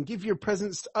gifts and give your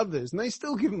presents to others. And they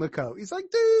still give him the coat. He's like,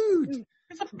 dude.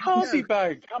 It's a party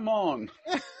bag. Come on.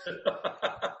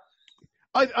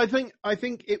 I think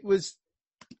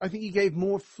he gave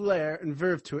more flair and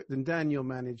verve to it than Daniel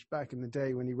managed back in the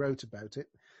day when he wrote about it.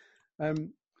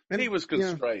 And he was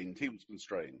constrained. He was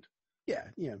constrained. Yeah.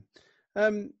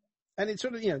 And it's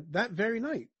sort of, that very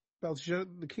night, Belshazzar,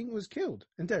 the king, was killed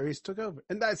and Darius took over.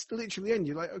 And that's literally the end.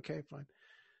 You're like, okay, fine.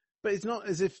 But it's not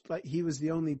as if he was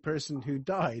the only person who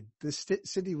died. The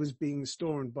city was being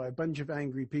stormed by a bunch of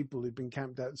angry people who'd been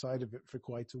camped outside of it for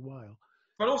quite a while.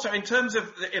 But also, in terms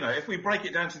of, if we break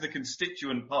it down to the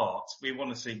constituent parts, we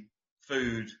want to see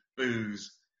food,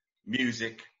 booze,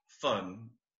 music, fun.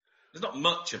 There's not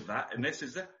much of that in this,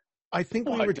 is there? I think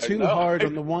we were too hard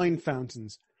on the wine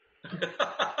fountains.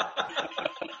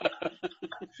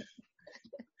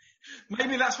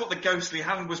 Maybe that's what the ghostly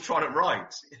hand was trying to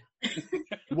write.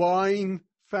 Wine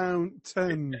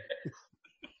fountain.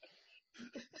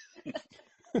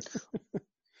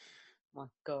 My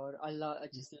God, I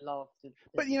just laughed.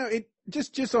 But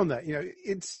just on that,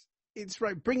 it's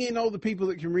right. Bring in all the people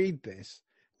that can read this,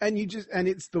 and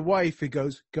it's the wife who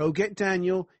goes, "Go get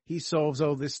Daniel. He solves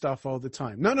all this stuff all the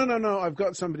time." No. I've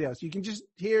got somebody else. You can just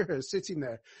hear her sitting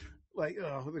there, with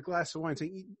a glass of wine,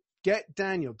 saying, "Get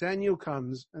Daniel." Daniel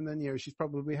comes, and then she's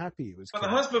probably happy he was. But the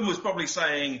husband was probably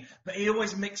saying, "But he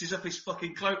always mixes up his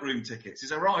fucking cloakroom tickets. Is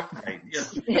that right, mate?"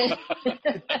 Yeah.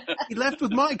 He left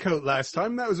with my coat last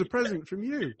time. That was a present from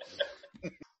you.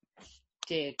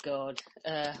 dear God.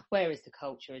 Where is the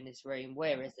culture in this room?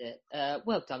 Where is it?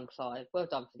 Well done, Clive. Well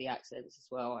done for the accents as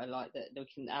well. I like that we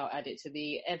can now add it to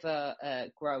the ever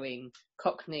growing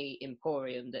Cockney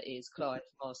emporium that is Clive's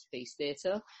Masterpiece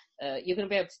Theatre. You're going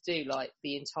to be able to do like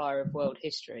the entire of world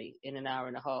history in an hour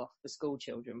and a half for school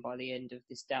children by the end of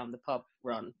this down the pub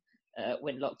run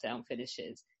when lockdown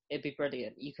finishes. It'd be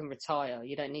brilliant. You can retire.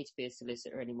 You don't need to be a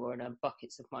solicitor anymore and earn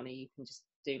buckets of money. You can just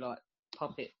do like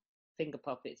finger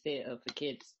puppet theatre for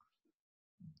kids.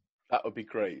 That would be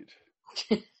great.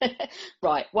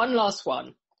 Right, one last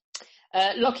one.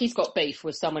 Lockie's got beef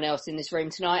with someone else in this room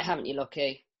tonight, haven't you,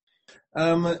 Lockie?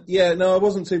 Yeah, no, I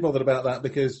wasn't too bothered about that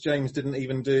because James didn't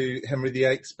even do Henry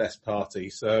VIII's best party,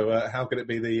 so how could it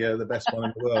be the best one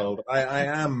in the world? I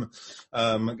am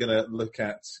going to look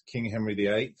at King Henry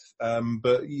VIII,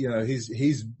 but you know,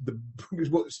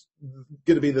 what's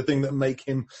going to be the thing that make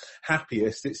him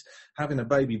happiest? It's having a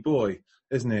baby boy,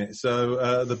 isn't it?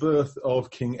 So the birth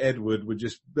of King Edward would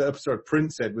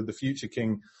Prince Edward, the future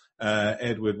King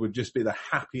Edward, would just be the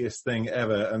happiest thing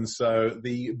ever, and so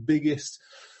the biggest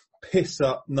piss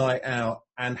up night out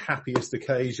and happiest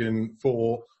occasion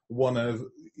for one of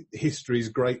history's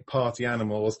great party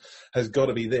animals has got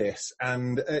to be this.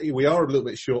 And we are a little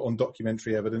bit short on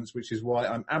documentary evidence, which is why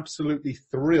I'm absolutely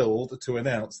thrilled to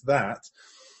announce that,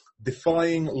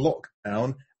 defying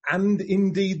lockdown and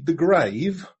indeed the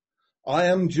grave, I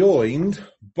am joined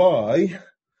by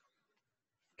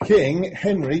King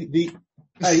Henry VIII.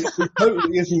 It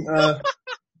totally isn't a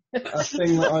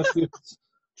thing that I've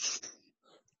just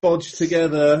bodged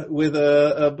together with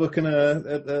a book and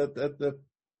a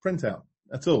printout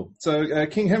at all. So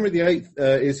King Henry VIII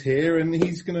is here, and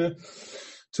he's going to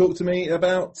talk to me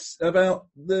about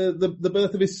the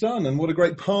birth of his son and what a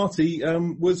great party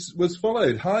was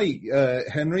followed. Hi,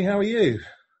 Henry, how are you?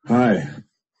 Hi.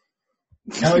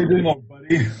 How are you doing,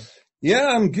 everybody? Yeah,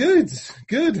 I'm good.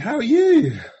 Good. How are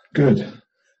you? Good.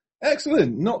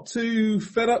 Excellent. Not too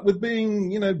fed up with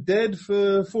being, dead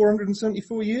for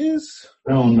 474 years?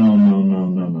 Oh,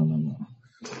 no.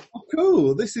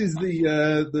 Cool. This is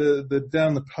the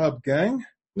Down the Pub gang.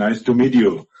 Nice to meet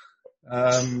you.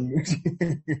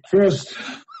 First,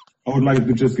 I would like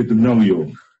to just get to know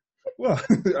you. Well,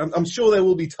 I'm sure there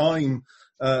will be time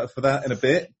for that in a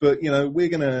bit, but we're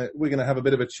gonna have a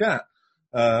bit of a chat.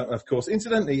 Of course.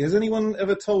 Incidentally, has anyone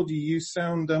ever told you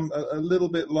sound a little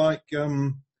bit like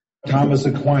Thomas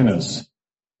Aquinas?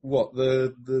 What,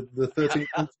 the 13th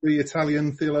century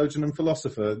Italian theologian and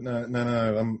philosopher?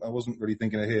 No, I wasn't really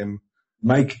thinking of him.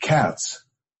 Mike Katz.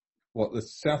 What, the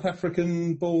South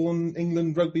African-born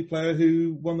England rugby player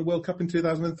who won the World Cup in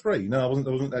 2003? No, I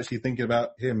wasn't actually thinking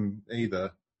about him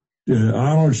either.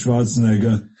 Arnold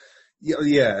Schwarzenegger.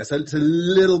 Yeah, so it's a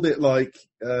little bit like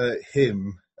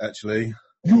him, actually.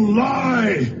 You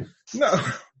lie! No.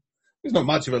 It's not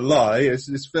much of a lie.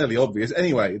 It's fairly obvious.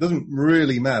 Anyway, it doesn't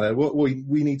really matter. What we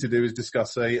need to do is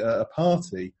discuss a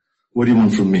party. What do you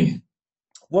want from me?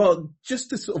 Well, just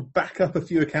to sort of back up a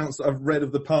few accounts that I've read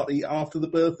of the party after the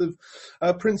birth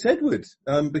of Prince Edward,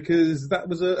 because that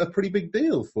was a pretty big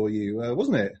deal for you,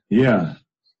 wasn't it? Yeah.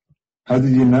 How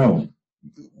did you know?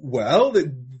 Well,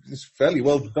 it's fairly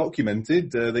well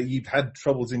documented that you've had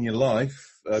troubles in your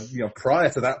life, prior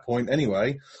to that point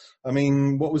anyway. I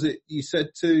mean, what was it you said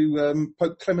to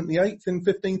Pope Clement VIII in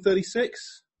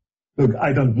 1536? Look,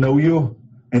 I don't know you,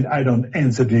 and I don't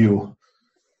answer to you.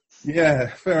 Yeah,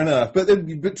 fair enough.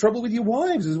 But trouble with your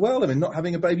wives as well. I mean, not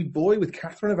having a baby boy with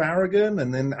Catherine of Aragon,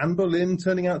 and then Anne Boleyn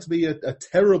turning out to be a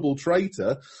terrible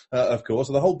traitor, of course.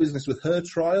 So the whole business with her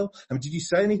trial. I mean, did you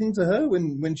say anything to her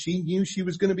when she knew she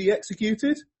was going to be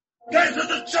executed? Get to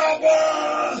the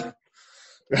chopper!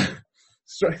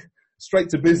 Straight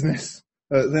to business.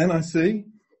 Then I see.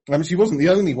 I mean, she wasn't the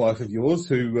only wife of yours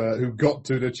who got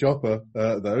to the chopper,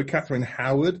 though. Catherine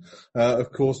Howard,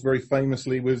 of course, very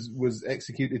famously was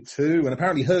executed too, and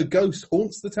apparently her ghost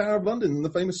haunts the Tower of London in the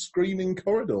famous Screaming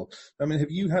Corridor. I mean,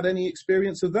 have you had any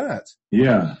experience of that?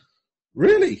 Yeah.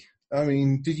 Really? I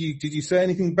mean, did you say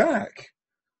anything back?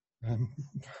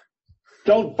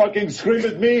 Don't fucking scream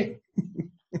at me!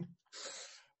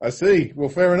 I see. Well,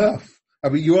 fair enough. I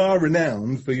mean, you are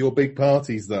renowned for your big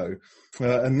parties, though.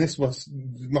 And this must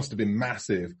have been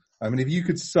massive. I mean, if you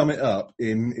could sum it up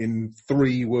in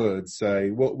 3 words,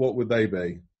 say, what would they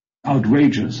be?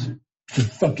 Outrageous. You're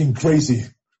fucking crazy.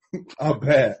 I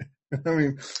bet. I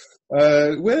mean,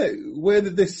 where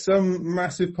did this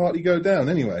massive party go down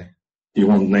anyway? You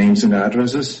want names and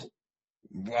addresses?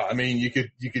 Well, I mean, you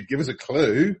could give us a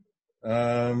clue.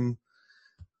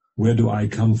 Where do I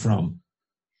come from?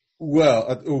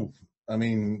 Well, I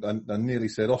mean, I nearly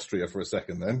said Austria for a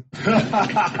second then.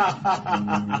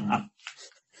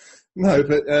 No,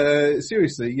 but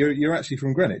seriously, you're actually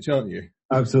from Greenwich, aren't you?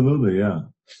 Absolutely, yeah.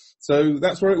 So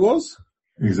that's where it was?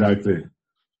 Exactly.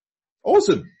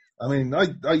 Awesome. I mean,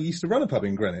 I used to run a pub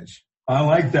in Greenwich. I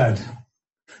like that.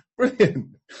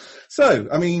 Brilliant. So,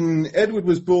 I mean, Edward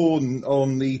was born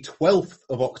on the 12th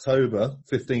of October,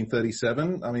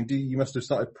 1537. I mean, you must have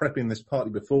started prepping this party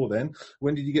before then.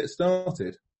 When did you get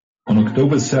started? On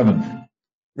October 7th.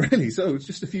 Really? So it's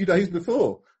just a few days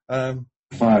before.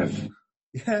 5.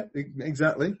 Yeah,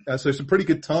 exactly. So some pretty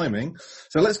good timing.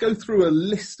 So let's go through a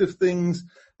list of things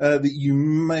that you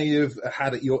may have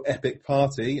had at your epic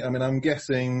party. I mean, I'm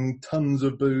guessing tons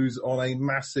of booze on a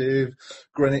massive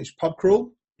Greenwich pub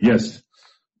crawl. Yes.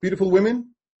 Beautiful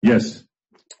women. Yes.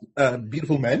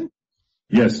 Beautiful men.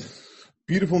 Yes.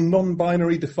 Beautiful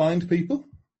non-binary defined people.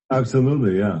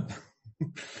 Absolutely, yeah.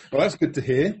 Well, that's good to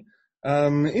hear.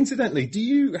 Incidentally, do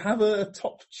you have a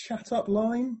top chat up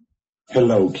line?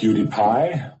 Hello, cutie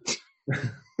pie.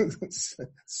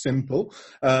 Simple,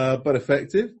 but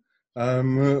effective.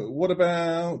 What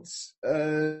about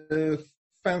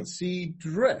fancy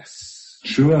dress?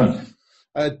 Sure.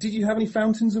 Did you have any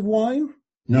fountains of wine?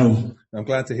 No. I'm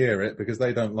glad to hear it because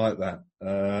they don't like that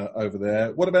over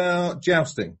there. What about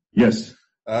jousting? Yes.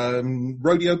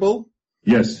 Rodeo bull?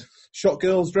 Yes. Shot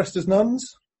girls dressed as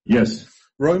nuns? Yes.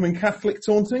 Roman Catholic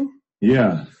taunting?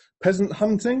 Yeah. Peasant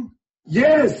hunting?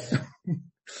 Yes.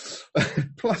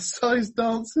 Plus size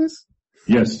dances?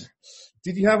 Yes.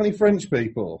 Did you have any French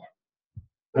people?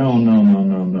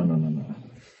 No.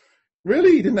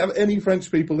 Really? You didn't have any French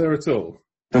people there at all?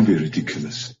 Don't be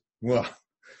ridiculous. Well,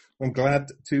 I'm glad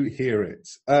to hear it.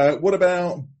 What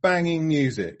about banging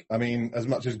music? I mean, as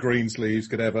much as Greensleeves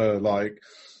could ever,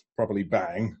 properly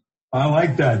bang. I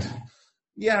like that.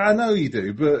 Yeah, I know you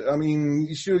do, but, I mean,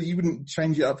 you sure you wouldn't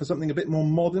change it up for something a bit more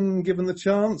modern, given the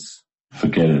chance?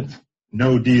 Forget it.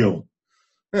 No deal.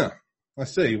 Yeah, I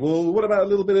see. Well, what about a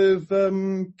little bit of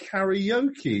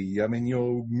karaoke? I mean,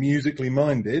 you're musically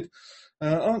minded,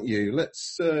 aren't you?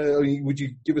 Would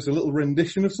you give us a little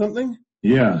rendition of something?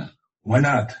 Yeah, why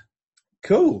not?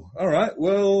 Cool. All right.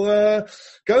 Well,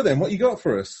 go then. What you got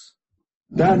for us?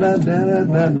 Da da da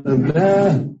da da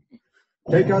da.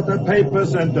 Take out the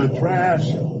papers and the trash,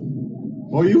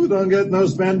 or you don't get no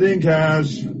spending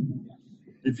cash.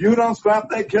 If you don't scrub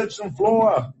the kitchen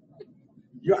floor,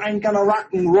 you ain't gonna rock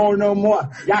and roll no more.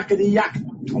 Yakety yak,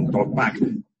 don't talk back.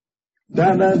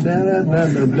 Da da da da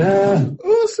da da.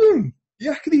 Awesome.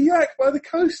 Yakety Yak by the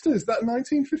Coasters, that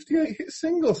 1958 hit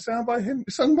single, sung by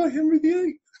Henry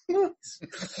VIII. Nice.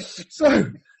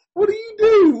 So, what do you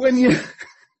do when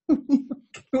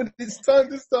it's time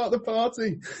to start the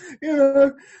party?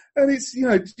 And it's,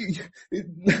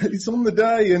 it's on the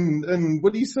day, and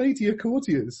what do you say to your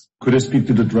courtiers? Could I speak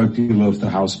to the drug dealer of the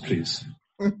house, please?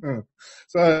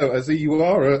 So, I see you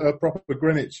are a proper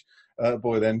Greenwich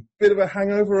boy then. Bit of a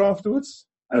hangover afterwards?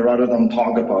 I'd rather don't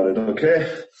talk about it,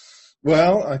 okay?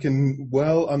 Well, I can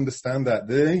well understand that.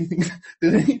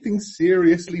 Did anything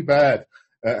seriously bad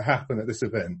happen at this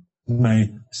event? My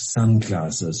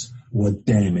sunglasses were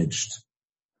damaged.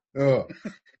 Oh,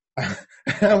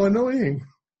 how annoying.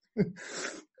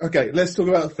 Okay, let's talk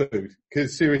about food,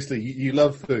 because seriously, you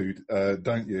love food,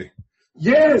 don't you?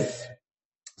 Yes!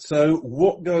 So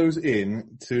what goes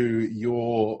into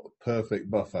your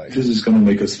perfect buffet? This is going to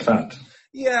make us fat.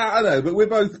 Yeah, I know, but we're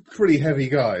both pretty heavy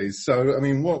guys. So, I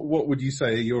mean, what would you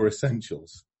say are your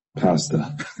essentials?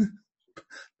 Pasta.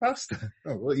 Pasta.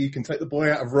 Oh, well, you can take the boy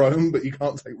out of Rome, but you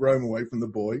can't take Rome away from the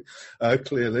boy,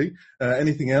 clearly.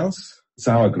 Anything else?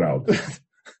 Sauerkraut.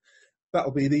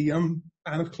 That'll be the Anne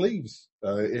of Cleves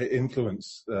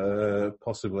influence,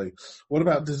 possibly. What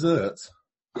about dessert?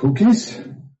 Cookies?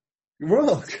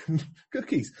 Well,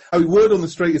 cookies. I mean, word on the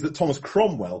street is that Thomas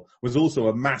Cromwell was also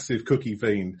a massive cookie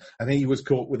fiend, and he was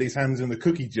caught with his hands in the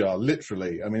cookie jar,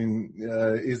 literally. I mean,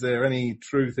 is there any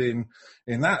truth in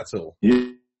that at all?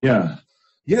 Yeah.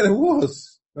 Yeah, there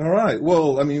was. All right.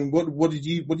 Well, I mean, what did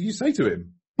you say to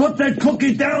him? Put that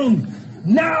cookie down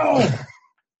now!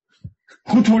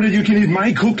 Who told you you can eat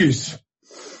my cookies?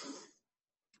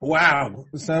 Wow,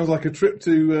 it sounds like a trip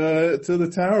to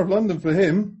the Tower of London for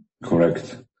him.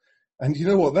 Correct. And you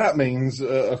know what that means,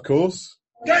 of course?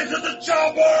 Get to the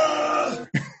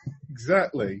chopper!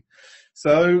 Exactly.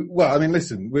 So, well, I mean,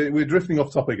 listen, we're drifting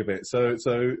off topic a bit. So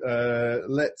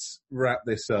let's wrap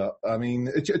this up. I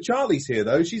mean, Charlie's here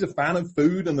though. She's a fan of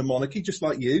food and the monarchy, just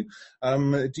like you.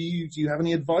 Do you have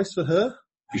any advice for her?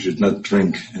 You should not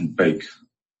drink and bake.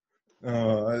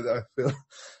 Oh, I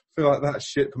feel like that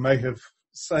ship may have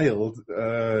sailed,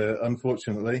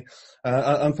 unfortunately.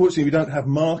 Unfortunately, we don't have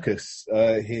Marcus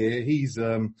here. He's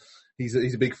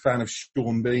he's a big fan of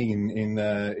Sean Bean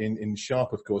in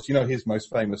Sharp, of course. You know his most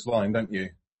famous line, don't you?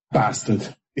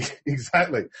 Bastard.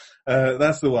 Exactly.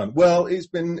 That's the one. Well, it's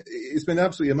been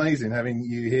absolutely amazing having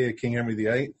you here, King Henry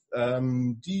VIII.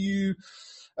 Do you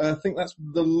think that's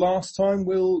the last time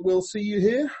we'll see you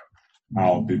here?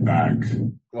 I'll be back.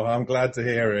 Well, I'm glad to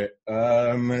hear it.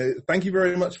 Thank you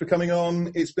very much for coming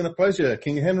on. It's been a pleasure,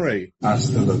 King Henry.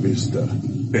 Hasta la vista,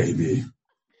 baby.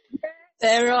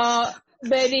 There are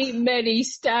many, many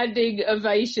standing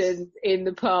ovations in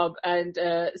the pub and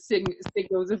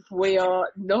signals of we are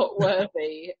not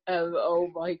worthy. Oh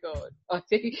my God. I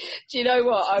think, do you know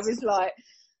what? I was like,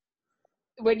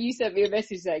 when you sent me a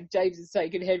message saying James has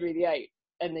taken Henry VIII,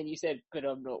 and then you said, but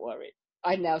I'm not worried.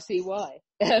 I now see why.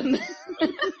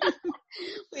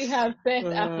 We have Beth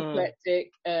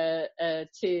apoplectic,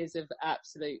 tears of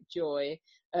absolute joy.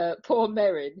 Poor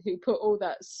Merrin, who put all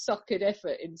that suckered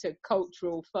effort into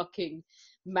cultural fucking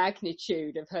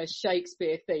magnitude of her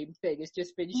Shakespeare themed thing, has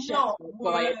just been shut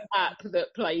by an app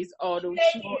that plays Arnold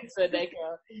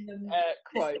Schwarzenegger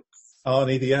quotes.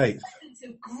 Arnie the Eighth. It's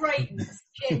a greatness,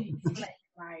 genuinely.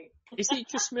 Right. Is it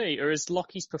just me, or has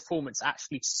Lockie's performance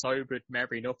actually sobered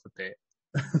Merrin up a bit?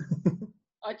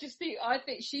 I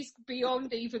think she's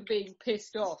beyond even being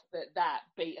pissed off that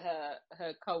beat her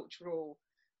cultural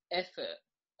effort.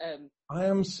 I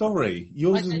am sorry.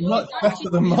 Yours is much better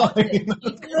than mine.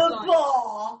 The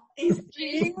bar is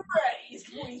being raised.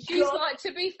 She's like,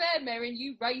 to be fair, Merrin,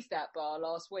 you raised that bar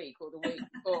last week or the week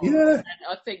before. Yeah. And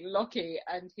I think Lockie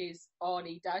and his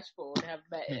Arnie dashboard have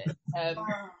met it.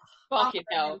 Fucking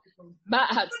hell.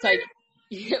 Matt had to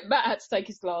take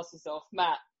his glasses off.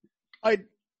 Matt. I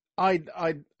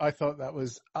thought that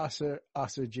was utter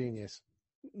genius.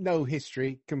 No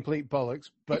history, complete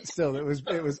bollocks, but still, it was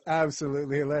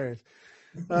absolutely hilarious.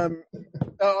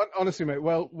 Honestly, mate,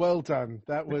 well done.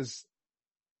 That was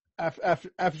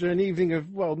after an evening of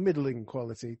middling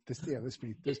quality. Let's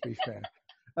be fair.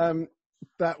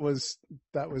 That was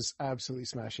absolutely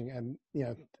smashing, and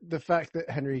the fact that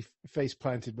Henry face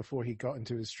planted before he got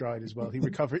into his stride as well. He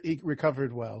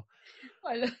recovered well.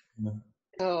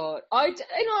 God, on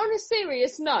a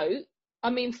serious note, I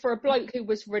mean, for a bloke who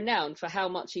was renowned for how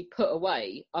much he put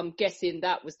away, I'm guessing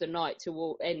that was the night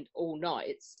to end all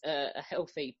nights. A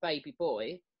healthy baby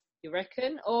boy, you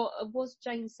reckon? Or was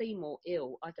Jane Seymour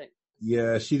ill? I don't.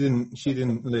 Yeah, she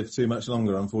didn't live too much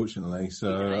longer, unfortunately.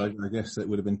 So Okay. I guess it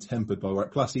would have been tempered by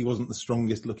work. Plus, he wasn't the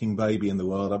strongest looking baby in the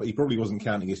world. He probably wasn't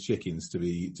counting his chickens, to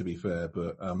be fair.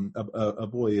 But a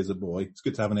boy is a boy. It's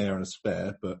good to have an heir and a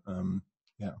spare. But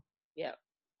yeah. Yeah,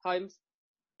 Holmes.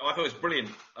 I thought it was brilliant.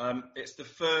 It's the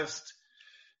first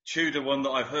Tudor one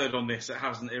that I've heard on this that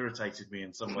hasn't irritated me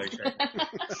in some way, shape.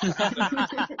 I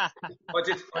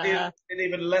did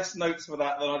even less notes for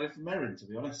that than I did for Merrin, to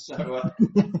be honest. So,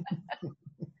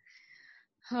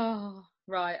 Oh,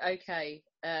 right, okay.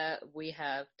 We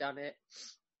have done it.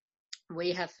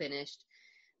 We have finished.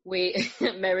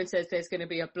 Merrin says there's going to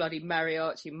be a bloody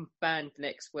mariachi band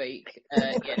next week.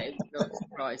 Yeah, it would not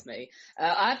surprise me.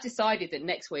 I've decided that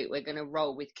next week we're going to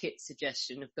roll with Kit's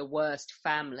suggestion of the worst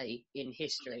family in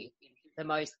history. The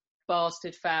most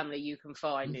bastard family you can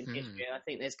find in history. I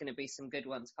think there's going to be some good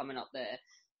ones coming up there.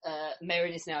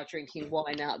 Merrin is now drinking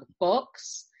wine out of the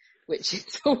box, which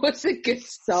is always a good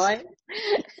sign.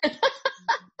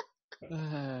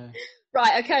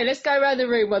 Right, okay, let's go around the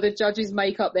room while the judges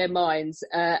make up their minds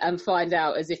and find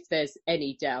out, as if there's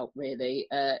any doubt, really,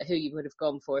 who you would have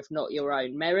gone for if not your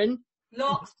own. Merrin?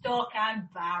 Lock, stock and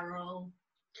barrel.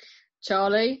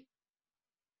 Charlie?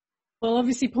 Well,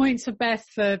 obviously points for Beth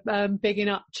for bigging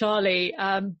up Charlie,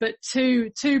 but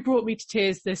two brought me to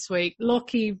tears this week.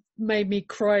 Lockie made me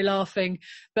cry laughing,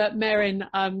 but Merrin,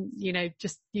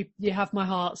 just you have my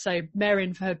heart. So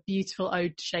Merrin for her beautiful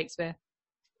ode to Shakespeare.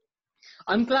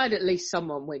 I'm glad at least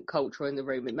someone went cultural in the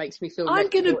room. It makes me feel I'm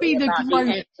going to be the grown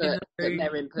effort that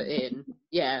Merrin put in.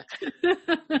 Yeah.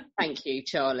 Thank you,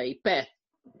 Charlie. Beth?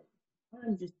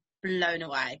 I'm just blown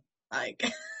away. Like,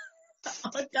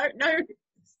 I don't know.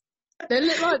 There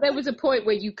looked like there was a point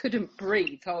where you couldn't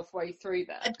breathe halfway through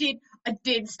that. I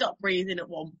did stop breathing at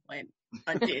one point.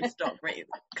 I did stop breathing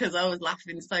because I was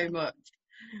laughing so much.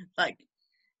 Like,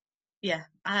 yeah,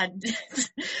 I had,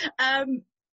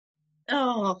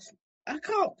 I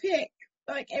can't pick.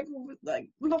 Like, everyone, like,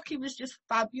 Lockie was just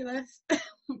fabulous.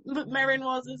 Merrin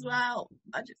was as well.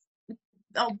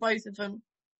 Both of them.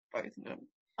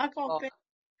 I can't pick.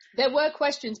 There were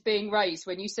questions being raised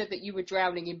when you said that you were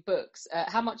drowning in books.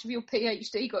 How much of your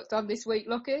PhD got done this week,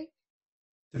 Lockie?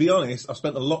 To be honest, I've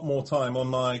spent a lot more time on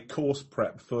my course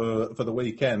prep for the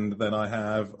weekend than I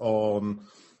have on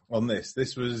this.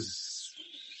 This was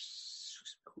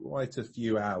quite a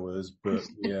few hours, but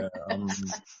yeah, a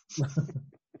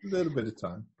little bit of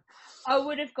time. I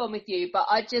would have gone with you, but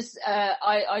I just,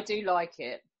 I do like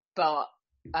it, but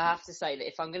I have to say that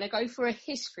if I'm going to go for a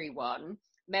history one,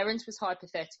 Merrin's was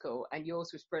hypothetical and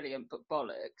yours was brilliant, but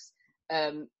bollocks.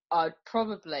 I'm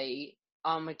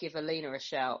going to give Alina a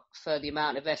shout for the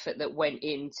amount of effort that went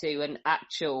into an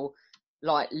actual,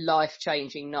 like,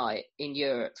 life-changing night in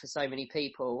Europe for so many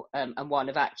people, and one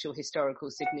of actual historical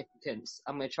significance.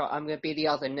 I'm going to be the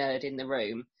other nerd in the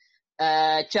room.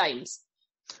 James.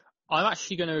 I'm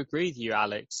actually going to agree with you,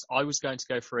 Alex. I was going to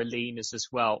go for Alina's as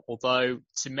well, although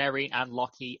to Merrin and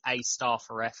Lockie, A star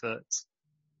for effort.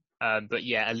 But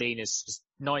yeah, Alina's was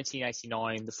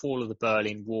 1989, the fall of the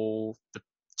Berlin Wall,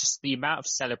 just the amount of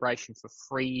celebration for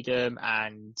freedom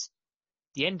and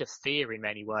the end of fear in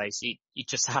many ways. It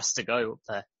just has to go up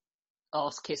there.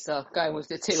 Arse kisser, going with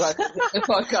the two the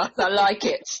podcast. I like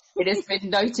it. It has been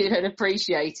noted and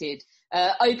appreciated.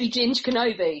 Obi-Ginge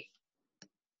Kenobi.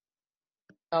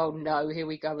 Oh no, here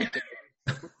we go again.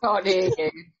 We can't hear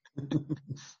you.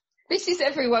 This is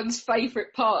everyone's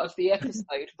favourite part of the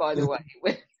episode, by the way,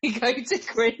 when we go to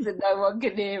Chris and no one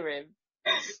can hear him.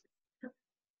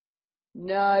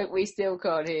 No, we still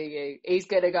can't hear you. He's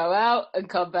going to go out and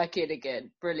come back in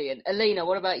again. Brilliant. Alina,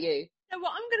 what about you? You know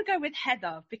what? I'm going to go with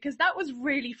Heather because that was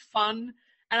really fun.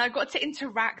 And I got to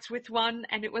interact with one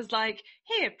and it was like,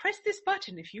 here, press this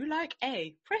button if you like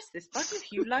A. Press this button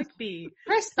if you like B.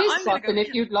 Press this button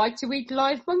if you'd like to eat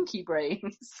live monkey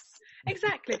brains.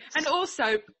 Exactly. And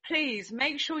also, please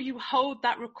make sure you hold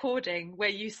that recording where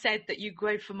you said that you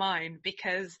go for mine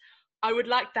because I would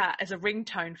like that as a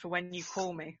ringtone for when you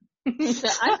call me. I'm going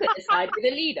to side with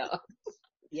the leader.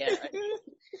 Yeah.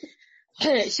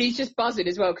 She's just buzzing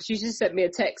as well because she just sent me a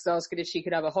text asking if she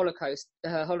could have a Holocaust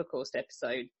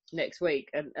episode next week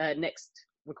and next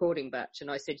recording batch, and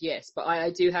I said yes. But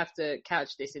I do have to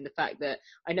couch this in the fact that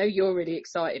I know you're really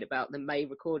excited about the May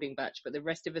recording batch, but the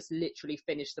rest of us literally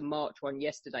finished the March one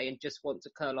yesterday and just want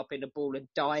to curl up in a ball and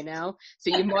die now.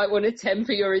 So you might want to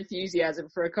temper your enthusiasm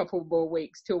for a couple more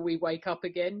weeks till we wake up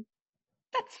again.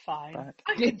 That's fine.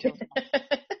 I can do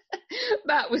that.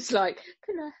 Matt was like,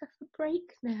 can I have a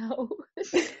break now?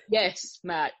 Yes,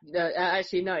 Matt.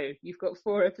 Actually, no. You've got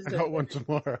 4 episodes. I got one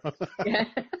tomorrow. Yeah.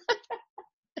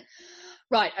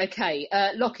 Right, okay.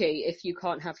 Lockie, if you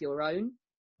can't have your own.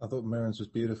 I thought Merrin's was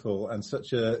beautiful and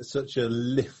such a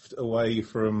lift away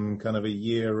from kind of a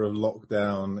year of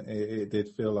lockdown. It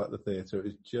did feel like the theatre.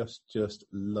 It was just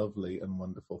lovely and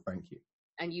wonderful. Thank you.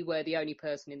 And you were the only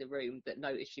person in the room that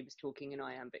noticed she was talking in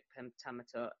iambic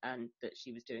pentameter and that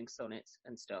she was doing sonnets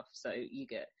and stuff. So you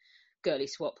get girly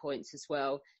swap points as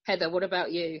well. Heather, what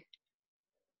about you?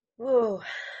 Oh,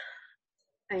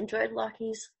 I enjoyed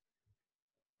Lockie's.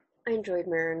 I enjoyed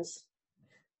Merrin's.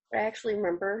 But I actually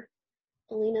remember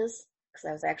Alina's because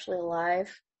I was actually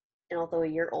alive. And although a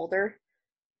year older,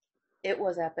 it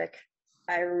was epic.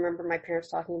 I remember my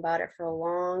parents talking about it for a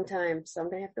long time. So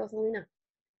I'm going to have to go with Alina.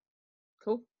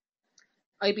 Cool.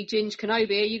 Obi-Ginge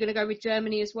Kenobi, are you going to go with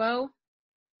Germany as well?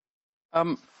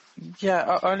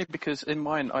 Yeah, only because in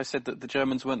mine I said that the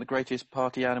Germans weren't the greatest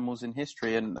party animals in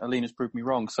history, and Alina's proved me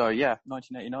wrong. So yeah,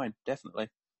 1989, definitely.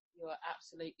 You are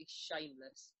absolutely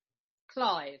shameless.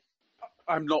 Clive.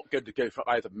 I'm not going to go for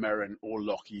either Merrin or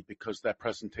Lockie because their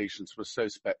presentations were so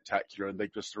spectacular and they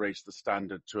just raised the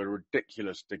standard to a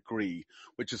ridiculous degree,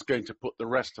 which is going to put the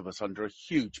rest of us under a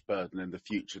huge burden in the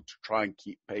future to try and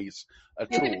keep pace at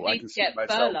all. I can see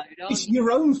myself. It's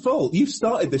your own fault. You've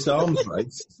started this arms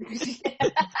race.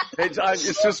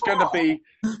 It's just going to be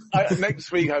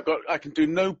next week. I can do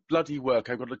no bloody work.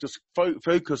 I've got to just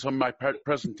focus on my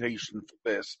presentation for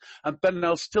this, and then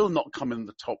they'll still not come in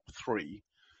the top 3.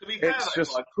 To be fair, it's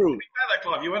just Clive, cruel. To be fair,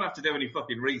 Clive, you won't have to do any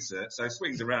fucking research, so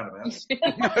swings and roundabouts.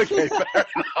 Okay,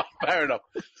 fair enough.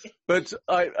 But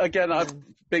I'm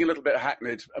being a little bit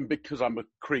hackneyed, and because I'm a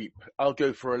creep, I'll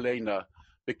go for Elena,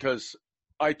 because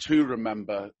I too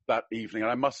remember that evening,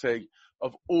 and I must say,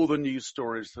 of all the news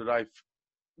stories that I've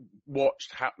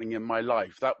watched happening in my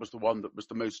life, that was the one that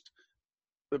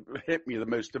hit me the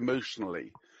most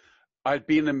emotionally. I'd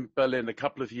been in Berlin a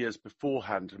couple of years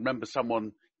beforehand. I remember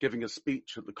someone giving a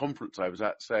speech at the conference I was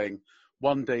at saying,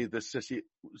 one day the city,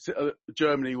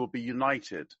 Germany will be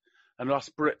united. And us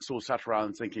Brits all sat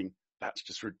around thinking, that's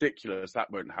just ridiculous. That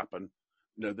won't happen.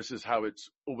 You know, this is how it's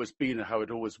always been and how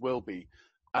it always will be.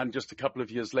 And just a couple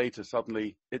of years later,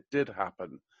 suddenly it did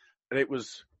happen.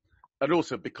 And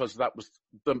also because that was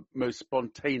the most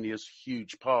spontaneous,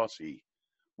 huge party,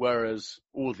 whereas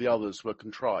all the others were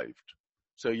contrived.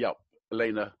 So, yeah,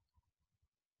 Elena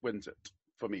wins it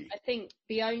for me. I think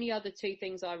the only other two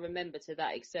things I remember to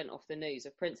that extent off the news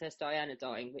are Princess Diana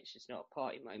dying, which is not a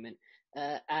party moment,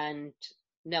 and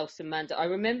Nelson Mandela. I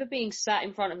remember being sat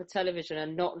in front of a television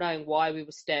and not knowing why we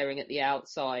were staring at the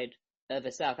outside of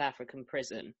a South African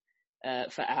prison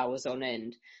for hours on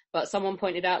end. But someone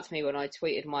pointed out to me when I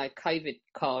tweeted my COVID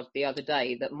card the other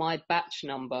day that my batch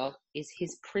number is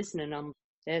his prisoner number.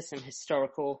 There's some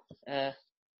historical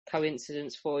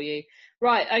coincidence for you.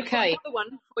 Right, okay. Another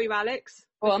one for you, Alex,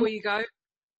 before you go.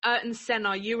 Ayrton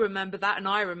Senna, you remember that, and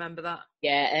I remember that.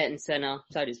 Yeah, Ayrton Senna.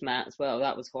 So does Matt as well.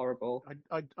 That was horrible.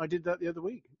 I did that the other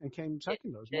week and came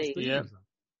second. I was much pleased with that.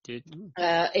 Did.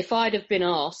 If I'd have been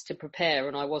asked to prepare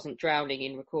and I wasn't drowning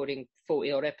in recording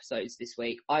 40 odd episodes this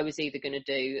week, I was either going to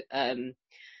do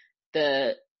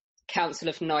the Council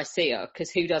of Nicaea,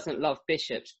 because who doesn't love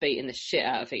bishops beating the shit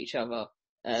out of each other,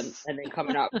 and then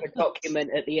coming up with a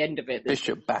document at the end of it that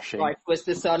Bishop bashing. Christ was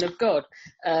the Son of God.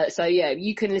 So yeah,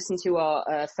 you can listen to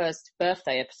our first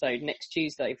birthday episode next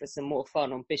Tuesday for some more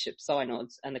fun on bishop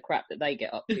synods and the crap that they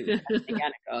get up to with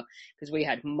Annika, because we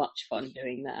had much fun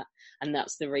doing that, and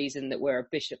that's the reason that we're a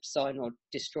bishop synod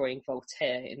destroying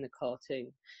Voltaire in the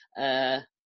cartoon.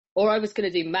 Or I was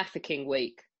going to do Mafeking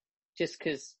Week, just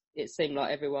because it seemed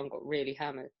like everyone got really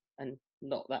hammered and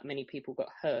not that many people got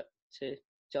hurt to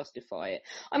justify it.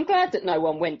 I'm glad that no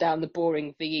one went down the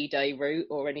boring VE Day route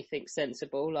or anything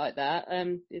sensible like that.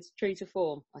 It's true to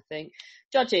form, I think.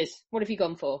 Judges, what have you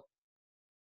gone for?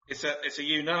 It's a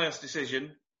unanimous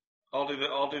decision. I'll do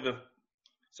the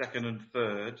second and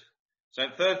third. So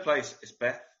in third place is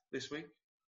Beth this week.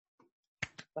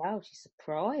 Wow, she's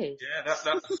surprised. Yeah,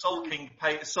 that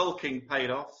sulking paid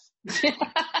off.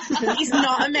 It's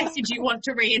not a message you want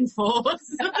to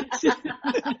reinforce.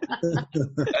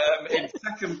 In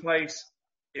second place,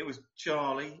 it was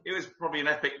Charlie. It was probably an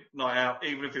epic night out,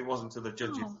 even if it wasn't to the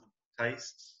judges'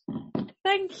 tastes.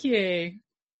 Thank you.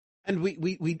 And we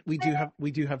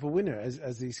do have a winner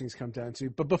as these things come down to.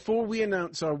 But before we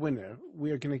announce our winner,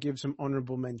 we are going to give some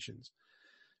honourable mentions,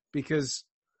 because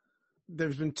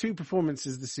there's been two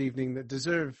performances this evening that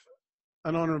deserve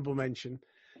an honourable mention.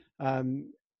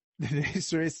 The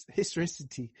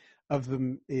historicity of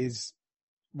them is,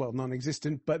 well,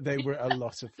 non-existent, but they were a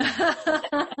lot of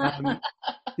fun.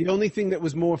 The only thing that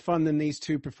was more fun than these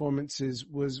two performances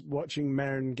was watching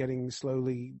Maren getting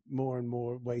slowly more and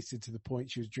more wasted to the point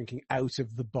she was drinking out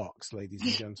of the box, ladies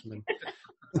and gentlemen.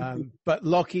 But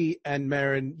Lockie and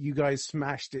Maren, you guys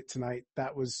smashed it tonight.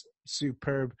 That was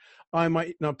superb. I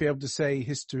might not be able to say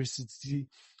historicity,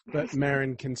 but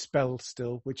Maren can spell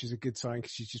still, which is a good sign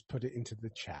because she's just put it into the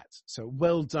chat. So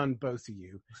well done, both of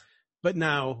you. But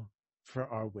now for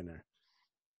our winner.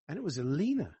 And it was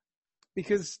Alina,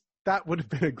 because that would have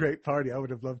been a great party. I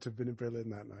would have loved to have been in Berlin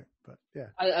that night. But yeah.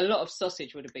 A lot of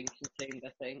sausage would have been consumed,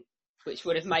 I think, which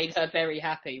would have made her very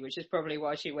happy, which is probably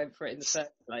why she went for it in the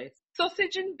first place.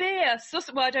 Sausage and beer.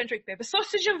 Well, I don't drink beer, but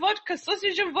sausage and vodka.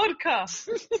 Sausage and vodka.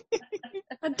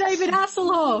 And David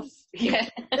Hasselhoff. Yeah.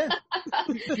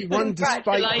 He won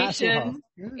despite Hasselhoff.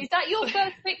 Yeah. Is that your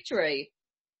first victory?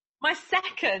 My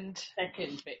second.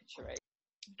 Second victory.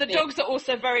 The dogs are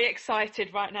also very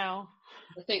excited right now.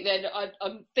 I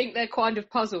think they're kind of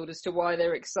puzzled as to why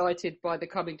they're excited by the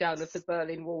coming down of the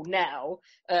Berlin Wall now,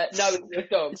 knowing the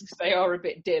dogs, because they are a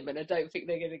bit dim, and I don't think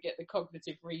they're going to get the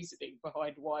cognitive reasoning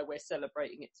behind why we're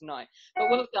celebrating it tonight. But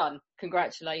well done.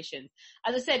 Congratulations.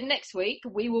 As I said, next week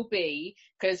we will be,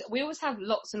 because we always have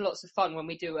lots and lots of fun when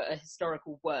we do a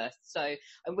historical worth. So,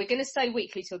 and we're going to stay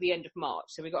weekly till the end of March.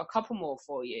 So we've got a couple more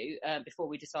for you before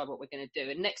we decide what we're going to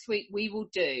do. And next week we will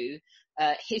do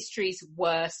history's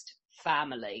worst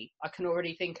family. I can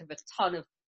already think of a ton of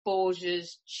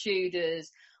Borgias,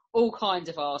 Tudors, all kinds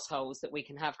of arseholes that we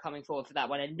can have coming forward for that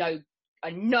one. And I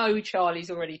know Charlie's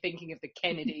already thinking of the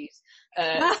Kennedys.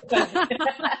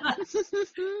 So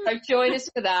join us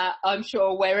for that. I'm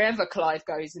sure wherever Clive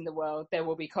goes in the world, there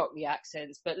will be Cockney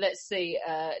accents. But let's see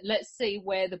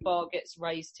where the bar gets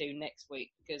raised to next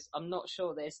week, because I'm not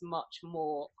sure there's much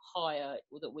more higher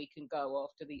that we can go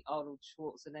after the Arnold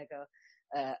Schwarzenegger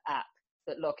app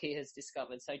that Lockie has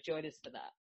discovered. So join us for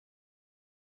that.